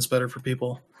and runs better for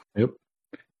people. Yep.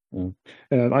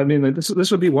 And I mean,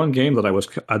 this would be one game that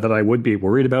I would be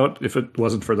worried about if it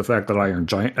wasn't for the fact that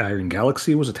Iron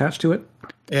Galaxy was attached to it.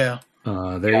 Yeah.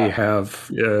 They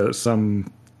have some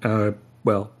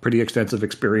pretty extensive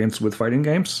experience with fighting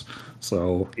games,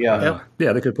 so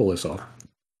they could pull this off.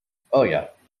 Oh yeah.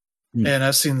 And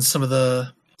I've seen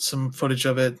some footage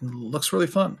of it, and it looks really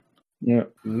fun. Yeah.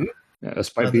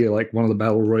 This might be like one of the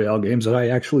battle royale games that I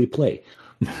actually play.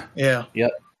 Yeah.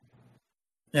 Yep.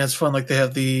 Yeah, it's fun. Like they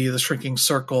have the shrinking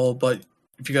circle, but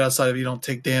if you get outside of it, you don't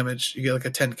take damage. You get like a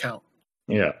 10 count.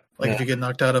 Yeah. Like if you get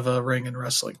knocked out of a ring in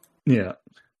wrestling. Yeah.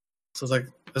 So it's like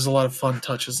there's a lot of fun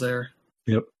touches there.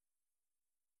 Yep.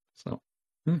 So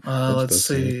let's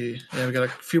see. Yeah, we got a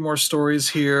few more stories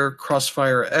here.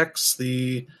 Crossfire X,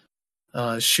 the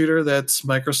shooter that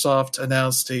Microsoft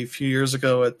announced a few years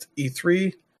ago at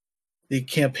E3. The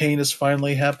campaign is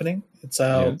finally happening. It's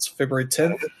out. It's February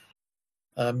 10th.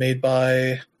 Made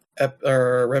by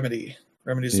Remedy.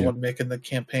 Remedy's the one making the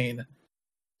campaign.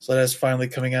 So that is finally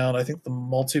coming out. I think the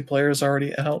multiplayer is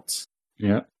already out.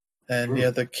 Yeah. And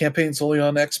the campaign's only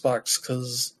on Xbox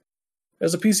because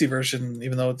there's a PC version,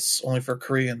 even though it's only for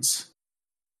Koreans.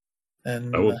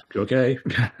 And okay.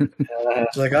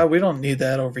 it's like, we don't need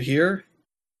that over here.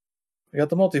 We got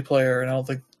the multiplayer, and I don't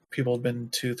think people have been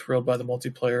too thrilled by the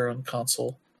multiplayer on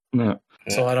console. No.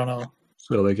 So I don't know.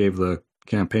 So they gave the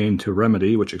campaign to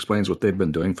Remedy, which explains what they've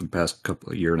been doing for the past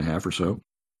year and a half or so.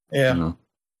 Yeah.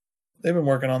 They've been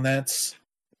working on that.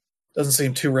 Doesn't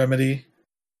seem too Remedy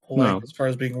as far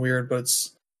as being weird, but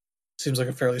seems like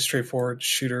a fairly straightforward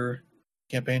shooter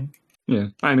campaign. Yeah,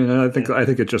 I mean, I think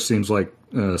it just seems like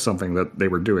something that they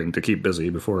were doing to keep busy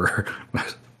before,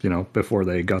 before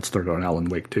they got started on Alan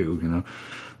Wake 2.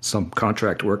 Some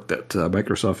contract work that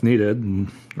Microsoft needed,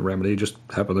 and Remedy just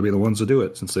happened to be the ones to do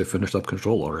it since they finished up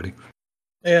Control already.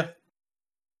 Yeah.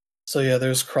 So yeah,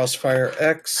 there's Crossfire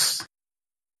X.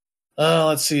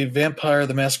 Let's see, Vampire: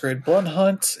 The Masquerade Blood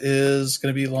Hunt is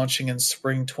going to be launching in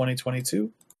spring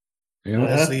 2022. Yeah.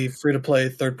 It's the free-to-play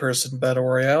third-person battle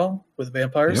royale with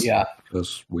vampires. Yeah.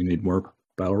 Because we need more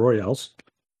battle royales.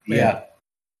 Yeah.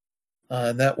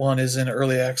 That one is in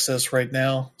early access right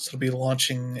now, so it'll be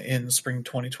launching in spring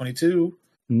 2022.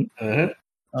 For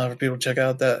people to check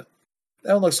out. That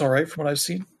one looks all right from what I've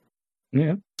seen.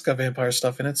 Yeah. It's got vampire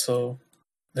stuff in it, so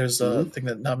there's a thing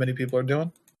that not many people are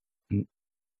doing.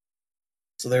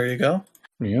 So there you go.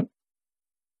 Yeah.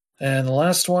 And the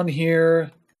last one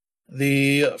here,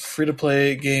 the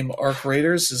free-to-play game Arc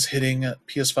Raiders is hitting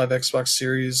PS5, Xbox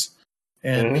Series,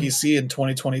 and PC in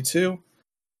 2022.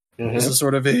 This is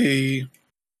sort of a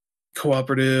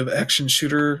cooperative action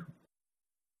shooter.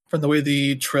 From the way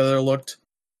the trailer looked,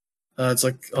 it's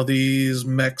like all these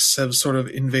mechs have sort of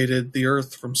invaded the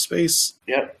Earth from space.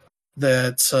 Yep.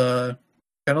 That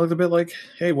kind of looked a bit like,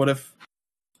 hey, what if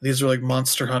these are like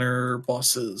Monster Hunter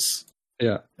bosses?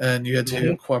 Yeah. And you had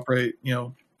to cooperate,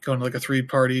 go into like a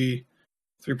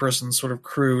three-person sort of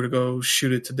crew to go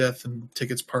shoot it to death and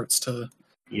take its parts to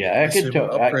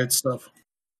upgrade stuff.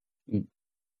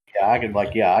 Yeah,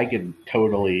 I can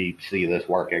totally see this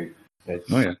working.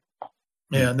 Yeah,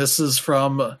 and this is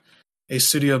from a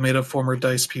studio made of former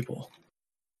DICE people.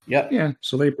 Yep. Yeah,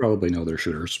 so they probably know their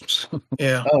shooters.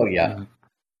 Yeah. Oh, yeah.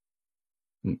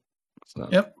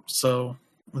 Yep, so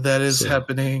that is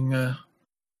happening,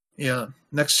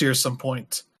 next year some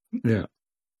point. Yeah.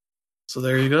 So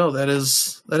there you go. That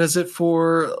is it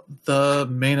for the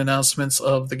main announcements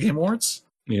of the Game Awards.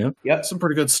 Yeah. Yep. Some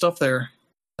pretty good stuff there.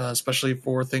 Especially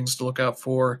for things to look out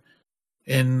for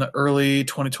in early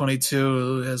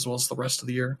 2022 as well as the rest of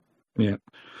the year. Yeah.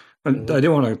 And I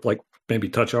do want to maybe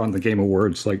touch on the Game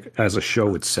Awards as a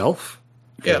show itself.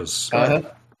 Yes. First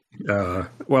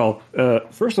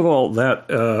of all, that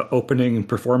opening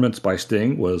performance by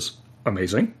Sting was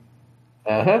amazing.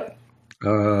 That's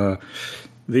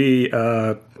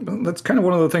kind of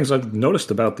one of the things I've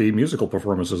noticed about the musical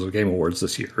performances of Game Awards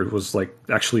this year. It was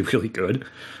actually really good.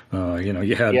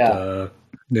 You had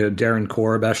Darren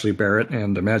Korb, Ashley Barrett,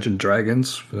 and Imagine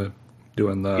Dragons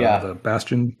doing the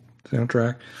Bastion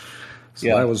soundtrack. So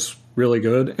that was really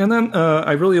good. And then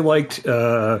I really liked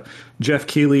Jeff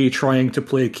Keighley trying to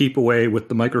play Keep Away with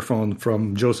the microphone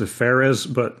from Joseph Fares,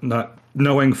 but not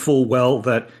knowing full well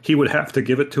that he would have to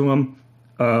give it to him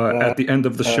at the end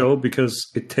of the show because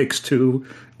it takes two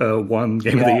one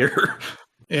Game of the Year.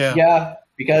 Yeah,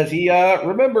 because he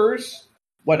remembers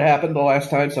what happened the last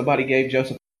time somebody gave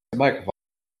Joseph a microphone.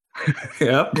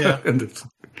 Yeah. And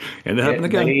it happened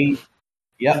again.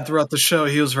 And throughout the show,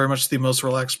 he was very much the most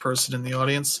relaxed person in the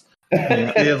audience. He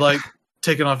had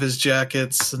taken off his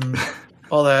jackets and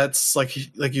all that. It's like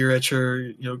you're at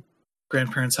your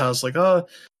grandparents' house, go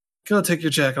take your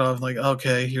jacket off. And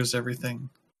okay, here's everything.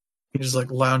 He's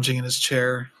lounging in his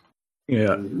chair.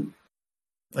 Yeah.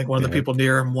 One of the people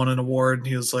near him won an award, and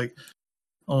he was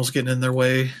almost getting in their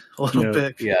way a little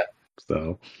bit. Yeah.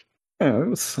 So, I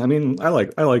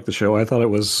like the show. I thought it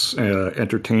was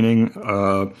entertaining.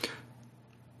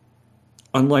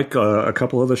 Unlike a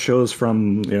couple of the shows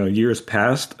from years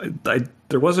past,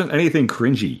 there wasn't anything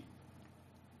cringy.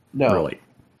 No, really.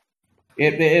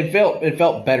 It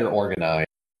felt better organized.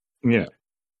 Yeah.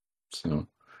 So.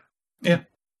 Yeah,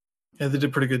 they did a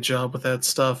pretty good job with that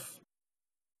stuff.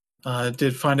 I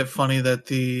did find it funny that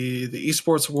the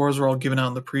esports awards were all given out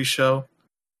in the pre-show.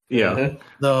 Yeah.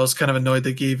 Though I was kind of annoyed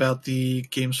they gave out the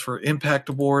Games for Impact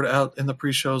award out in the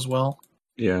pre-show as well.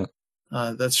 Yeah.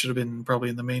 That should have been probably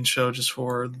in the main show just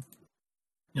for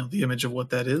the image of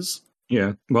what that is.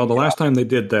 Yeah. Well, the last time they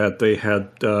did that, they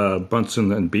had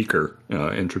Bunsen and Beaker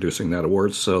introducing that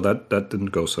award, so that didn't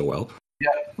go so well.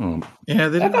 Yeah.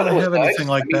 They didn't really have anything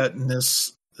like that in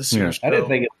this year's show. I didn't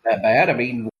think it was that bad. I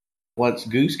mean, once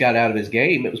Goose got out of his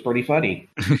game, it was pretty funny.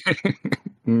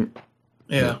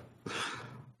 Yeah.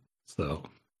 So.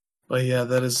 But yeah,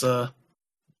 that's a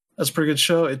pretty good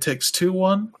show. It Takes Two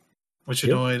won, which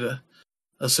annoyed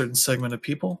a certain segment of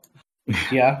people.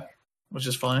 Yeah. Which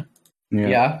is fine.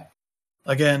 Yeah.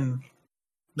 Again,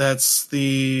 that's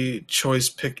the choice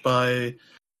picked by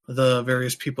the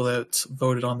various people that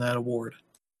voted on that award.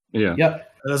 Yeah.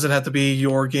 Yep. It doesn't have to be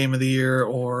your game of the year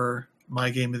or my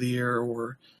game of the year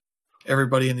or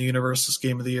everybody in the universe's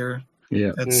game of the year.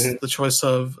 Yeah. It's the choice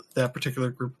of that particular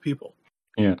group of people.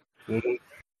 Yeah. Mm-hmm.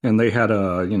 And they had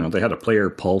a Player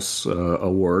Pulse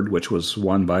award, which was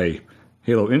won by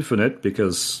Halo Infinite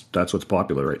because that's what's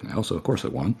popular right now. So of course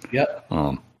it won. Yep.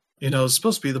 It's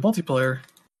supposed to be the multiplayer.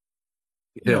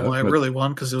 I really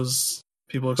won because it was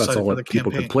people excited for the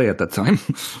campaign. People could play at that time.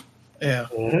 Yeah.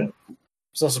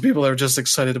 There's also people that are just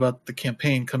excited about the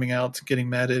campaign coming out, getting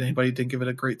mad at anybody who didn't give it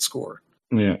a great score.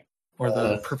 Yeah. Or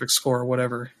the perfect score or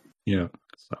whatever. Yeah.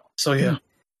 So yeah.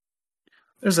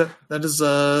 There's that. That is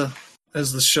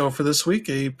as the show for this week.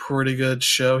 A pretty good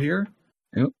show here.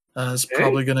 Yep. It's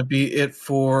probably going to be it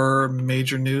for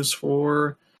major news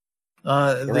for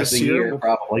this year.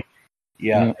 Probably.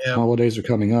 Yeah. Holidays are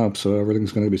coming up, so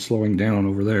everything's going to be slowing down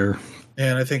over there.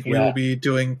 And I think we will be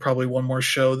doing probably one more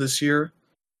show this year.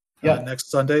 Next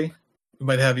Sunday. We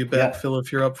might have you back, Phil,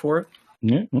 if you're up for it.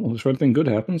 Yeah, well, if anything good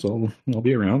happens, I'll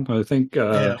be around. I think.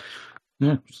 So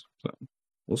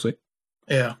we'll see.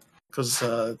 Yeah, because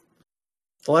the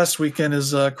last weekend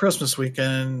is Christmas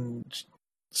weekend.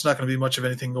 It's not going to be much of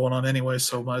anything going on anyway,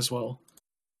 so might as well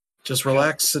just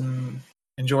relax and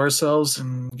enjoy ourselves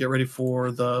and get ready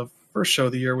for the first show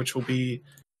of the year, which will be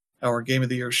our Game of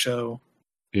the Year show.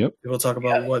 Yep. We'll talk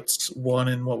about what's won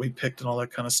and what we picked and all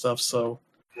that kind of stuff. So,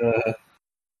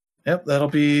 that'll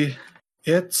be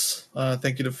it.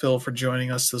 Thank you to Phil for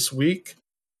joining us this week.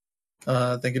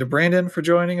 Thank you to Brandon for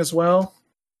joining as well.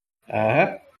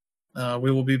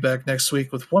 We will be back next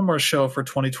week with one more show for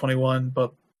 2021,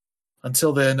 but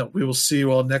until then, we will see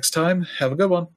you all next time. Have a good one.